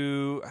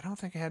to... I don't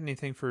think I had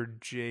anything for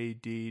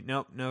JD.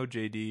 Nope, no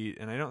JD.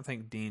 And I don't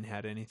think Dean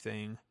had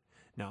anything.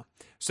 No.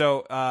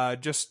 So,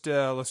 just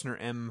listener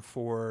M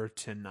for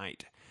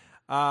tonight.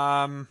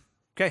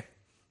 Okay.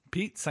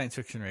 Pete, science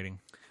fiction rating.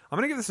 I'm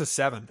going to give this a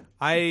 7.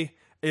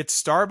 It's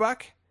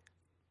Starbuck,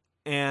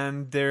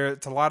 and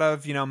it's a lot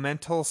of,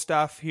 mental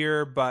stuff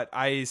here, but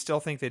I still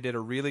think they did a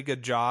really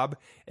good job.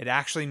 It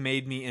actually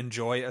made me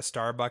enjoy a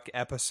Starbuck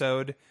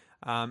episode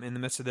in the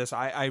midst of this.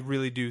 I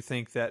really do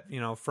think that,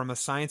 from a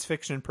science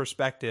fiction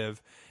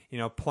perspective,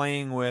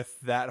 playing with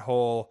that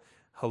whole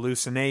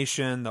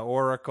hallucination, the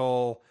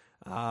Oracle,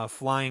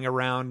 flying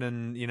around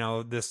and,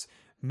 this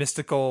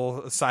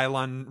mystical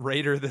Cylon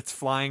raider that's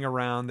flying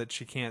around that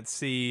she can't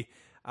see.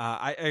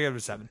 I give it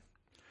a 7.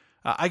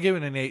 I give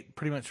it an 8,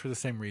 pretty much for the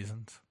same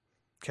reasons.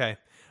 Okay.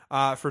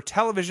 For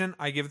television,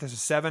 I give this a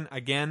 7.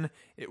 Again,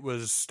 it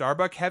was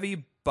Starbuck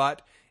heavy,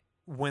 but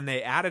when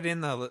they added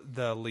in the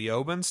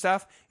Leoben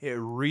stuff, it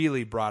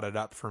really brought it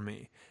up for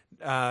me.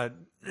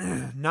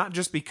 Not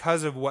just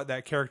because of what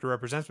that character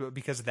represents, but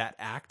because that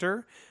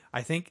actor,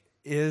 I think,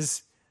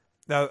 is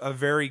a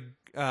very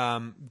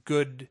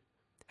good,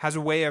 has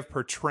a way of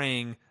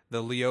portraying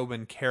the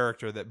Leoben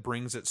character that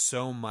brings it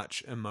so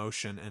much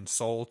emotion and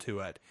soul to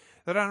it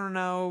that I don't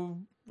know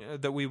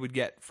that we would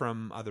get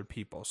from other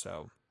people.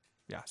 So,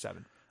 yeah,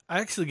 7. I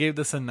actually gave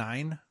this a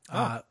 9.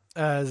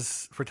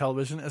 As for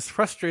television, as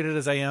frustrated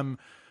as I am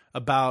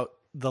about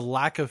the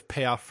lack of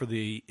payoff for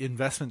the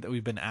investment that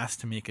we've been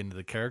asked to make into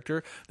the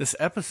character, this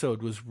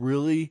episode was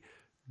really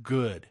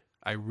good.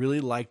 I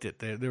really liked it.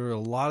 There were a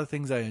lot of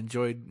things I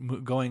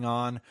enjoyed going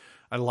on.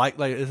 I liked,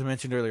 like as I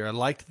mentioned earlier, I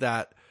liked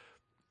that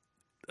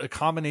a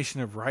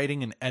combination of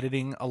writing and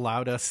editing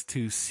allowed us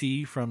to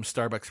see from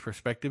Starbuck's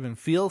perspective and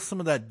feel some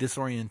of that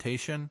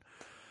disorientation.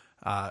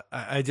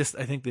 I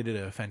think they did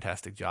a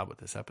fantastic job with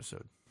this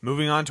episode.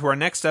 Moving on to our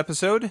next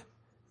episode,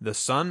 The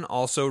Sun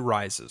Also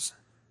Rises.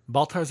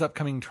 Baltar's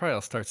upcoming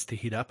trial starts to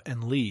heat up,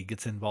 and Lee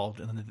gets involved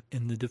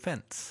in the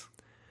defense.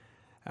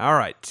 All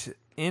right.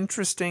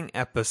 Interesting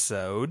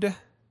episode.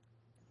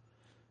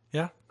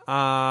 Yeah.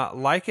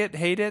 Like it,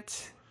 hate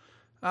it?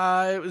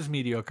 It was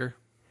mediocre.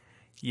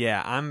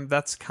 Yeah,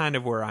 that's kind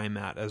of where I'm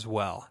at as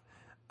well.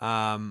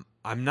 I'm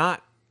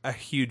not a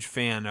huge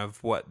fan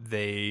of what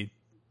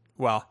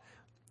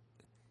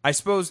I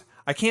suppose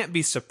I can't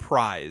be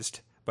surprised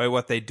by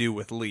what they do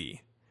with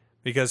Lee,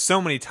 because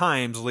so many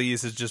times Lee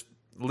has just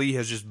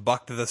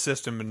bucked the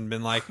system and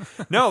been like,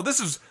 no, this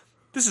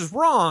is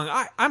wrong.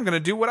 I'm going to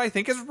do what I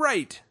think is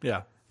right.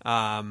 Yeah.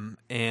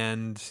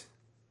 And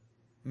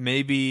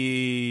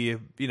maybe,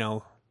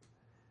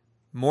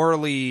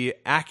 morally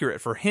accurate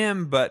for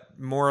him, but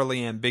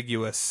morally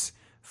ambiguous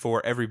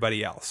for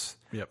everybody else.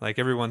 Yep. Like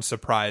everyone's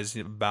surprised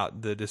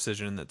about the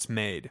decision that's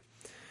made.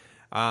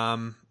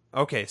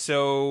 Okay,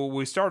 so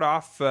we start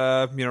off,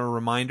 a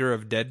reminder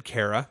of dead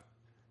Kara.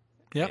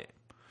 Yep.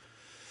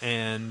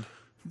 And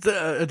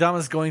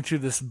Adama's going through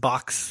this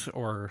box,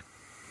 or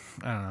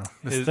I don't know,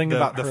 this thing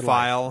about the her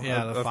file. life.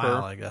 Yeah, of the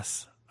file, her. I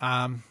guess.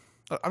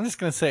 I'm just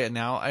going to say it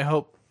now. I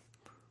hope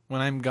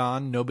when I'm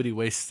gone, nobody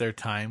wastes their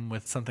time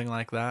with something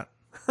like that.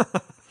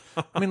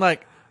 I mean,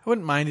 like, I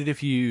wouldn't mind it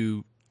if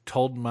you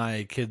told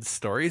my kids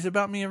stories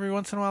about me every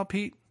once in a while,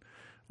 Pete.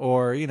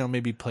 Or,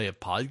 maybe play a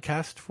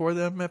podcast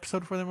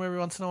episode for them every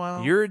once in a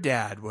while. Your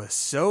dad was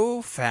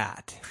so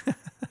fat.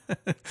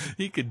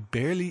 He could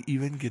barely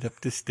even get up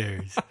the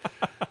stairs.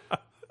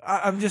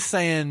 I'm just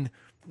saying,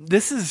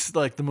 this is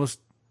like the most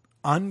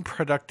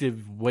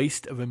unproductive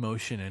waste of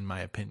emotion, in my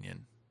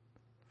opinion.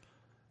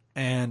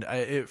 And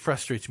it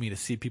frustrates me to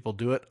see people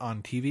do it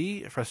on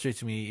TV. It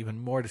frustrates me even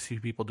more to see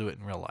people do it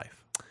in real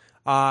life.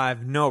 I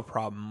have no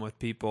problem with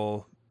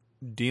people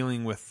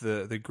dealing with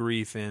the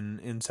grief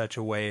in such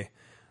a way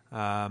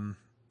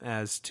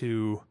as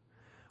to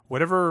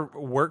whatever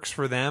works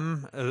for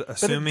them,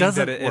 assuming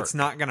that it's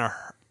not going to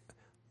hurt.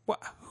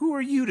 Who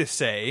are you to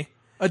say?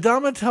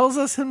 Adama tells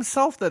us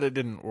himself that it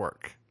didn't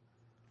work.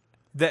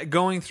 That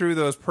going through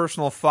those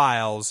personal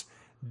files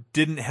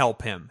didn't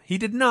help him. He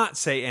did not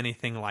say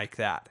anything like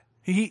that.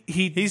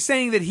 He's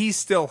saying that he's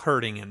still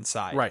hurting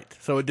inside. Right.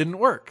 So it didn't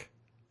work.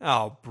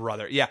 Oh,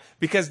 brother. Yeah,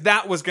 because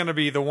that was going to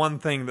be the one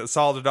thing that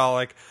solved it all.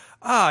 Like,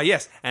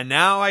 yes, and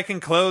now I can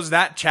close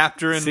that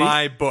chapter in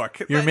my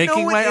book. You're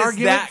making my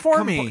argument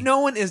for me. No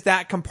one is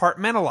that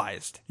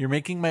compartmentalized. You're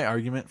making my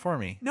argument for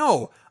me.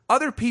 No.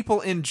 Other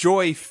people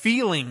enjoy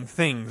feeling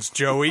things,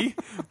 Joey.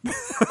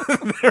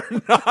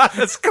 They're not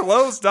as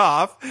closed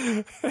off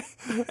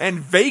and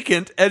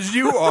vacant as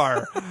you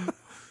are.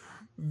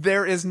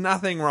 There is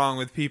nothing wrong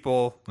with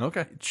people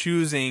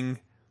choosing.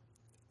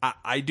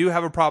 I do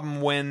have a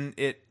problem when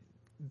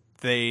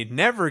they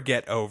never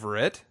get over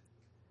it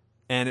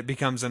and it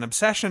becomes an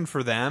obsession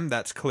for them.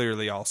 That's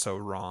clearly also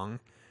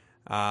wrong.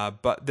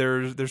 But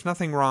there's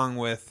nothing wrong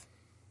with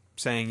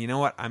saying, you know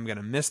what, I'm going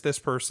to miss this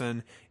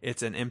person.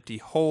 It's an empty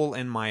hole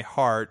in my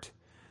heart.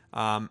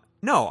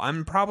 No,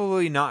 I'm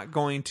probably not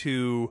going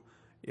to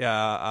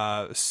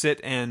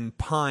sit and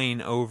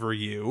pine over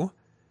you.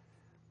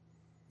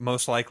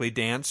 Most likely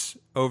dance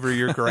over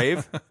your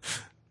grave.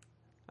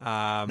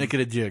 Make it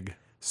a jig.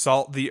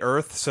 Salt the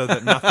earth so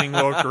that nothing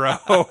will grow.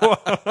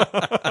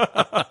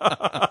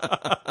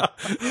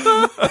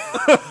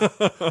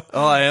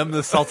 Oh, I am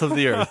the salt of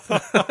the earth.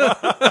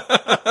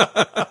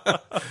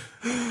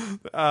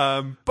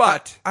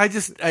 But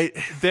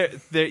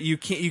you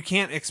you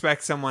can't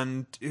expect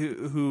someone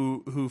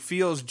who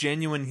feels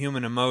genuine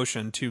human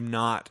emotion to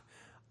not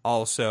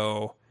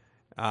also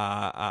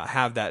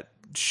have that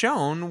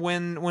shown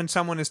when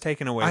someone is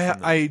taken away from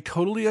them. I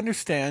totally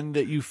understand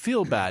that you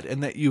feel bad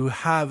and that you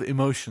have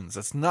emotions.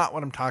 That's not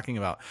what I'm talking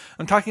about.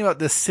 I'm talking about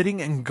this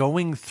sitting and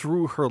going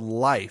through her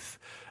life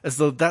as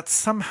though that's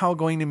somehow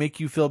going to make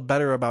you feel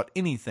better about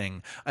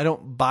anything. I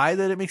don't buy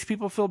that it makes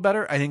people feel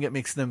better. I think it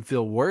makes them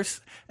feel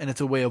worse, and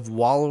it's a way of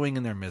wallowing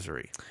in their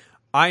misery.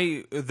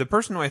 The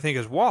person who I think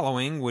is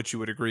wallowing, which you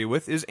would agree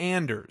with, is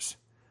Anders.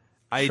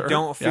 I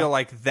don't feel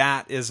like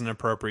that is an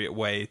appropriate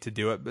way to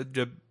do it,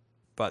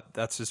 but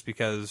that's just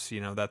because,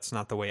 that's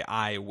not the way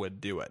I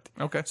would do it.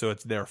 Okay. So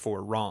it's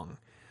therefore wrong.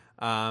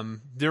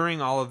 During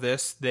all of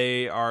this,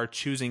 they are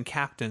choosing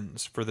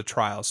captains for the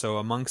trial. So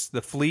amongst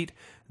the fleet,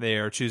 they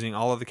are choosing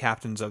all of the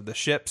captains of the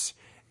ships.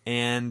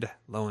 And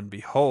lo and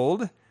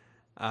behold,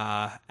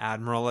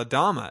 Admiral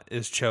Adama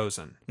is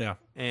chosen. Yeah.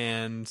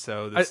 And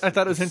so I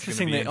thought it was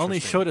interesting. They only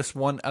showed us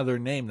one other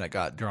name that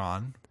got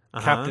drawn.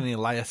 Captain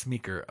Elias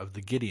Meeker of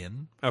the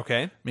Gideon.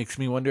 Okay. Makes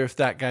me wonder if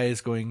that guy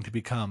is going to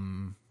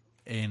become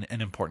an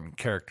important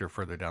character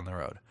further down the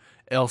road.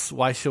 Else,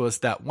 why show us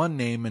that one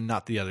name and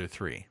not the other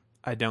three?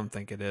 I don't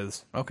think it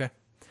is. Okay.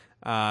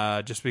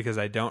 Just because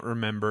I don't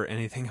remember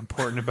anything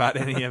important about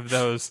any of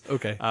those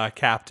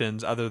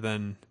captains other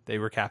than they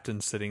were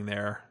captains sitting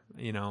there,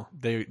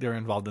 They're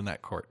involved in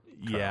that court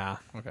trial. Yeah.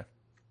 Okay.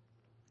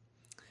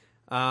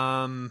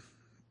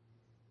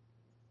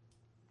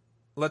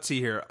 Let's see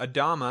here.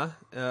 Adama,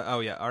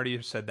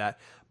 already said that.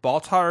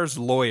 Baltar's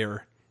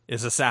lawyer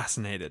is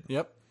assassinated.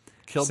 Yep.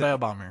 Killed by a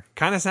bomber.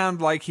 Kind of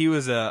sounded like he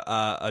was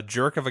a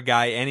jerk of a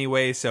guy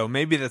anyway, so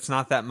maybe that's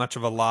not that much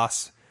of a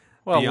loss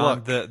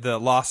beyond the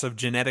loss of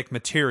genetic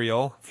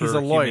material for He's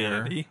a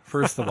humanity. lawyer,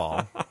 first of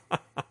all.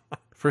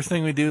 First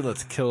thing we do,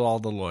 let's kill all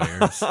the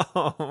lawyers.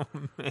 Oh,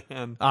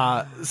 man.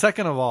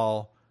 Second of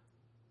all,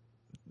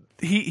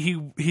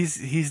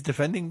 he's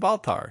defending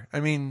Baltar. I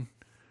mean...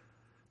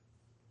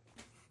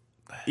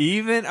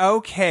 Even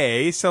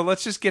okay, so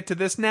let's just get to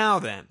this now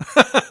then.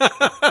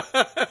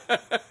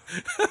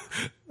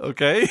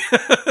 Okay.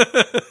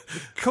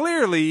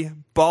 Clearly,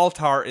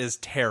 Baltar is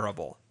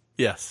terrible.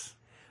 Yes.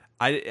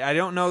 I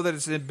don't know that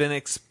it's been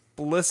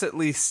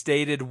explicitly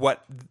stated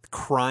what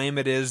crime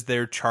it is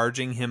they're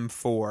charging him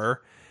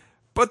for,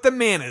 but the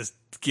man is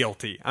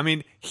guilty. I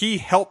mean, he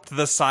helped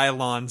the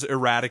Cylons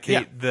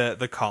eradicate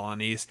the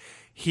colonies.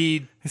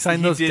 He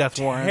signed those death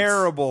warrants.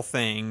 Terrible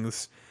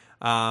things.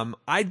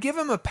 I'd give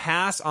him a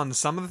pass on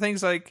some of the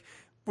things, like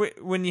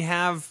when you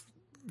have,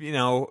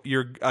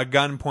 a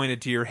gun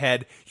pointed to your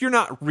head, you're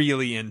not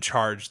really in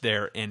charge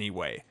there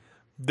anyway.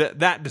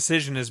 That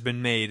decision has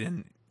been made,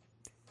 and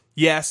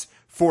yes,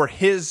 for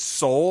his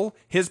soul,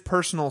 his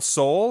personal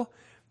soul,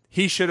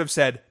 he should have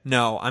said,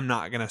 no, I'm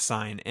not going to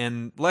sign,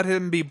 and let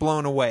him be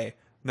blown away.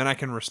 Then I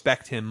can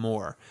respect him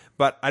more.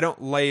 But I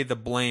don't lay the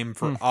blame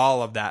for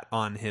all of that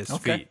on his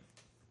feet.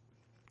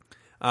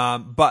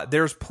 But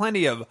there's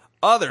plenty of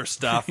other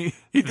stuff.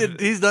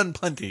 He's done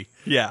plenty.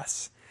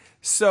 Yes.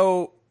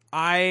 So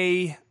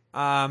I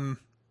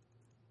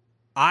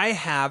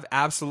have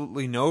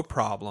absolutely no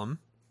problem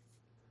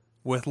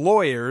with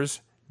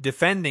lawyers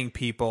defending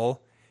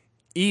people,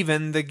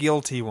 even the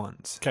guilty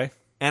ones. Okay.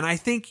 And I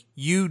think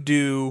you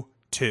do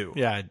too.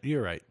 Yeah,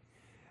 you're right.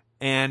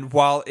 And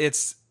while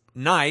it's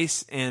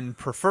nice and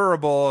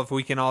preferable if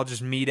we can all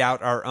just mete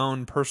out our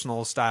own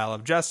personal style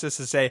of justice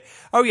to say,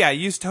 oh yeah,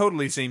 you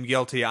totally seem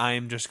guilty, I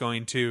am just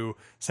going to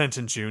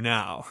sentence you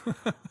now.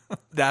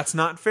 That's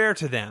not fair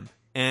to them.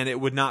 And it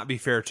would not be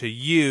fair to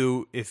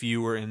you if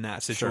you were in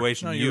that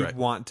situation. Sure. No, you'd right.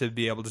 want to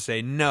be able to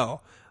say,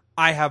 no,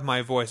 I have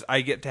my voice.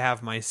 I get to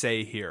have my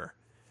say here.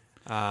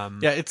 Yeah,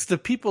 it's the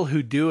people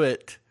who do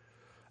it.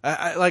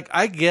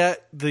 I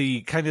get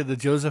the kind of the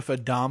Joseph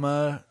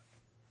Adama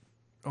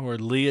or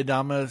Lee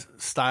Adama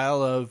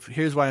style of,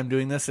 here's why I'm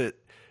doing this. It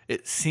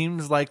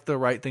seems like the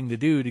right thing to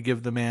do to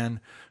give the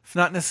man, if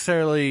not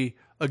necessarily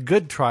a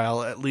good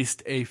trial, at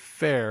least a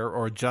fair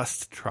or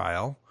just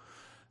trial.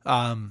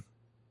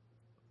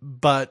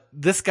 But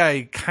this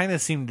guy kind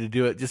of seemed to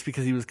do it just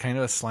because he was kind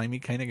of a slimy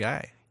kind of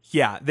guy.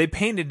 Yeah, they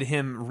painted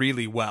him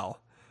really well.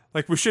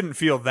 Like, we shouldn't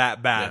feel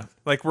that bad. Yeah.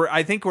 Like,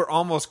 I think we're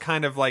almost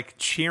kind of like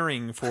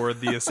cheering for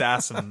the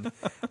assassin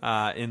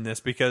in this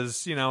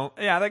because,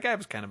 that guy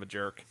was kind of a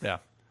jerk. Yeah.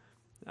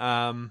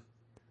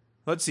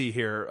 Let's see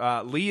here.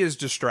 Lee is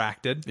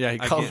distracted. Yeah, he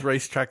calls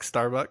Racetrack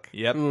Starbuck.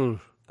 Yep. Ooh.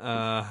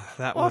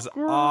 That was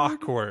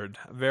awkward.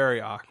 Very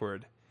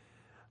awkward.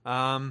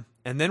 And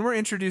then we're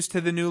introduced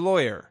to the new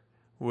lawyer,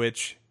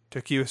 which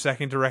took you a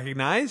second to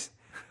recognize.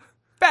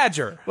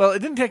 Badger. Well, it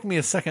didn't take me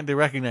a second to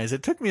recognize.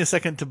 It took me a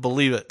second to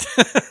believe it.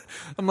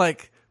 I'm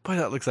like, boy,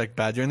 that looks like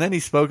Badger. And then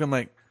he spoke. I'm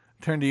like,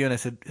 turned to you and I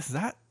said, is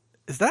that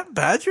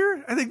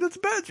Badger? I think that's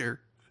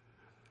Badger.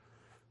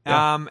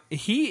 Yeah.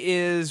 He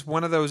is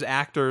one of those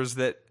actors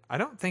that I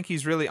don't think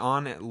he's really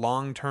on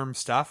long-term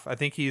stuff. I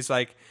think he's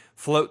like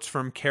floats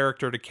from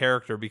character to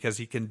character because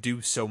he can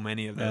do so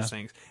many of those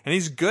things. And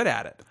he's good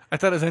at it. I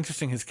thought it was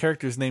interesting. His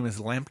character's name is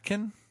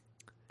Lampkin.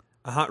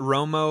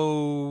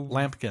 Romo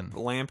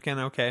Lampkin,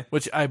 okay.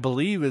 which I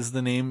believe is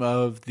the name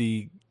of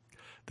the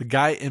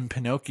guy in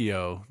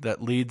Pinocchio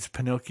that leads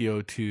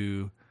Pinocchio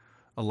to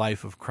a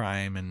life of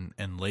crime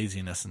and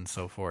laziness and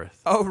so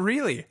forth. Oh,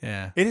 really?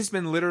 Yeah. It has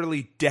been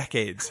literally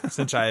decades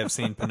since I have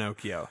seen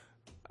Pinocchio.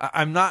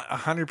 I'm not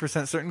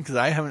 100% certain because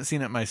I haven't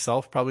seen it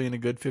myself probably in a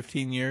good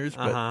 15 years,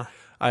 but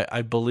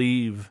I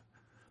believe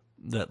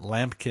that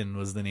Lampkin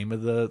was the name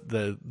of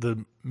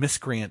the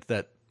miscreant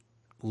that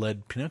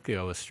led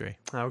Pinocchio astray.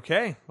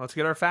 Okay, let's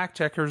get our fact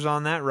checkers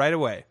on that right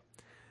away.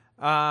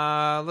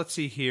 Let's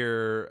see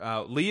here.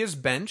 Lee is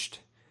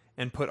benched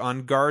and put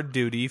on guard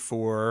duty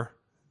for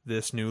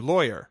this new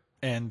lawyer.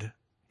 And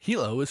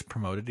Hilo is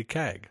promoted to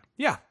CAG.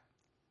 Yeah.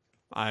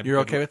 You're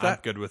okay with that?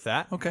 I'm good with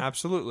that. Okay.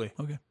 Absolutely.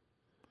 Okay.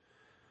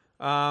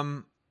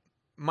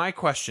 My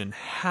question,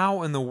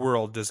 how in the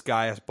world does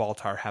Gaius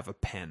Baltar have a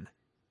pen?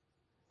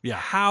 Yeah.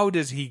 How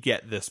does he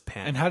get this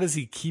pen? And how does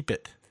he keep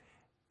it?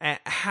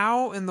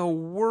 How in the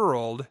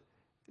world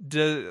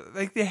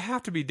they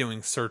have to be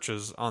doing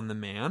searches on the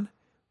man?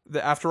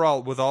 After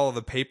all, with all of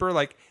the paper,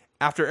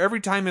 after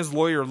every time his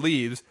lawyer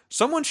leaves,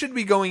 someone should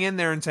be going in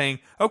there and saying,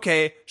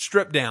 okay,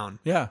 strip down.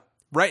 Yeah.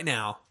 Right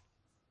now.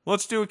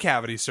 Let's do a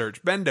cavity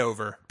search. Bend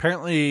over.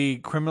 Apparently,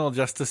 criminal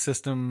justice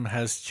system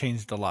has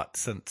changed a lot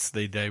since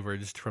they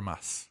diverged from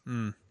us.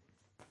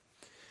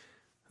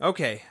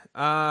 Okay.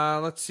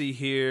 Let's see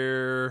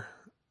here.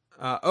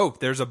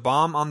 There's a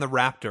bomb on the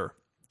Raptor.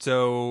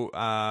 So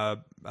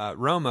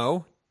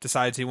Romo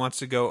decides he wants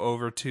to go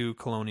over to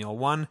Colonial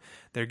 1.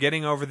 They're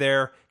getting over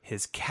there.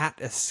 His cat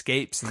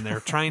escapes, and they're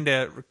trying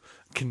to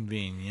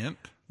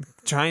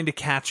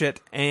catch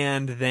it.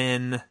 And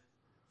then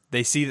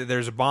they see that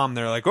there's a bomb.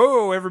 They're like,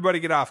 "Oh, everybody,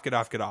 get off! Get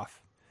off! Get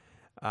off!"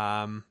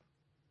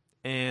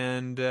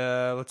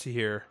 Let's see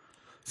here.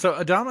 So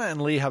Adama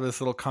and Lee have this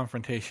little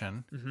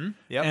confrontation. Mm-hmm.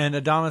 Yep. And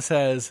Adama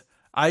says,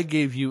 "I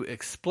gave you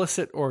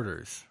explicit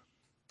orders."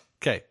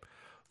 Okay.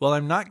 Well,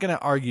 I'm not going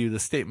to argue the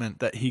statement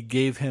that he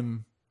gave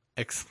him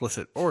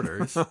explicit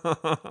orders.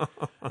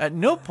 At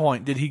no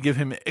point did he give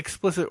him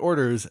explicit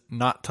orders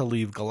not to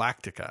leave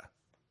Galactica.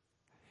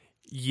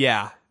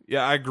 Yeah,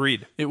 I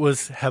agreed. It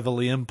was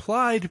heavily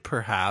implied,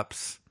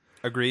 perhaps.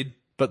 Agreed.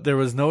 But there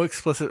was no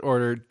explicit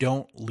order,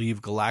 don't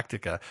leave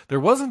Galactica. There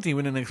wasn't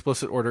even an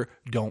explicit order,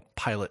 don't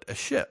pilot a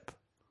ship.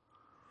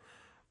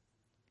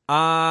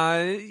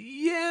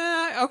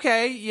 Yeah,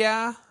 okay,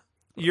 yeah.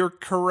 You're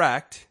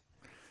correct.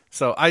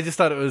 So I just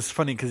thought it was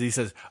funny because he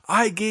says,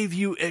 I gave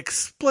you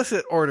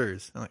explicit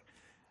orders. I'm like,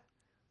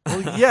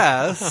 well,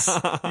 yes,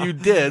 you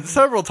did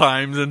several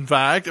times, in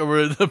fact,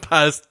 over the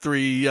past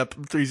three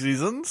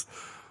seasons.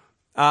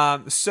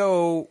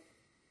 So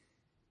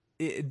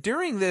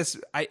during this,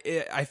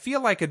 I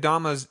feel like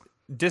Adama's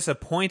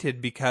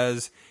disappointed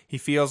because he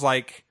feels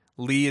like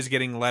Lee is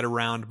getting led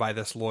around by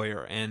this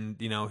lawyer, and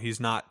he's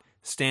not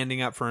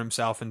standing up for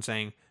himself and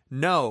saying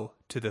no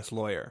to this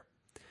lawyer.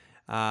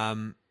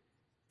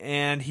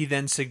 And he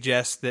then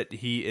suggests that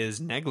he is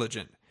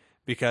negligent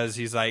because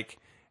he's like,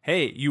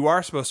 hey, you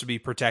are supposed to be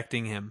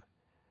protecting him.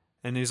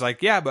 And he's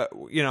like, yeah, but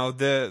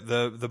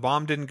the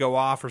bomb didn't go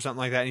off or something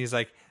like that. And he's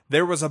like,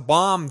 there was a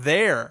bomb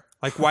there.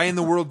 Like, why in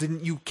the world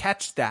didn't you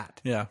catch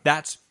that? Yeah.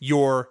 That's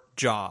your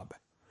job.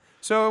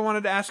 So I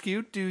wanted to ask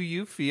you, do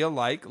you feel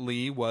like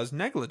Lee was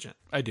negligent?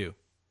 I do.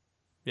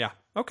 Yeah.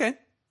 Okay.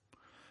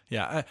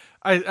 Yeah,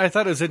 I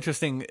thought it was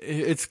interesting.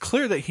 It's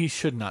clear that he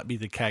should not be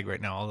the CAG right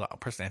now. Although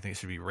personally, I think it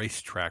should be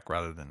Racetrack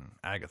rather than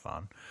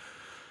Agathon.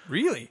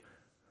 Really?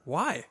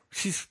 Why?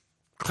 She's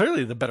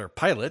clearly the better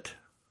pilot.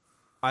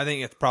 I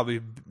think it's probably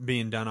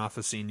being done off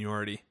of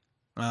seniority.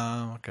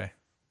 Oh, okay.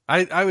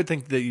 I would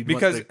think that you'd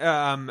because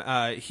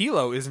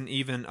Hilo isn't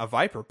even a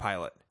Viper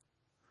pilot.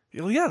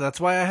 Well, yeah, that's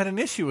why I had an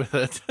issue with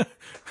it.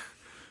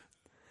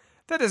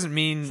 That doesn't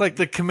mean it's like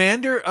the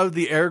commander of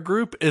the air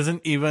group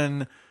isn't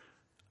even.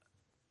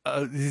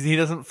 He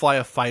doesn't fly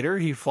a fighter.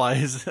 He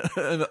flies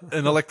an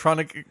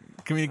electronic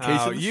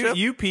communications ship.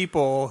 You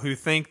people who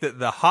think that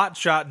the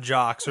hotshot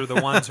jocks are the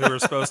ones who are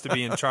supposed to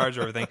be in charge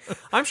of everything.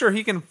 I'm sure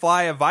he can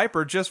fly a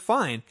Viper just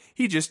fine.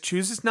 He just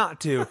chooses not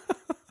to.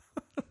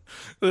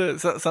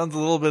 Sounds a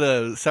little bit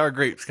of sour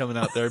grapes coming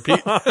out there,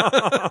 Pete. They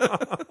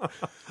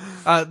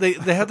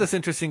had this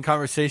interesting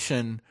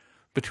conversation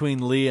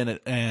between Lee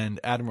and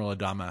Admiral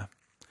Adama.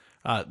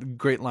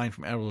 Great line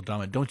from Admiral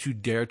Adama: "Don't you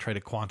dare try to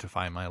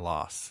quantify my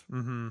loss."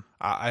 Mm-hmm.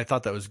 I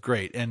thought that was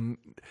great, and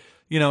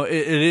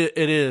it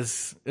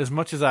is, as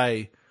much as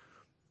I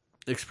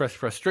express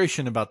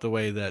frustration about the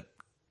way that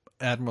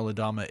Admiral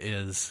Adama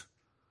is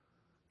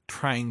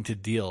trying to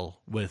deal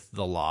with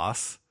the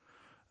loss.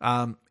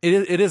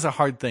 It is a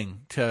hard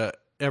thing to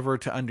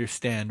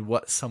understand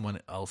what someone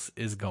else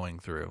is going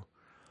through.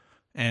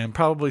 And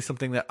probably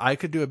something that I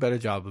could do a better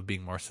job of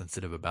being more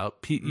sensitive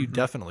about. Pete, you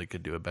definitely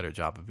could do a better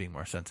job of being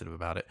more sensitive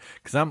about it.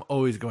 Because I'm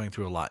always going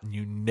through a lot, and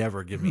you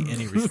never give me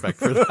any respect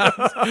for that.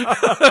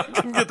 I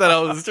couldn't get that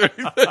out of the straight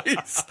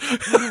face.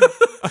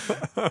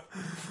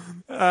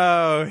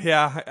 Oh,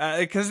 yeah.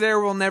 Because there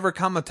will never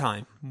come a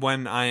time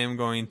when I am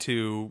going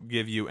to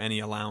give you any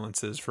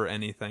allowances for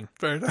anything.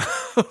 Fair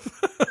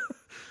enough.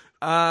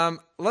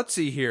 Let's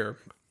see here.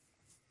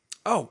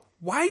 Oh,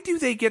 why do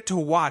they get to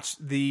watch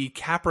the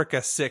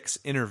Caprica 6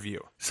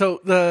 interview?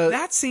 So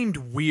that seemed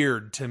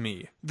weird to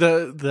me.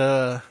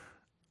 The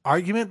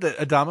argument that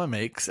Admiral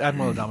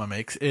Adama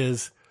makes,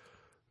 is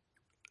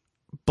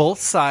both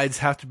sides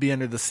have to be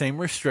under the same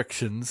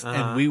restrictions,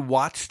 and we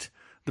watched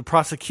the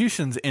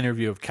prosecution's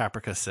interview of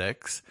Caprica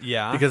 6.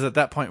 Yeah. Because at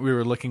that point we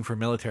were looking for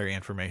military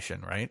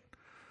information, right?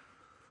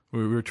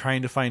 We were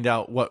trying to find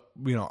out what,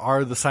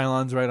 are the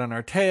Cylons right on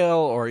our tail,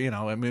 or, it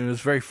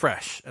was very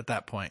fresh at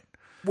that point.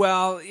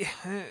 Well,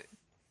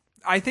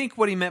 I think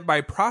what he meant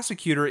by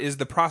prosecutor is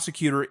the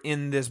prosecutor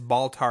in this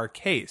Baltar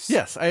case.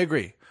 What I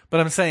agree. But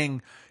I'm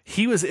saying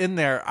he was in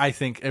there, I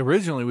think,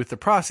 originally with the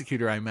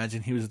prosecutor. I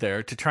imagine he was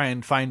there to try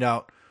and find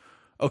out,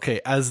 okay,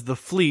 as the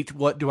fleet,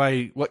 what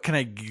can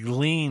I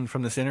glean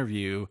from this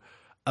interview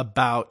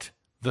about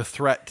the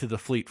threat to the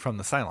fleet from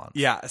the Cylons?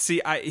 Yeah,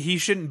 see, he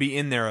shouldn't be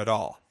in there at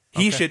all.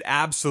 He should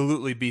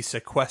absolutely be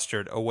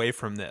sequestered away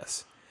from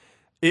this.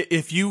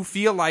 If you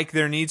feel like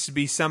there needs to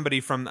be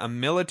somebody from a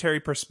military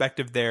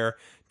perspective there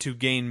to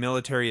gain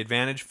military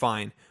advantage,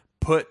 fine.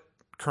 Put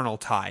Colonel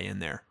Ty in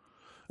there.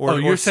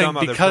 You're saying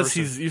because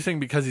he's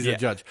a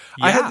judge.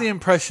 Yeah. I had the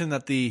impression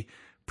that the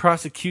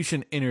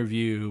prosecution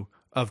interview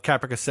of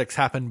Caprica 6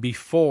 happened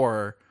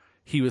before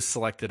he was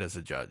selected as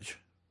a judge.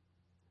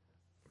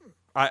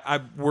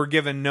 We're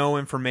given no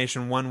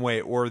information one way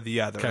or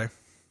the other. Okay.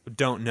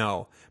 Don't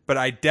know. But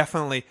I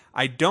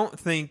don't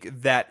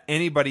think that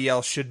anybody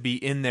else should be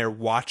in there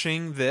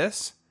watching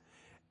this.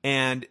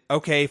 And,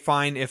 okay,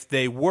 fine, if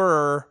they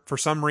were, for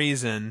some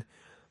reason,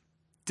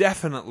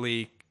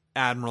 definitely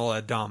Admiral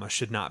Adama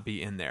should not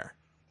be in there.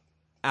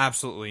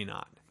 Absolutely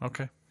not.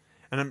 Okay.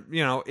 And,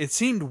 it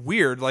seemed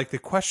weird, like the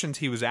questions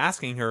he was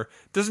asking her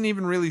doesn't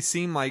even really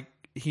seem like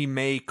he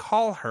may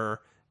call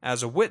her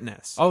as a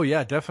witness. Oh,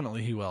 yeah,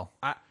 definitely he will.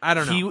 I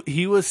don't know.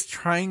 He was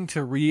trying to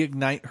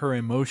reignite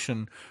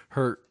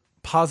her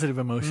positive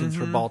emotions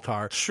for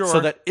Baltar. Sure. So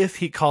that if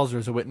he calls her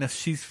as a witness,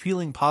 she's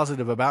feeling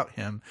positive about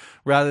him,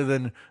 rather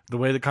than the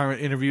way the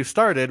interview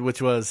started,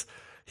 which was,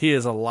 he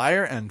is a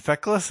liar and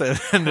feckless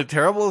and a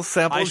terrible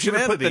sample of humanity. I should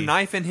have put the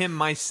knife in him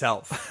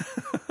myself.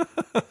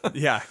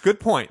 Yeah,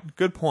 good point.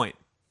 Good point.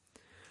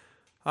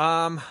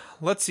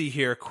 Let's see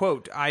here.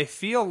 Quote, "I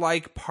feel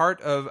like part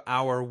of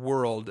our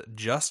world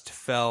just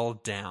fell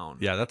down."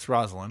 Yeah, that's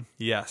Rosalind.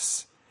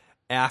 Yes.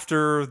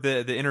 After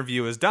the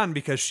interview is done,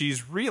 because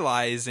she's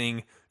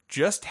realizing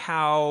just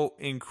how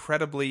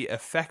incredibly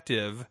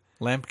effective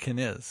Lampkin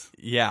is.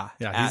 Yeah.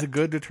 Yeah, he's a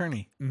good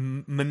attorney.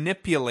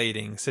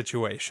 Manipulating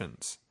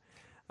situations.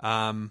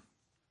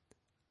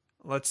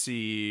 let's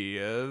see.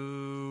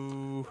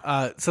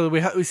 So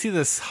we see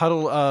this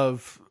huddle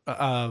of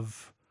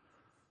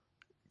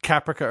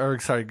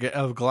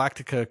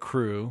Galactica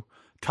crew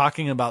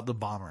talking about the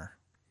bomber.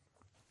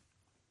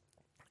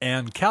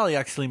 And Callie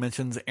actually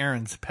mentions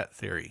Aaron's pet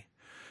theory,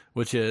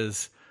 which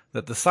is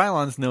that the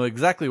Cylons know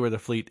exactly where the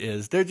fleet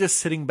is. They're just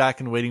sitting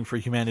back and waiting for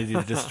humanity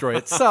to destroy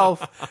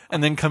itself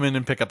and then come in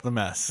and pick up the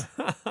mess.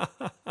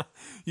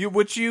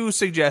 Which you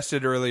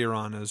suggested earlier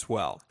on as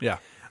well. Yeah.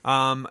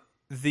 The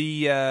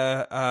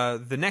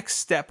next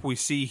step we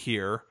see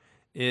here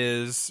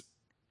is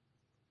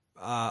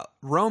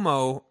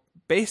Romo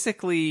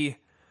basically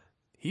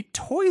he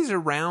toys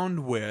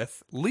around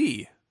with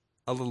Lee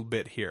a little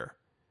bit here,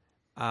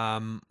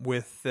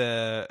 with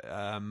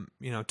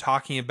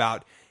talking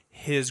about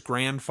his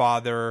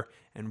grandfather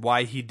and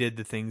why he did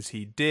the things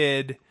he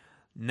did.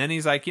 And then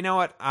he's like, you know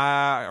what?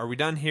 Are we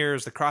done here?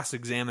 Is the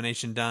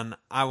cross-examination done?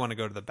 I want to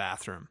go to the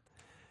bathroom.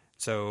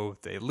 So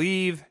they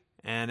leave,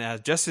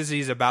 and just as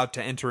he's about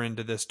to enter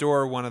into this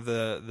door, one of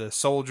the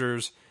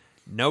soldiers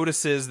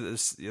notices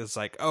this. It's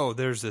like, oh,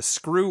 there's a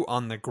screw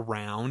on the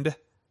ground.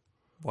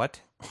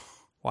 What?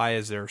 Why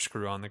is there a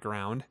screw on the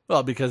ground?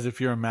 Well, because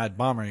if you're a mad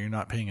bomber, you're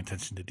not paying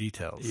attention to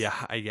details. Yeah,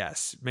 I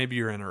guess. Maybe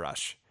you're in a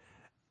rush.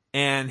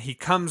 And he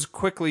comes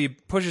quickly,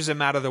 pushes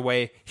him out of the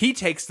way. He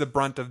takes the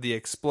brunt of the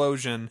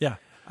explosion. Yeah.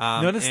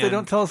 Notice they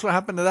don't tell us what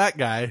happened to that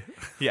guy.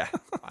 Yeah.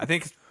 I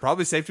think it's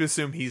probably safe to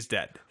assume he's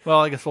dead. Well,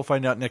 I guess we'll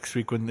find out next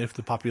week if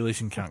the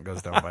population count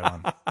goes down by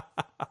 1.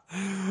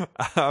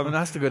 It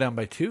has to go down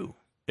by 2.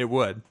 It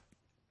would.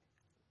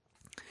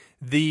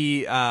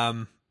 We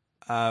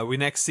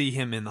next see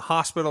him in the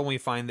hospital. We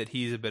find that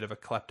he's a bit of a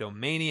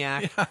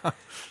kleptomaniac.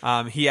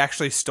 Yeah. He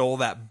actually stole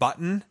that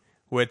button,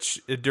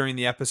 which during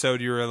the episode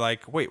you were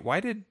like, wait,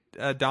 why did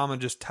Dama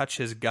just touch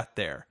his gut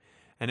there?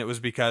 And it was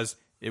because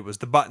it was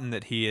the button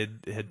that he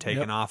had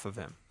taken off of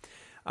him.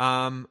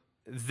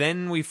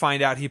 Then we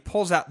find out he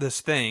pulls out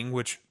this thing,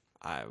 which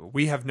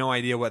we have no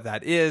idea what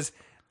that is,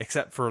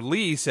 except for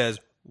Lee says,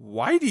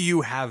 why do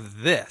you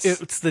have this?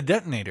 It's the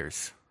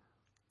detonators.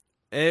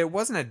 It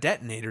wasn't a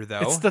detonator,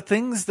 though. It's the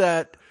things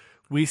that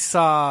we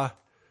saw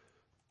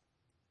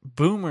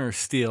Boomer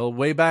steal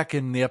way back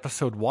in the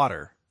episode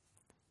Water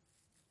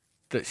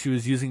that she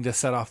was using to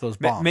set off those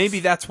bombs. Maybe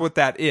that's what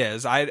that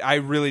is. I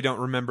really don't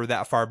remember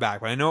that far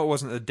back, but I know it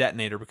wasn't a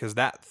detonator because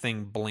that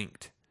thing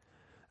blinked.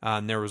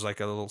 And there was like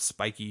a little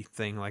spiky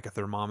thing, like a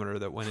thermometer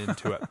that went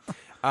into it.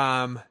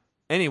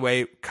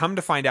 Anyway, come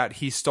to find out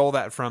he stole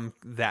that from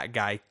that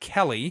guy,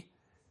 Kelly,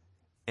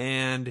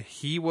 and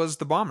he was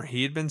the bomber.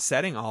 He had been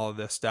setting all of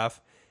this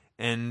stuff,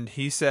 and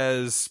he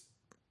says,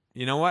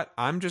 you know what?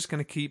 I'm just going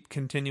to keep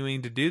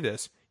continuing to do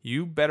this.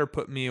 You better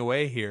put me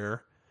away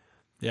here.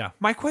 Yeah.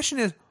 My question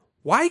is,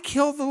 why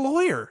kill the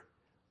lawyer?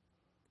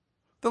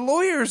 The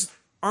lawyers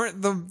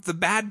aren't the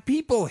bad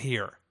people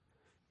here.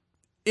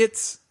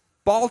 It's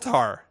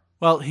Baltar.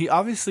 Well, he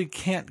obviously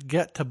can't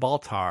get to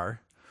Baltar,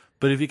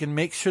 but if he can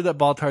make sure that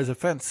Baltar's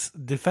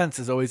defense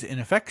is always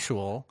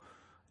ineffectual,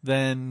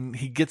 then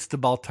he gets to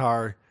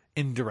Baltar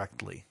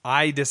indirectly.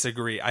 I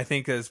disagree. I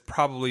think it's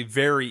probably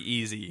very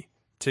easy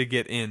to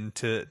get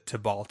into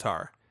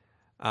Baltar.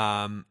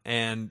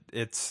 And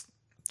it's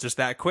just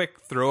that quick.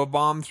 Throw a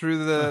bomb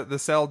through the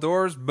cell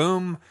doors,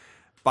 boom,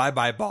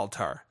 bye-bye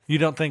Baltar. You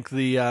don't think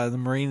the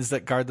Marines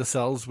that guard the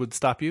cells would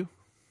stop you?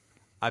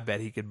 I bet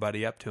he could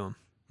buddy up to him.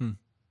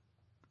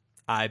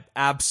 I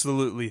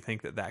absolutely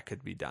think that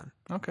could be done.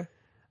 Okay.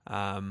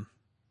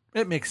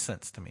 It makes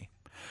sense to me.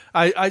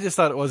 I just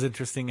thought it was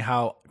interesting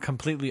how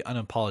completely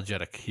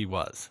unapologetic he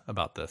was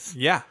about this.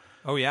 Yeah.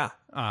 Oh, yeah.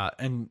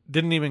 And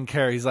didn't even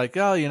care. He's like,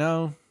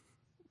 oh,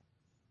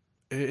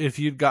 if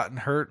you'd gotten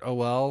hurt, oh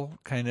well,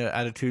 kind of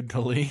attitude to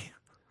Lee.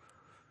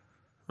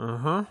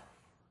 Uh-huh.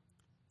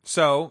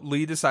 So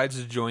Lee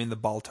decides to join the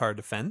Baltar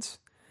defense.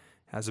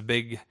 Has a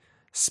big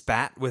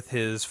spat with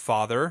his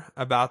father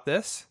about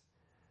this.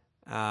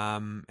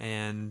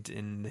 And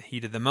in the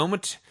heat of the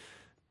moment,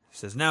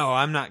 says, no,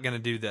 I'm not going to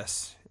do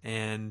this.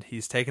 And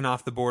he's taken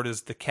off the board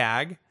as the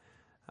CAG.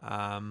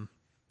 And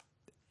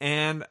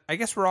I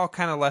guess we're all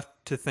kind of left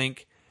to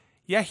think,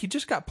 yeah, he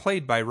just got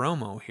played by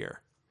Romo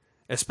here.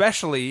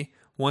 Especially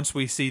once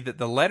we see that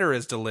the letter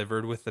is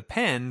delivered with the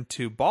pen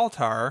to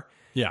Baltar.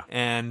 Yeah.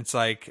 And it's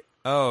like,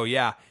 oh,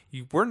 yeah,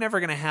 we're never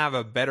going to have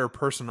a better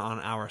person on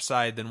our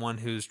side than one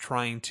who's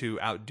trying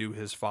to outdo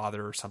his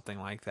father or something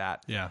like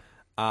that. Yeah.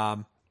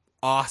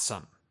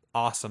 Awesome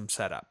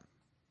setup.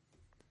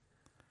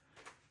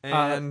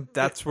 And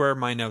that's where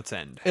my notes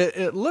end.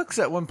 It looks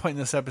at one point in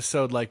this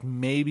episode like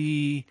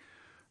maybe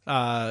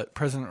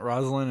President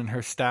Rosalind and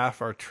her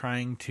staff are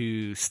trying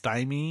to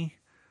stymie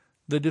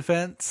the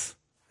defense.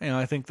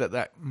 I think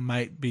that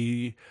might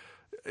be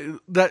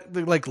that.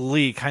 Like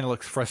Lee kind of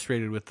looks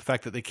frustrated with the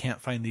fact that they can't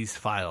find these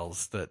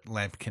files that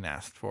Lampkin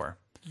asked for.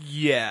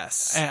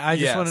 Yes, and I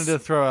just wanted to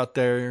throw out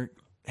there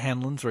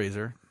Hanlon's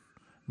razor.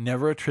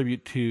 Never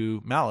attribute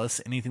to malice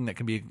anything that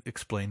can be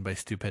explained by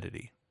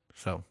stupidity.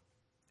 So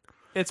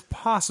it's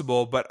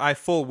possible, but I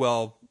full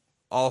well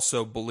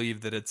also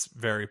believe that it's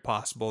very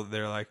possible that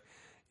they're like,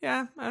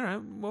 Yeah, I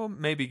don't know. We'll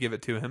maybe give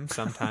it to him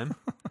sometime.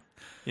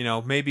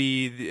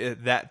 Maybe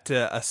that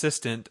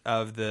assistant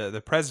of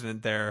the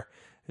president there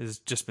has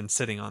just been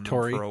sitting on them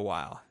Tory. for a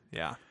while.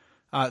 Yeah.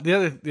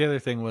 The other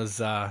thing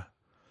was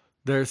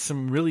there's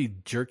some really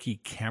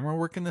jerky camera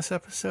work in this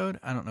episode.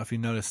 I don't know if you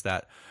noticed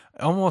that.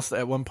 Almost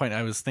at one point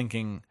I was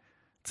thinking,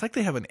 it's like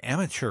they have an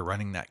amateur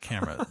running that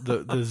camera.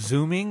 The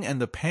zooming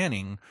and the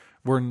panning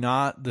were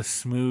not the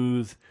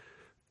smooth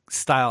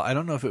style. I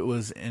don't know if it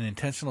was an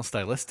intentional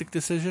stylistic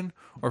decision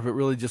or if it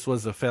really just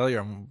was a failure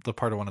on the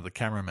part of one of the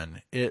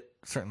cameramen. It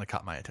certainly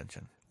caught my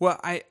attention. Well,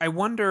 I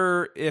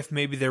wonder if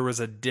maybe there was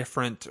a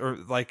different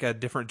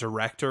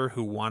director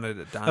who wanted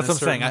it done. That's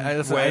what I'm saying. I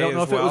don't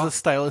know if it was a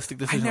stylistic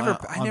decision.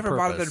 I never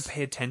bothered to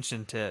pay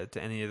attention to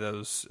any of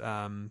those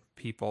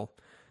people,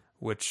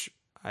 which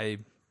I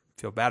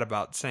feel bad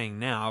about saying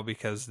now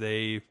because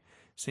they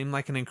seem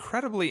like an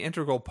incredibly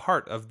integral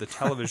part of the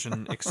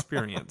television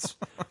experience.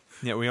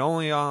 Yet we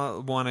only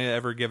want to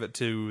ever give it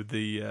to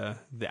the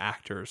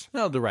actors.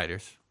 No, the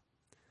writers.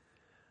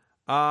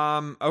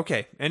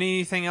 Okay.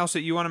 Anything else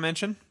that you want to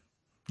mention?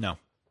 No.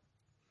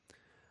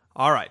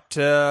 All right.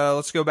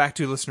 Let's go back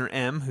to listener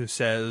M, who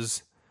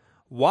says,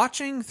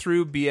 watching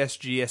through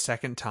BSG a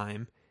second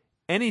time,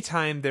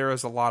 anytime there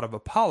is a lot of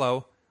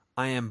Apollo,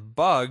 I am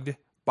bugged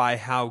by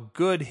how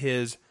good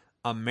his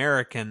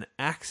American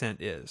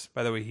accent is.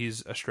 By the way,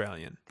 he's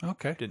Australian.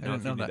 Okay. Didn't know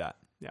if you knew that.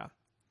 Yeah.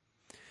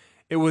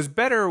 It was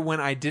better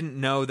when I didn't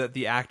know that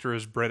the actor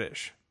is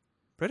British.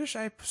 British?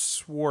 I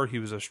swore he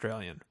was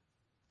Australian.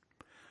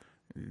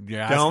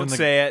 Don't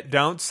say it.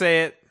 Don't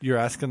say it. You're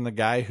asking the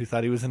guy who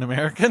thought he was an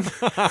American?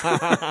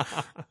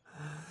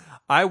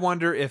 I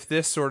wonder if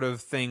this sort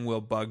of thing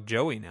will bug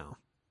Joey now.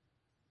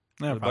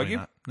 No, bug you?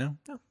 Not. No.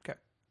 Oh, okay.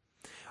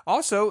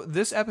 Also,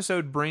 this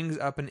episode brings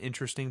up an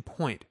interesting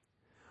point.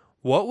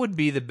 What would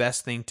be the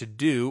best thing to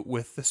do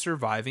with the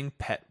surviving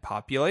pet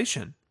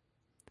population?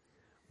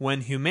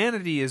 When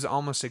humanity is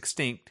almost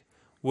extinct,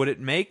 would it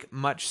make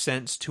much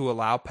sense to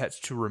allow pets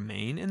to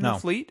remain in the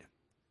fleet?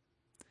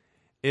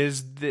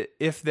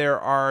 If there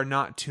are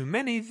not too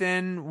many,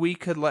 then we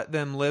could let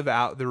them live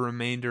out the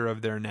remainder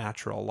of their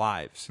natural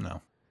lives.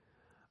 No.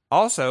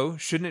 Also,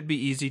 shouldn't it be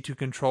easy to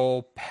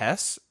control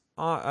pests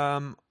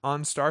on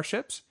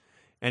starships?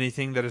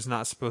 Anything that is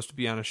not supposed to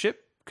be on a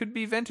ship could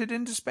be vented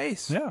into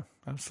space. Yeah,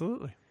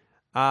 absolutely.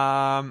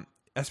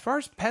 As far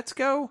as pets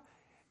go,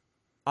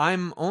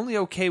 I'm only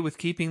okay with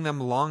keeping them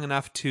long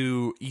enough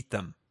to eat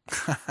them.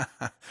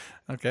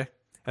 Okay.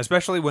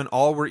 Especially when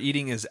all we're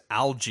eating is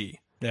algae.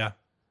 Yeah.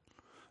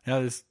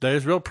 Yeah,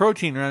 there's real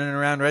protein running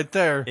around right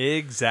there.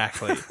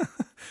 Exactly.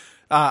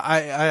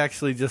 I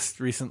actually just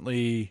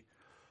recently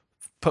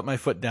put my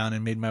foot down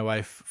and made my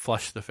wife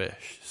flush the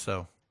fish.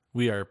 So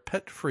we are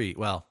pet free.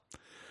 Well,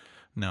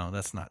 no,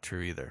 that's not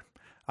true either.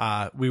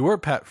 We were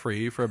pet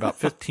free for about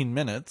 15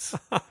 minutes.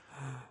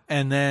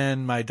 And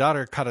then my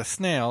daughter caught a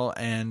snail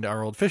and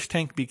our old fish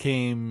tank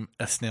became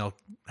a snail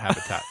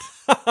habitat.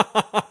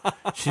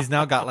 She's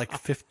now got like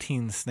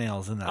 15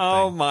 snails in that thing.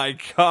 Oh my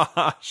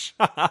gosh.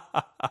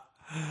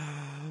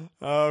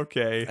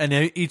 Okay.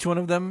 And each one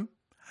of them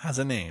has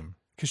a name.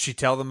 Could she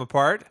tell them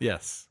apart?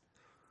 Yes.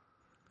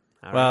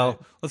 All Well, right.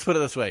 let's put it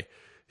this way.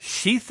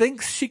 She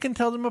thinks she can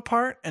tell them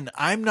apart, and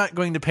I'm not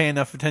going to pay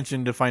enough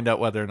attention to find out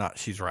whether or not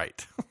she's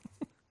right.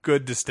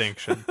 Good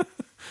distinction.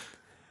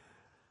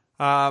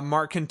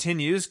 Mark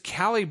continues,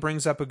 Callie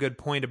brings up a good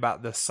point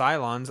about the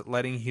Cylons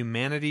letting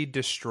humanity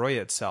destroy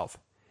itself.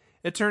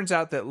 It turns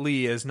out that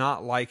Lee is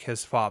not like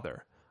his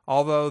father,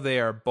 although they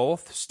are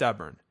both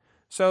stubborn.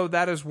 So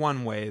that is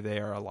one way they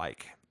are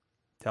alike.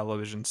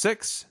 Television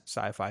 6,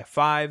 Sci-Fi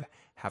 5,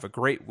 have a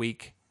great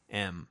week,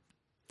 M.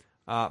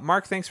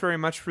 Mark, thanks very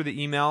much for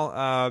the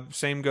email.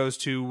 Same goes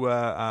to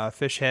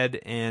Fishhead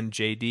and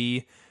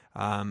JD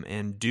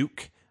and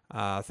Duke.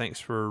 Thanks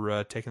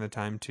for taking the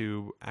time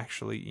to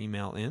actually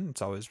email in.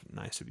 It's always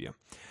nice of you.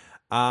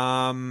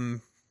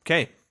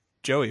 Okay,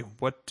 Joey,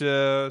 what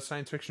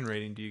science fiction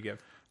rating do you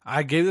give?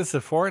 I gave this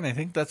a 4, and I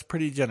think that's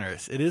pretty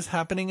generous. It is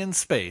happening in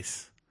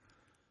space.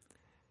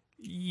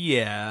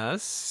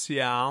 Yes,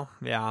 yeah.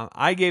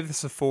 I gave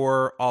this a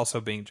 4,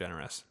 also being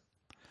generous.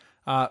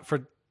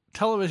 For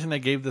television, I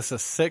gave this a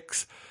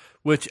 6,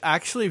 which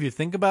actually, if you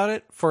think about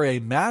it, for a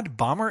Mad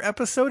Bomber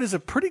episode is a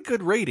pretty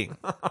good rating.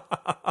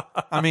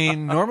 I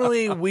mean,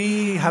 normally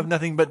we have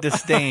nothing but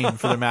disdain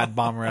for the Mad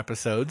Bomber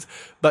episodes,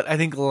 but I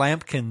think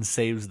Lampkin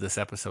saves this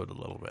episode a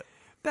little bit.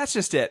 That's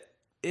just it.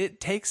 It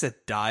takes a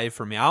dive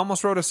for me. I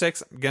almost wrote a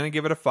 6. I'm going to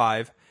give it a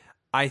 5.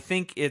 I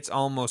think it's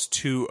almost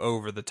too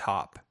over the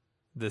top,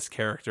 this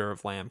character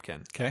of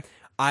Lampkin. Okay.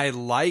 I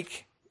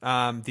like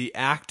the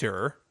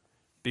actor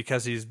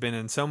because he's been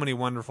in so many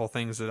wonderful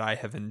things that I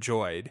have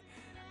enjoyed.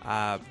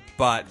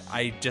 But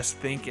I just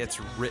think it's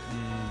written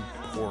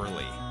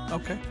poorly.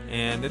 Okay.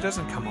 And it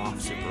doesn't come off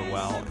super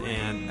well.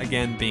 And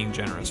again, being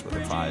generous with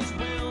a 5.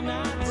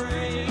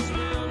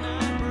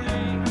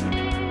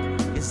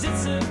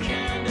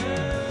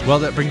 Well,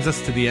 that brings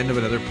us to the end of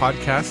another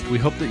podcast. We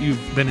hope that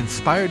you've been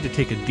inspired to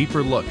take a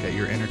deeper look at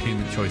your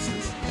entertainment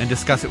choices and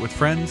discuss it with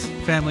friends,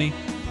 family,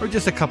 or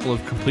just a couple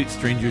of complete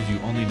strangers you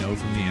only know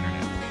from the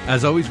internet.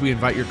 As always, we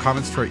invite your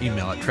comments to our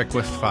email at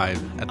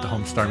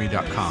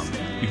trekwest5@thehomestarmy.com.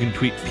 You can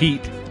tweet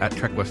Pete at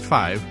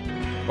trekwest5,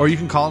 or you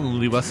can call and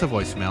leave us a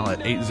voicemail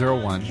at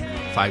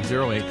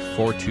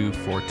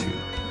 801-508-4242.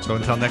 So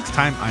until next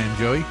time, I am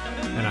Joey.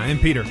 And I am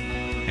Peter.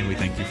 And we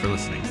thank you for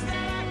listening.